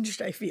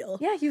unhinged, I feel.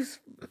 Yeah, he was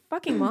a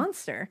fucking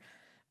monster.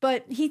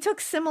 But he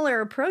took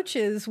similar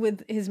approaches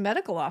with his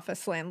medical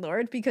office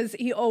landlord because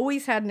he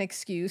always had an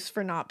excuse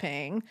for not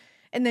paying.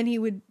 And then he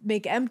would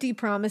make empty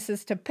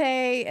promises to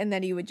pay, and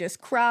then he would just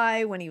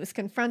cry when he was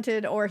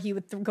confronted, or he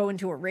would go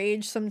into a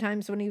rage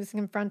sometimes when he was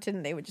confronted,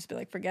 and they would just be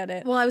like, forget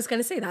it. Well, I was going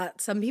to say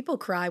that. Some people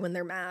cry when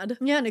they're mad.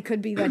 Yeah, and it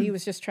could be that he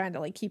was just trying to,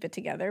 like, keep it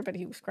together, but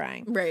he was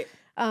crying. Right.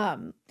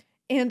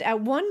 And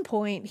at one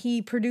point,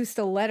 he produced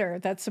a letter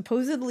that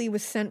supposedly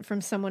was sent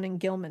from someone in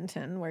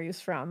Gilmanton, where he was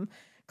from,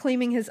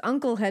 claiming his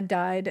uncle had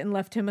died and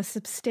left him a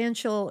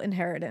substantial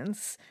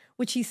inheritance,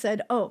 which he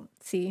said, oh,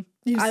 see,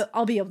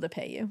 I'll be able to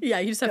pay you. Yeah,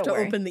 you just have Don't to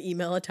worry. open the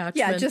email attachment.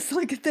 Yeah, just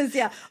look at this.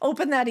 Yeah,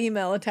 open that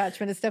email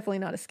attachment. It's definitely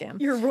not a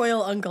scam. Your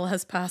royal uncle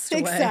has passed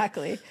away.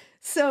 Exactly.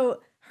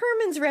 So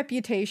Herman's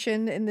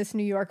reputation in this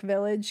New York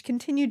village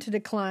continued to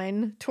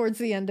decline towards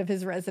the end of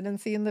his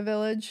residency in the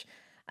village.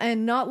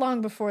 And not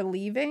long before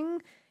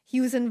leaving,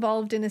 he was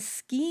involved in a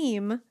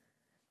scheme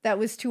that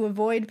was to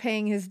avoid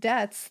paying his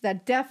debts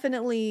that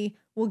definitely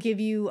will give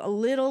you a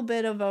little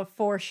bit of a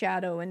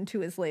foreshadow into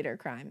his later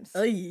crimes.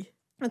 Aye.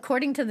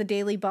 According to the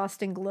Daily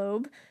Boston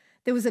Globe,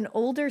 there was an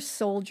older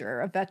soldier,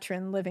 a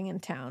veteran living in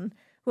town,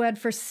 who had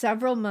for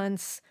several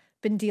months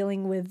been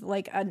dealing with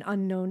like an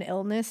unknown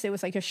illness. It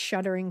was like a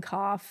shuddering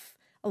cough,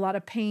 a lot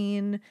of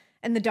pain,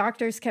 and the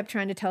doctors kept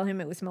trying to tell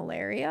him it was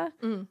malaria.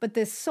 But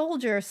this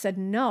soldier said,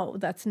 no,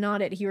 that's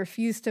not it. He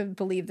refused to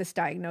believe this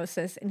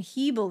diagnosis, and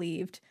he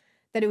believed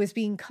that it was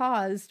being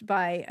caused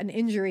by an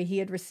injury he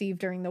had received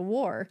during the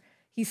war.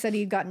 He said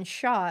he'd gotten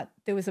shot.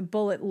 There was a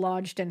bullet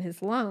lodged in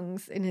his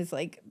lungs, in his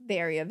like the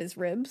area of his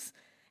ribs.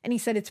 And he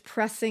said, it's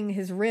pressing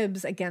his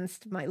ribs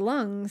against my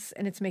lungs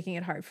and it's making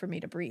it hard for me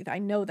to breathe. I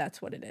know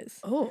that's what it is.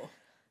 Oh.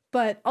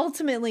 But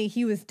ultimately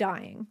he was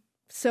dying.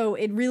 So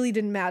it really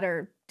didn't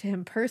matter to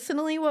him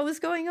personally what was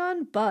going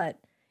on. But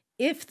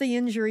if the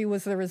injury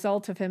was the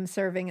result of him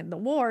serving in the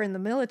war, in the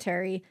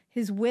military,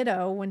 his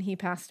widow, when he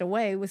passed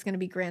away, was going to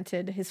be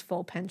granted his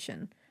full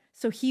pension.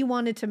 So he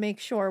wanted to make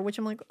sure, which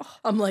I'm like, oh.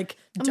 I'm like,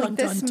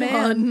 This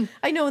man,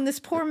 I know, and this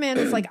poor man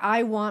is like,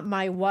 I want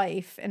my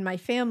wife and my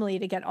family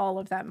to get all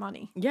of that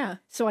money. Yeah.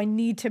 So I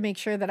need to make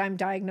sure that I'm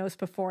diagnosed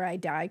before I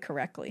die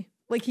correctly.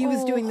 Like he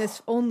was doing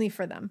this only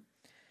for them.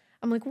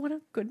 I'm like, what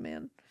a good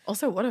man.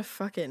 Also, what a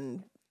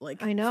fucking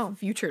like I know.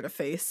 future to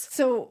face.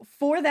 So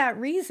for that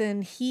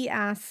reason, he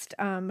asked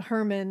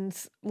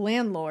Herman's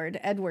landlord,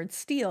 Edward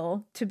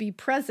Steele, to be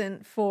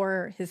present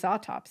for his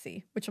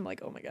autopsy, which I'm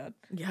like, oh my God.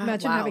 Yeah,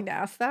 Imagine wow. having to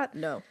ask that.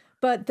 No.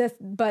 But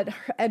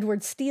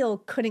Edward Steele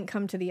couldn't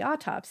come to the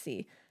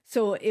autopsy,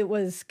 so it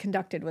was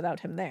conducted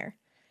without him there.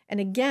 And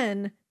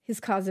again, his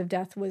cause of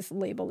death was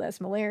labeled as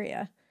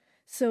malaria.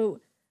 So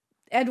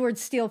Edward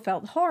Steele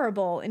felt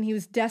horrible, and he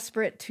was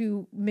desperate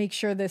to make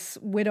sure this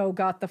widow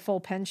got the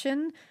full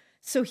pension.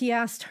 So he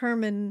asked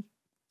Herman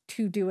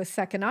to do a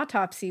second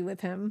autopsy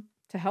with him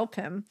to help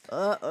him.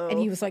 Uh-oh. And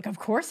he was like, of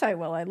course I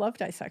will. I love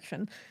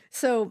dissection.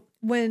 So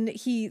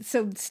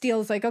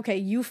Steele's like, okay,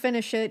 you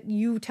finish it.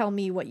 You tell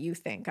me what you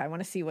think. I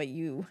want to see what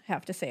you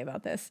have to say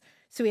about this.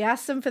 So he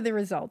asks him for the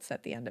results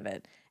at the end of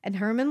it. And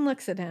Herman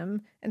looks at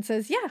him and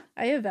says, yeah,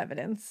 I have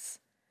evidence,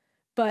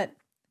 but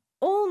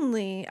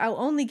I'll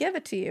only give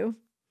it to you.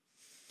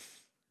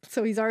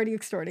 So he's already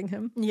extorting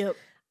him. Yep.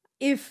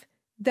 If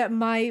that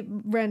my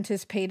rent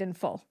is paid in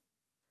full.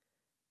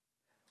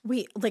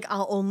 Wait, like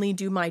I'll only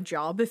do my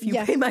job if you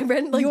pay my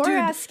rent? Like, you're dude,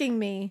 asking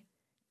me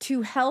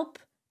to help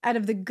out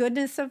of the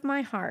goodness of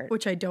my heart,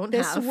 which I don't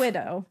this have.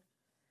 widow,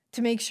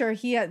 to make sure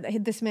he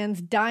had this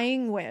man's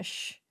dying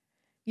wish.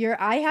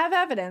 I have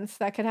evidence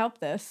that could help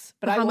this,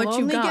 but I will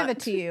only give it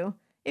to you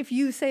if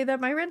you say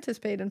that my rent is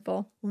paid in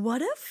full.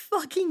 What a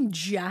fucking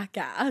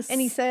jackass.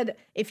 And he said,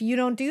 if you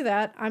don't do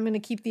that, I'm going to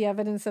keep the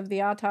evidence of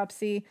the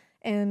autopsy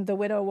and the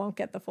widow won't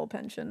get the full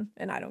pension,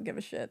 and I don't give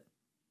a shit.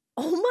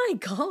 Oh my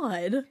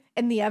God.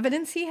 And the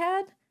evidence he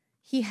had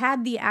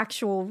the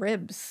actual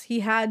ribs. He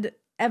had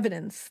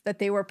evidence that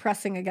they were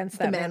pressing against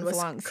that man's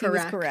lungs. He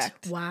was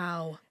correct.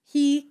 Wow.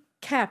 He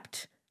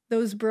kept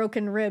those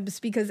broken ribs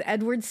because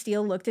Edward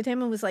Steele looked at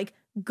him and was like,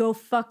 go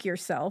fuck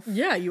yourself.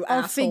 Yeah, you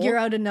I'll asshole. figure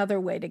out another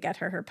way to get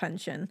her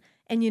pension.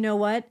 And you know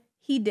what?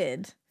 He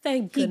did.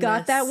 Thank goodness. He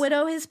got that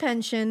widow his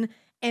pension.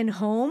 And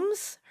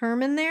Herman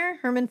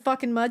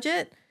fucking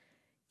Mudgett,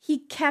 he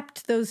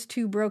kept those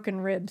 2 broken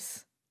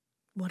ribs.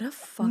 What a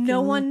fucking... No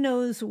one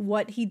knows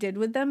what he did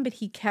with them, but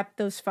he kept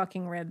those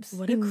fucking ribs.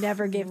 He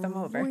never gave them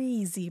over.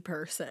 Crazy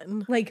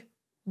person. Like,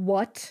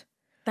 what?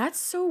 That's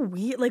so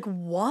weird. Like,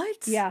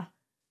 what? Yeah.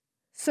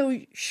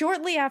 So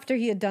shortly after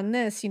he had done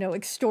this,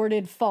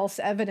 extorted false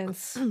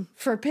evidence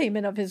for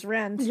payment of his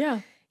rent,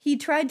 he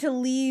tried to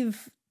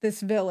leave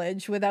this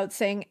village without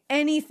saying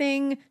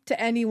anything to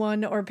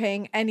anyone or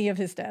paying any of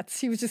his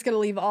debts. He was just going to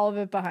leave all of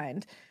it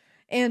behind.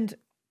 And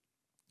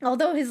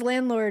although his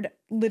landlord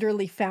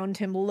literally found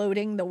him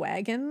loading the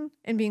wagon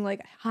and being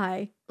like,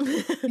 hi,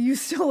 you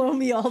still owe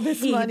me all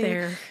this money.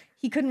 There.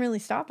 He couldn't really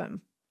stop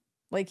him.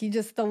 Like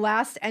the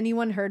last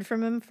anyone heard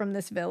from him from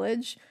this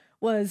village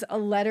was a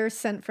letter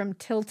sent from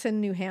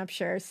Tilton, New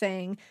Hampshire,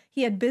 saying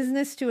he had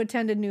business to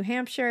attend in New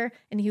Hampshire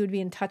and he would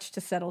be in touch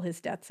to settle his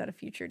debts at a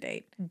future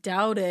date.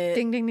 Doubt it.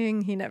 Ding, ding,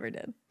 ding. He never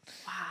did.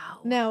 Wow.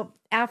 Now,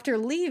 after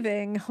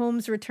leaving,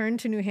 Holmes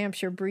returned to New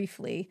Hampshire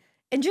briefly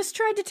and just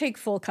tried to take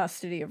full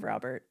custody of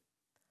Robert.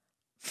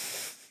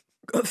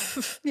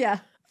 Yeah.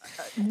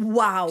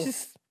 Wow.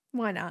 Just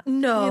Why not?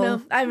 No. You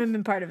know, I haven't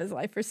been part of his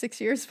life for 6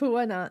 years, but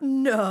why not?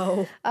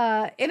 No.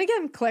 And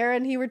again, Clara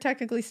and he were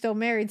technically still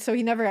married, so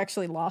he never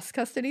actually lost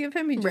custody of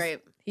him.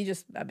 He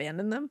just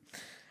abandoned them.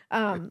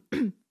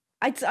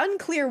 It's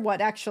unclear what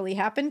actually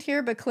happened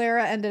here, but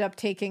Clara ended up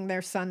taking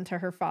their son to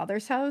her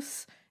father's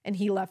house, and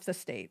he left the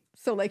state.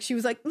 So, like, she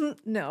was like,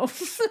 no,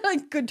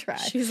 good try.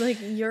 She's like,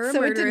 you're a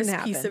murderous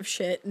piece of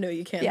shit. No,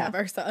 you can't have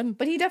our son.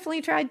 But he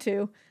definitely tried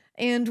to.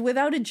 And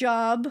without a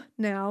job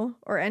now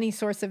or any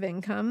source of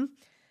income,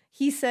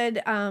 he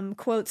said,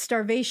 quote,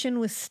 starvation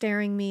was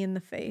staring me in the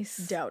face.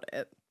 Doubt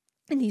it.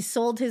 And he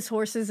sold his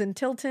horses in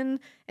Tilton,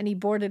 and he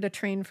boarded a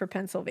train for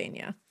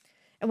Pennsylvania.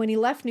 And when he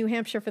left New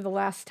Hampshire for the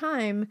last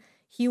time,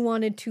 he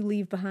wanted to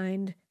leave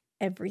behind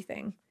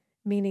everything,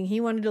 meaning he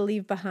wanted to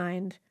leave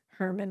behind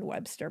Herman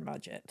Webster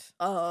Mudgett.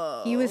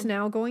 Oh. He was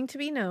now going to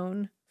be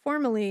known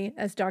formally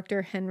as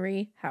Dr.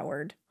 Henry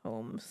Howard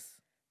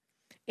Holmes.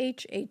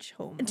 H.H.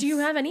 Holmes. Do you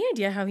have any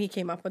idea how he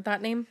came up with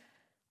that name?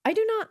 I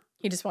do not.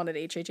 He just wanted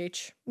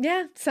HHH.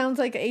 Yeah, sounds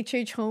like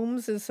H.H.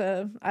 Holmes is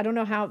I don't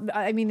know how,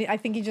 I mean, I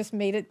think he just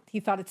made it, he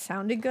thought it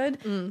sounded good.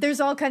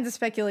 There's all kinds of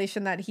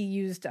speculation that he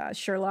used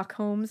Sherlock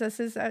Holmes as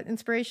his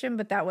inspiration,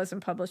 but that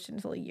wasn't published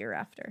until a year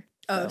after.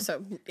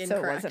 So incorrect. So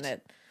it wasn't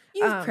it.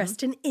 You've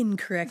pressed an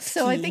incorrect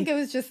So key. I think it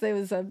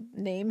was a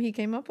name he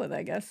came up with,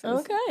 I guess.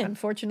 Okay.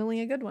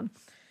 Unfortunately, a good one.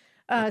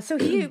 So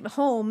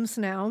Holmes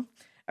now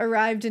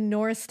arrived in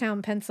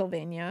Norristown,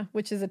 Pennsylvania,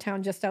 which is a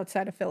town just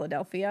outside of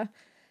Philadelphia,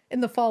 in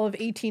the fall of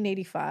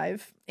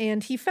 1885.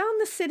 And he found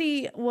the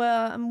city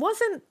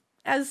wasn't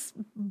as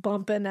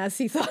bumping as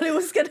he thought it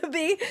was going to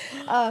be.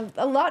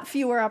 A lot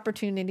fewer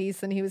opportunities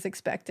than he was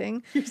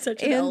expecting. You're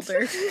such an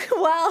elder.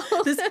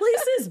 Well, this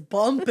place is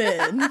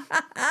bumping.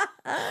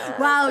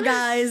 Wow,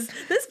 guys.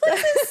 This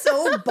place is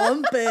so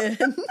bumping.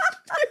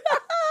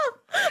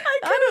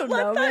 I don't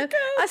know, man.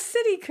 A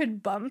city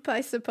could bump,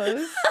 I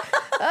suppose.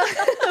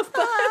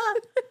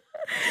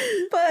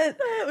 But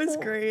that was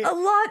great. A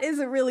lot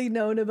isn't really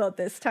known about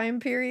this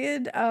time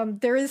period.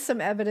 There is some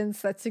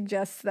evidence that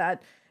suggests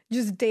that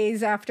just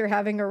days after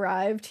having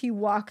arrived, he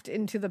walked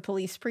into the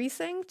police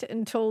precinct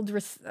and told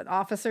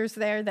officers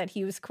there that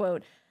he was,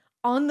 quote,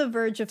 on the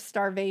verge of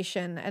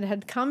starvation and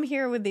had come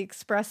here with the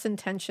express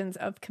intentions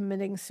of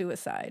committing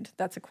suicide.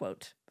 That's a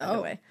quote, by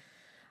the way.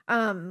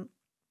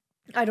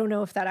 I don't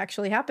know if that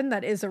actually happened.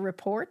 That is a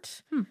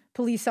report.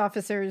 Police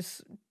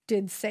officers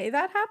did say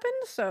that happened,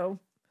 so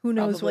who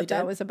knows Probably what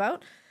that was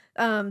about.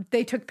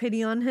 They took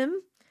pity on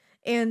him,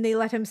 and they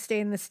let him stay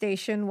in the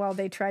station while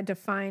they tried to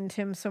find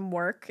him some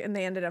work, and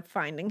they ended up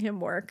finding him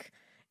work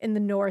in the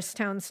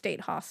Norristown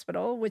State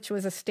Hospital, which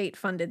was a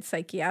state-funded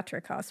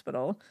psychiatric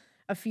hospital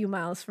a few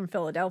miles from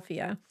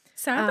Philadelphia.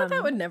 Sad that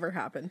that would never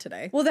happen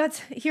today. Well,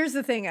 here's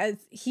the thing.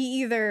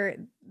 He either,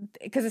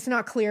 because it's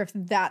not clear if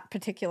that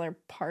particular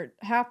part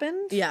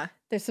happened. Yeah.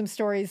 There's some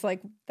stories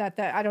like that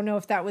I don't know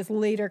if that was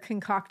later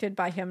concocted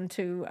by him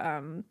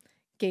to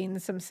gain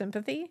some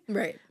sympathy.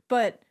 Right.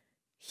 But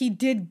he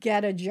did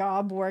get a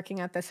job working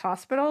at this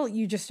hospital.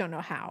 You just don't know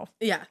how.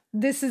 Yeah.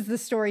 This is the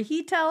story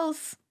he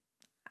tells.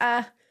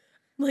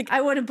 Like,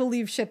 I wouldn't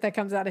believe shit that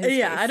comes out of his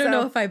face. I don't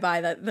know if I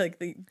buy that. Like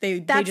they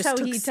just how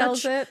took he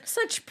tells it.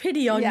 Such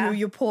pity on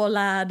you poor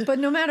lad. But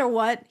no matter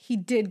what, he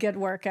did get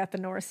work at the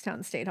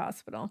Norristown State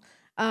Hospital.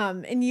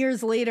 And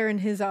years later in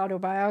his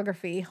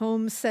autobiography,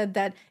 Holmes said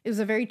that it was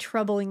a very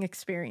troubling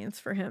experience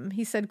for him.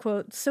 He said,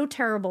 quote, so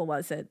terrible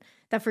was it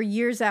that for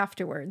years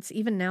afterwards,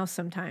 even now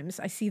sometimes,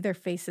 I see their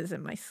faces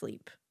in my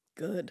sleep.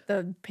 Good.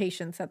 The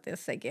patients at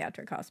this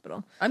psychiatric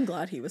hospital. I'm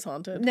glad he was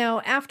haunted.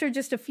 Now, after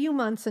just a few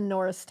months in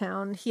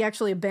Norristown, he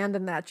actually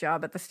abandoned that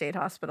job at the state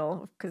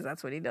hospital, because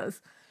that's what he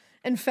does,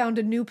 and found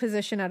a new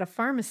position at a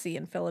pharmacy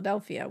in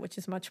Philadelphia, which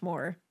is much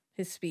more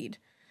his speed.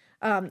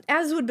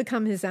 As would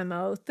become his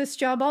MO, this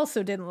job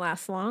also didn't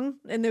last long,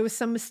 and there was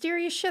some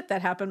mysterious shit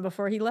that happened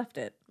before he left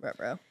it.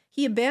 Ruh-roh.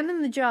 He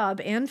abandoned the job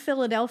and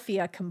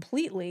Philadelphia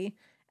completely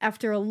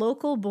after a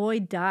local boy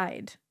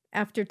died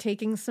after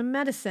taking some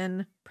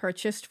medicine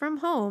purchased from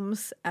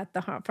Holmes at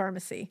the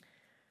pharmacy.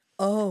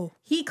 Oh.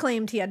 He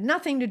claimed he had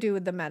nothing to do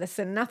with the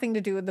medicine, nothing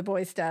to do with the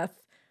boy's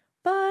death,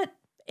 but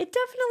it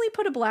definitely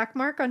put a black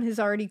mark on his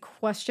already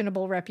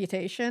questionable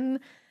reputation,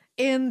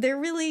 and there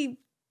really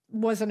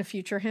wasn't a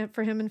future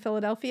for him in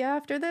Philadelphia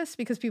after this,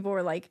 because people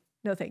were like,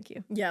 no thank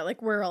you. Yeah,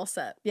 like, we're all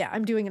set. Yeah,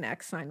 I'm doing an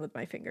X sign with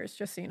my fingers,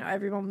 just so you know.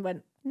 Everyone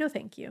went, no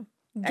thank you.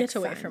 Get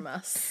away from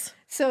us.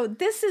 So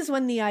this is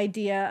when the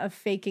idea of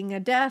faking a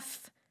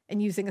death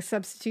and using a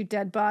substitute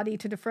dead body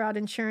to defraud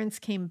insurance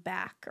came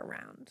back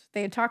around.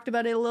 They had talked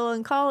about it a little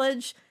in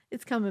college.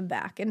 It's coming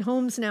back. And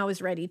Holmes now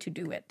is ready to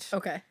do it.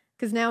 Okay.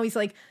 Because now he's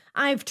like,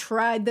 I've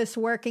tried this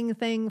working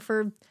thing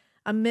for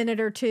a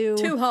minute or two.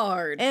 Too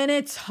hard. And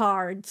it's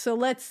hard. So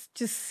let's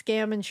just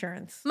scam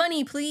insurance.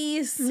 Money,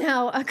 please.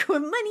 Now,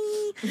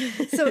 money.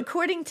 So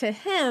according to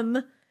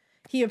him,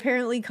 he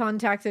apparently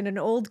contacted an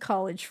old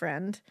college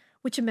friend,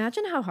 which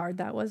imagine how hard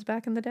that was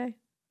back in the day.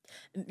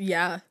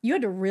 Yeah. You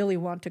had to really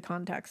want to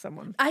contact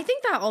someone. I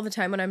think that all the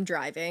time when I'm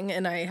driving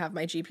and I have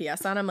my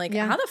GPS on, I'm like,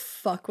 Yeah. how the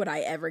fuck would I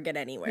ever get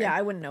anywhere? Yeah,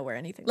 I wouldn't know where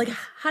anything Like, was.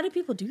 how do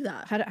people do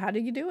that? How do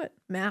you do it?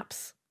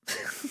 Maps.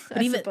 But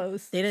I even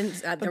suppose. they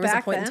didn't. There was a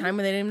back point in then, time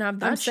where they didn't even have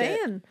that I'm shit.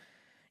 saying.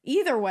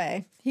 Either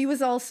way, he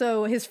was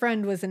also, his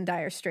friend was in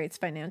dire straits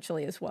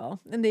financially as well.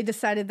 And they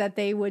decided that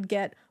they would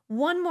get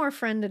one more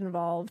friend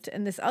involved.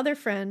 And this other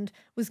friend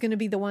was going to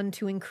be the one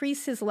to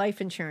increase his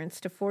life insurance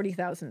to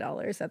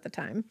 $40,000 at the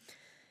time.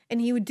 And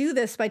he would do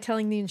this by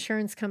telling the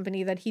insurance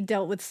company that he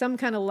dealt with some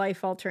kind of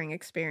life-altering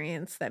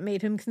experience that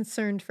made him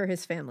concerned for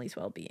his family's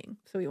well-being.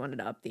 So he wanted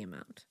to up the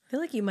amount. I feel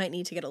like you might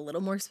need to get a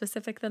little more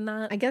specific than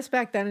that. I guess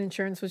back then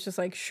insurance was just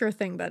like, sure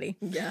thing, buddy.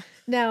 Yeah.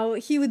 Now,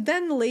 he would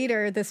then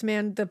later,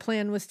 the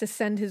plan was to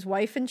send his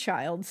wife and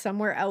child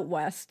somewhere out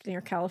west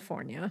near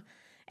California.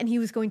 And he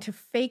was going to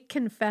fake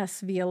confess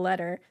via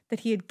letter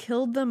that he had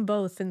killed them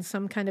both in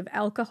some kind of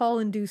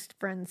alcohol-induced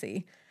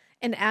frenzy.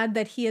 And add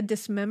that he had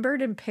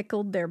dismembered and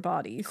pickled their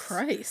bodies.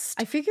 Christ.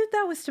 I figured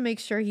that was to make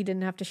sure he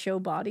didn't have to show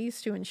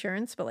bodies to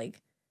insurance, but like,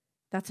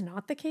 that's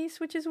not the case,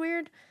 which is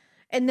weird.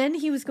 And then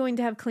he was going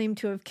to have claimed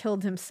to have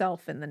killed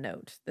himself in the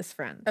note, this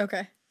friend.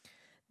 Okay.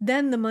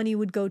 Then the money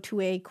would go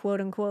to a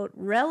quote unquote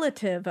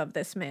relative of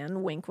this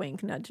man, wink,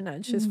 wink, nudge,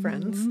 nudge, his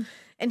friends.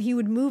 And he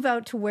would move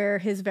out to where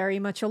his very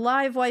much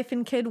alive wife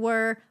and kid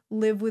were,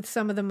 live with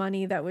some of the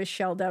money that was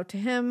shelled out to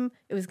him.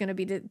 It was going to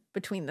be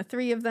between the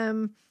three of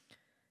them.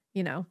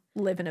 You know,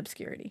 live in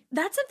obscurity.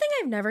 That's something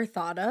I've never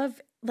thought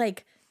of.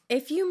 Like,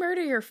 if you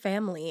murder your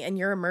family and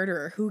you're a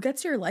murderer, who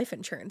gets your life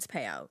insurance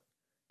payout?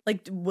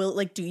 Like,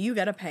 do you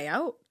get a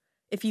payout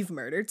if you've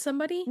murdered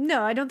somebody?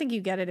 No, I don't think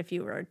you get it if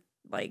you were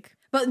like.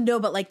 But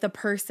like the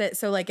person.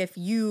 So like if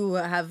you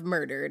have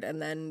murdered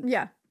and then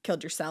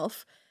killed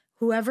yourself,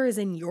 whoever is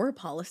in your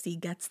policy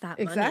gets that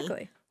money.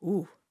 Exactly.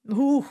 Ooh.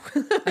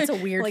 That's a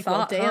weird like,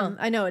 thought. Well, damn. Huh?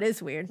 I know it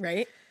is weird,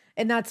 right?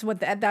 And that's what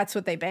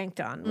they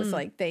banked on was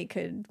like they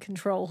could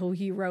control who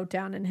he wrote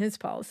down in his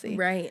policy.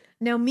 Right.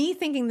 Now, me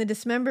thinking the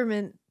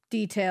dismemberment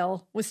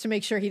detail was to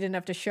make sure he didn't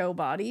have to show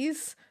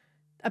bodies.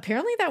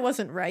 Apparently that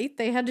wasn't right.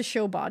 They had to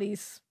show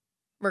bodies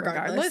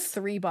regardless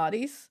 3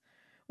 bodies,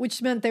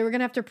 which meant they were going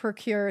to have to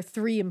procure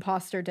 3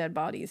 imposter dead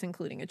bodies,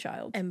 including a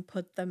child. And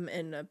put them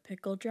in a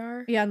pickle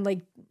jar. Yeah, and like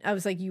I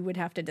was like, you would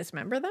have to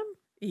dismember them?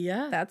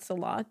 Yeah. That's a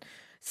lot.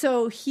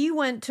 So he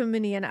went to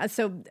Minneapolis.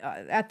 So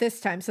at this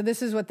time, so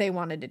this is what they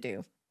wanted to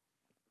do.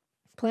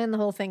 Plan the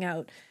whole thing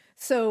out.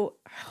 So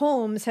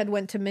Holmes had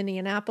went to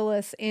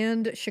Minneapolis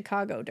and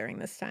Chicago during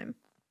this time.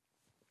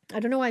 I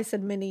don't know why I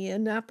said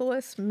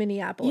Minneapolis.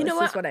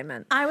 Minneapolis is what I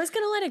meant. I was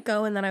going to let it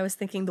go, and then I was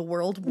thinking the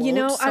world won't, you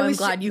know, so I'm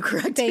glad you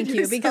corrected Thank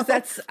you, yourself.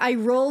 because I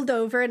rolled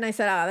over and I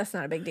said, that's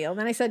not a big deal. And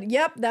then I said,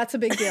 yep, that's a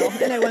big deal.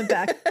 And I went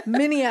back.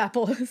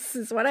 Minneapolis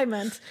is what I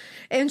meant.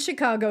 And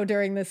Chicago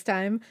during this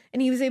time.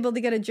 And he was able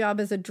to get a job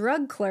as a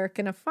drug clerk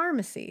in a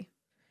pharmacy.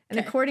 And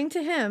according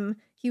to him,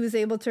 he was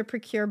able to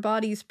procure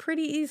bodies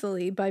pretty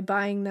easily by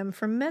buying them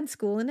from med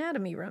school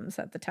anatomy rooms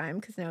at the time,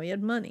 because now he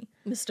had money.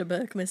 Mr.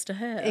 Burke, Mr.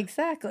 Hare.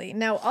 Exactly.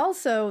 Now,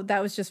 also,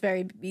 that was just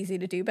very easy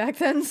to do back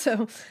then.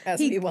 So,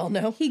 as we well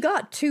know, he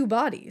got 2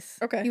 bodies.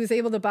 Okay. He was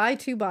able to buy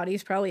 2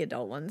 bodies, probably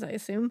adult ones, I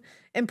assume,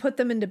 and put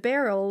them into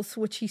barrels,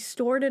 which he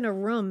stored in a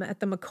room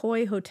at the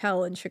McCoy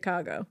Hotel in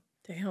Chicago.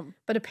 Damn.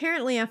 But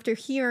apparently, after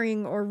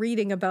hearing or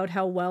reading about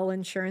how well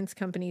insurance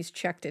companies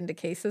checked into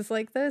cases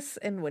like this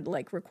and would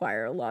like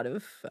require a lot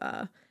of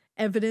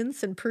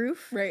evidence and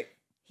proof, right,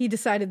 he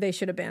decided they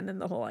should abandon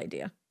the whole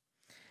idea.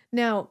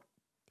 Now,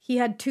 he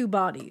had 2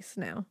 bodies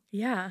now.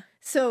 Yeah.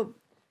 So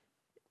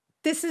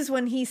this is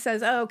when he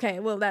says, oh, okay,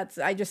 well,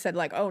 I just said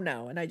like, oh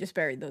no, and I just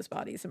buried those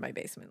bodies in my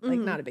basement. Like,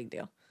 not a big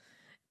deal.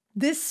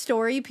 This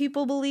story,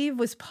 people believe,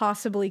 was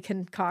possibly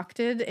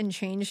concocted and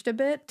changed a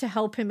bit to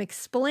help him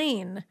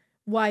explain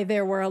why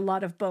there were a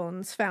lot of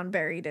bones found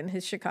buried in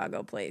his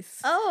Chicago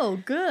place.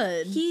 Oh,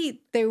 good.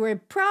 They were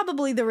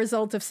probably the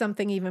result of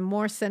something even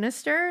more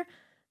sinister,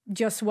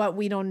 just what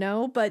we don't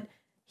know, but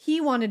he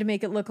wanted to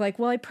make it look like,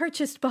 well, I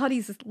purchased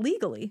bodies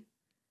legally.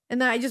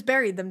 And then I just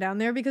buried them down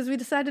there because we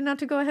decided not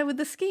to go ahead with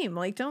the scheme.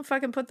 Like, don't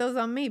fucking put those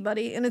on me,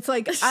 buddy. And it's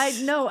like,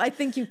 I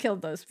think you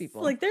killed those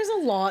people. Like, there's a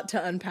lot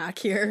to unpack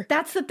here.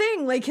 That's the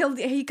thing. Like,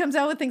 he comes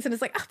out with things and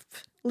it's like,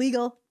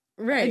 legal.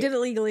 Right. I did it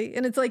legally.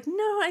 And it's like,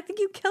 no, I think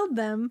you killed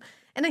them.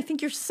 And I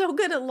think you're so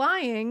good at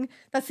lying.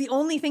 That's the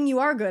only thing you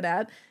are good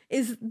at,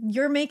 is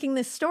you're making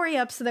this story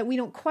up so that we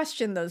don't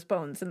question those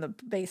bones in the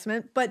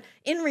basement. But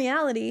in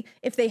reality,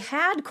 if they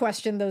had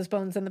questioned those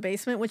bones in the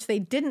basement, which they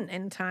didn't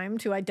in time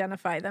to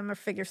identify them or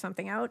figure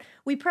something out,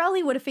 we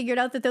probably would have figured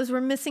out that those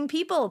were missing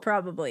people,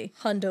 probably.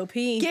 Hundo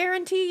P.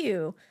 Guarantee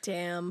you.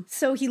 Damn.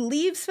 So he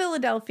leaves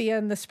Philadelphia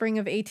in the spring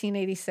of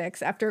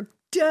 1886 after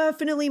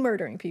definitely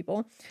murdering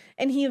people.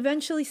 And he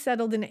eventually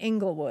settled in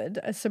Englewood,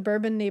 a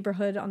suburban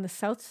neighborhood on the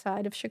south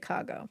side of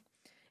Chicago.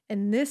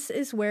 And this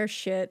is where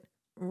shit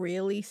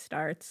really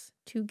starts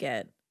to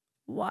get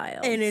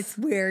wild. And it's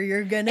where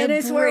you're gonna And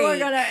it's where we're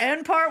gonna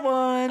end part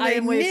 1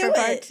 and wait for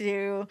part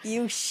 2.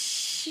 You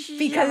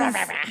Because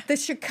the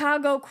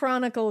Chicago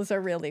Chronicles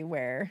are really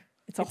where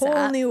It's a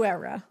whole new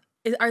era.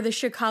 Are the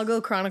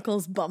Chicago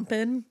Chronicles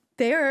bumping?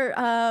 They're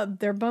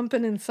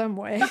bumping in some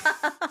way.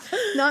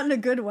 Not in a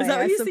good way, Is that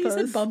what I you suppose. said?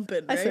 You said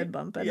bumping, right? I said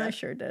bumping. Yeah. I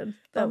sure did.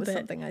 That was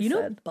something I said. You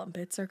know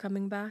Bumpits are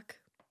coming back?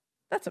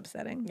 That's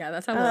upsetting. Yeah,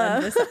 that's how we'll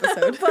end this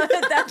episode. But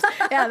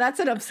that's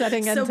an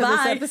upsetting end to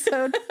this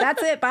episode.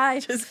 That's it.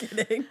 Bye. Just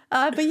kidding.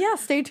 But yeah,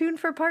 stay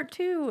tuned for part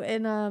 2.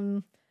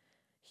 And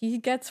he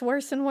gets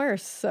worse and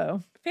worse.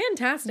 So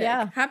fantastic.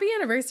 Yeah. Happy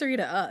anniversary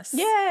to us.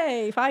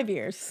 Yay. 5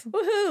 years.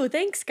 Woohoo.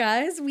 Thanks,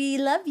 guys. We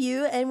love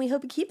you and we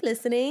hope you keep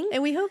listening.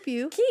 And we hope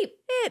you keep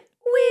it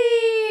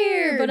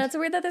weird. But it's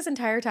weird that this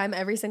entire time,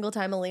 every single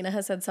time Elena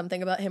has said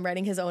something about him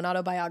writing his own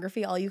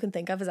autobiography, all you can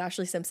think of is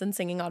Ashley Simpson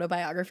singing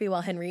autobiography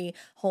while Henry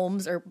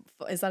Holmes, or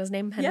is that his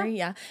name? Henry?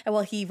 Yeah. And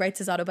while he writes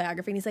his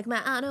autobiography and he's like,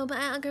 my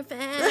autobiography.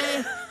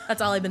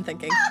 That's all I've been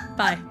thinking.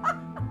 Bye.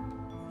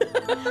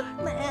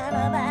 My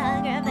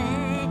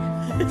autobiography.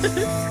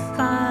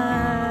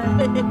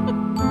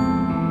 Bye.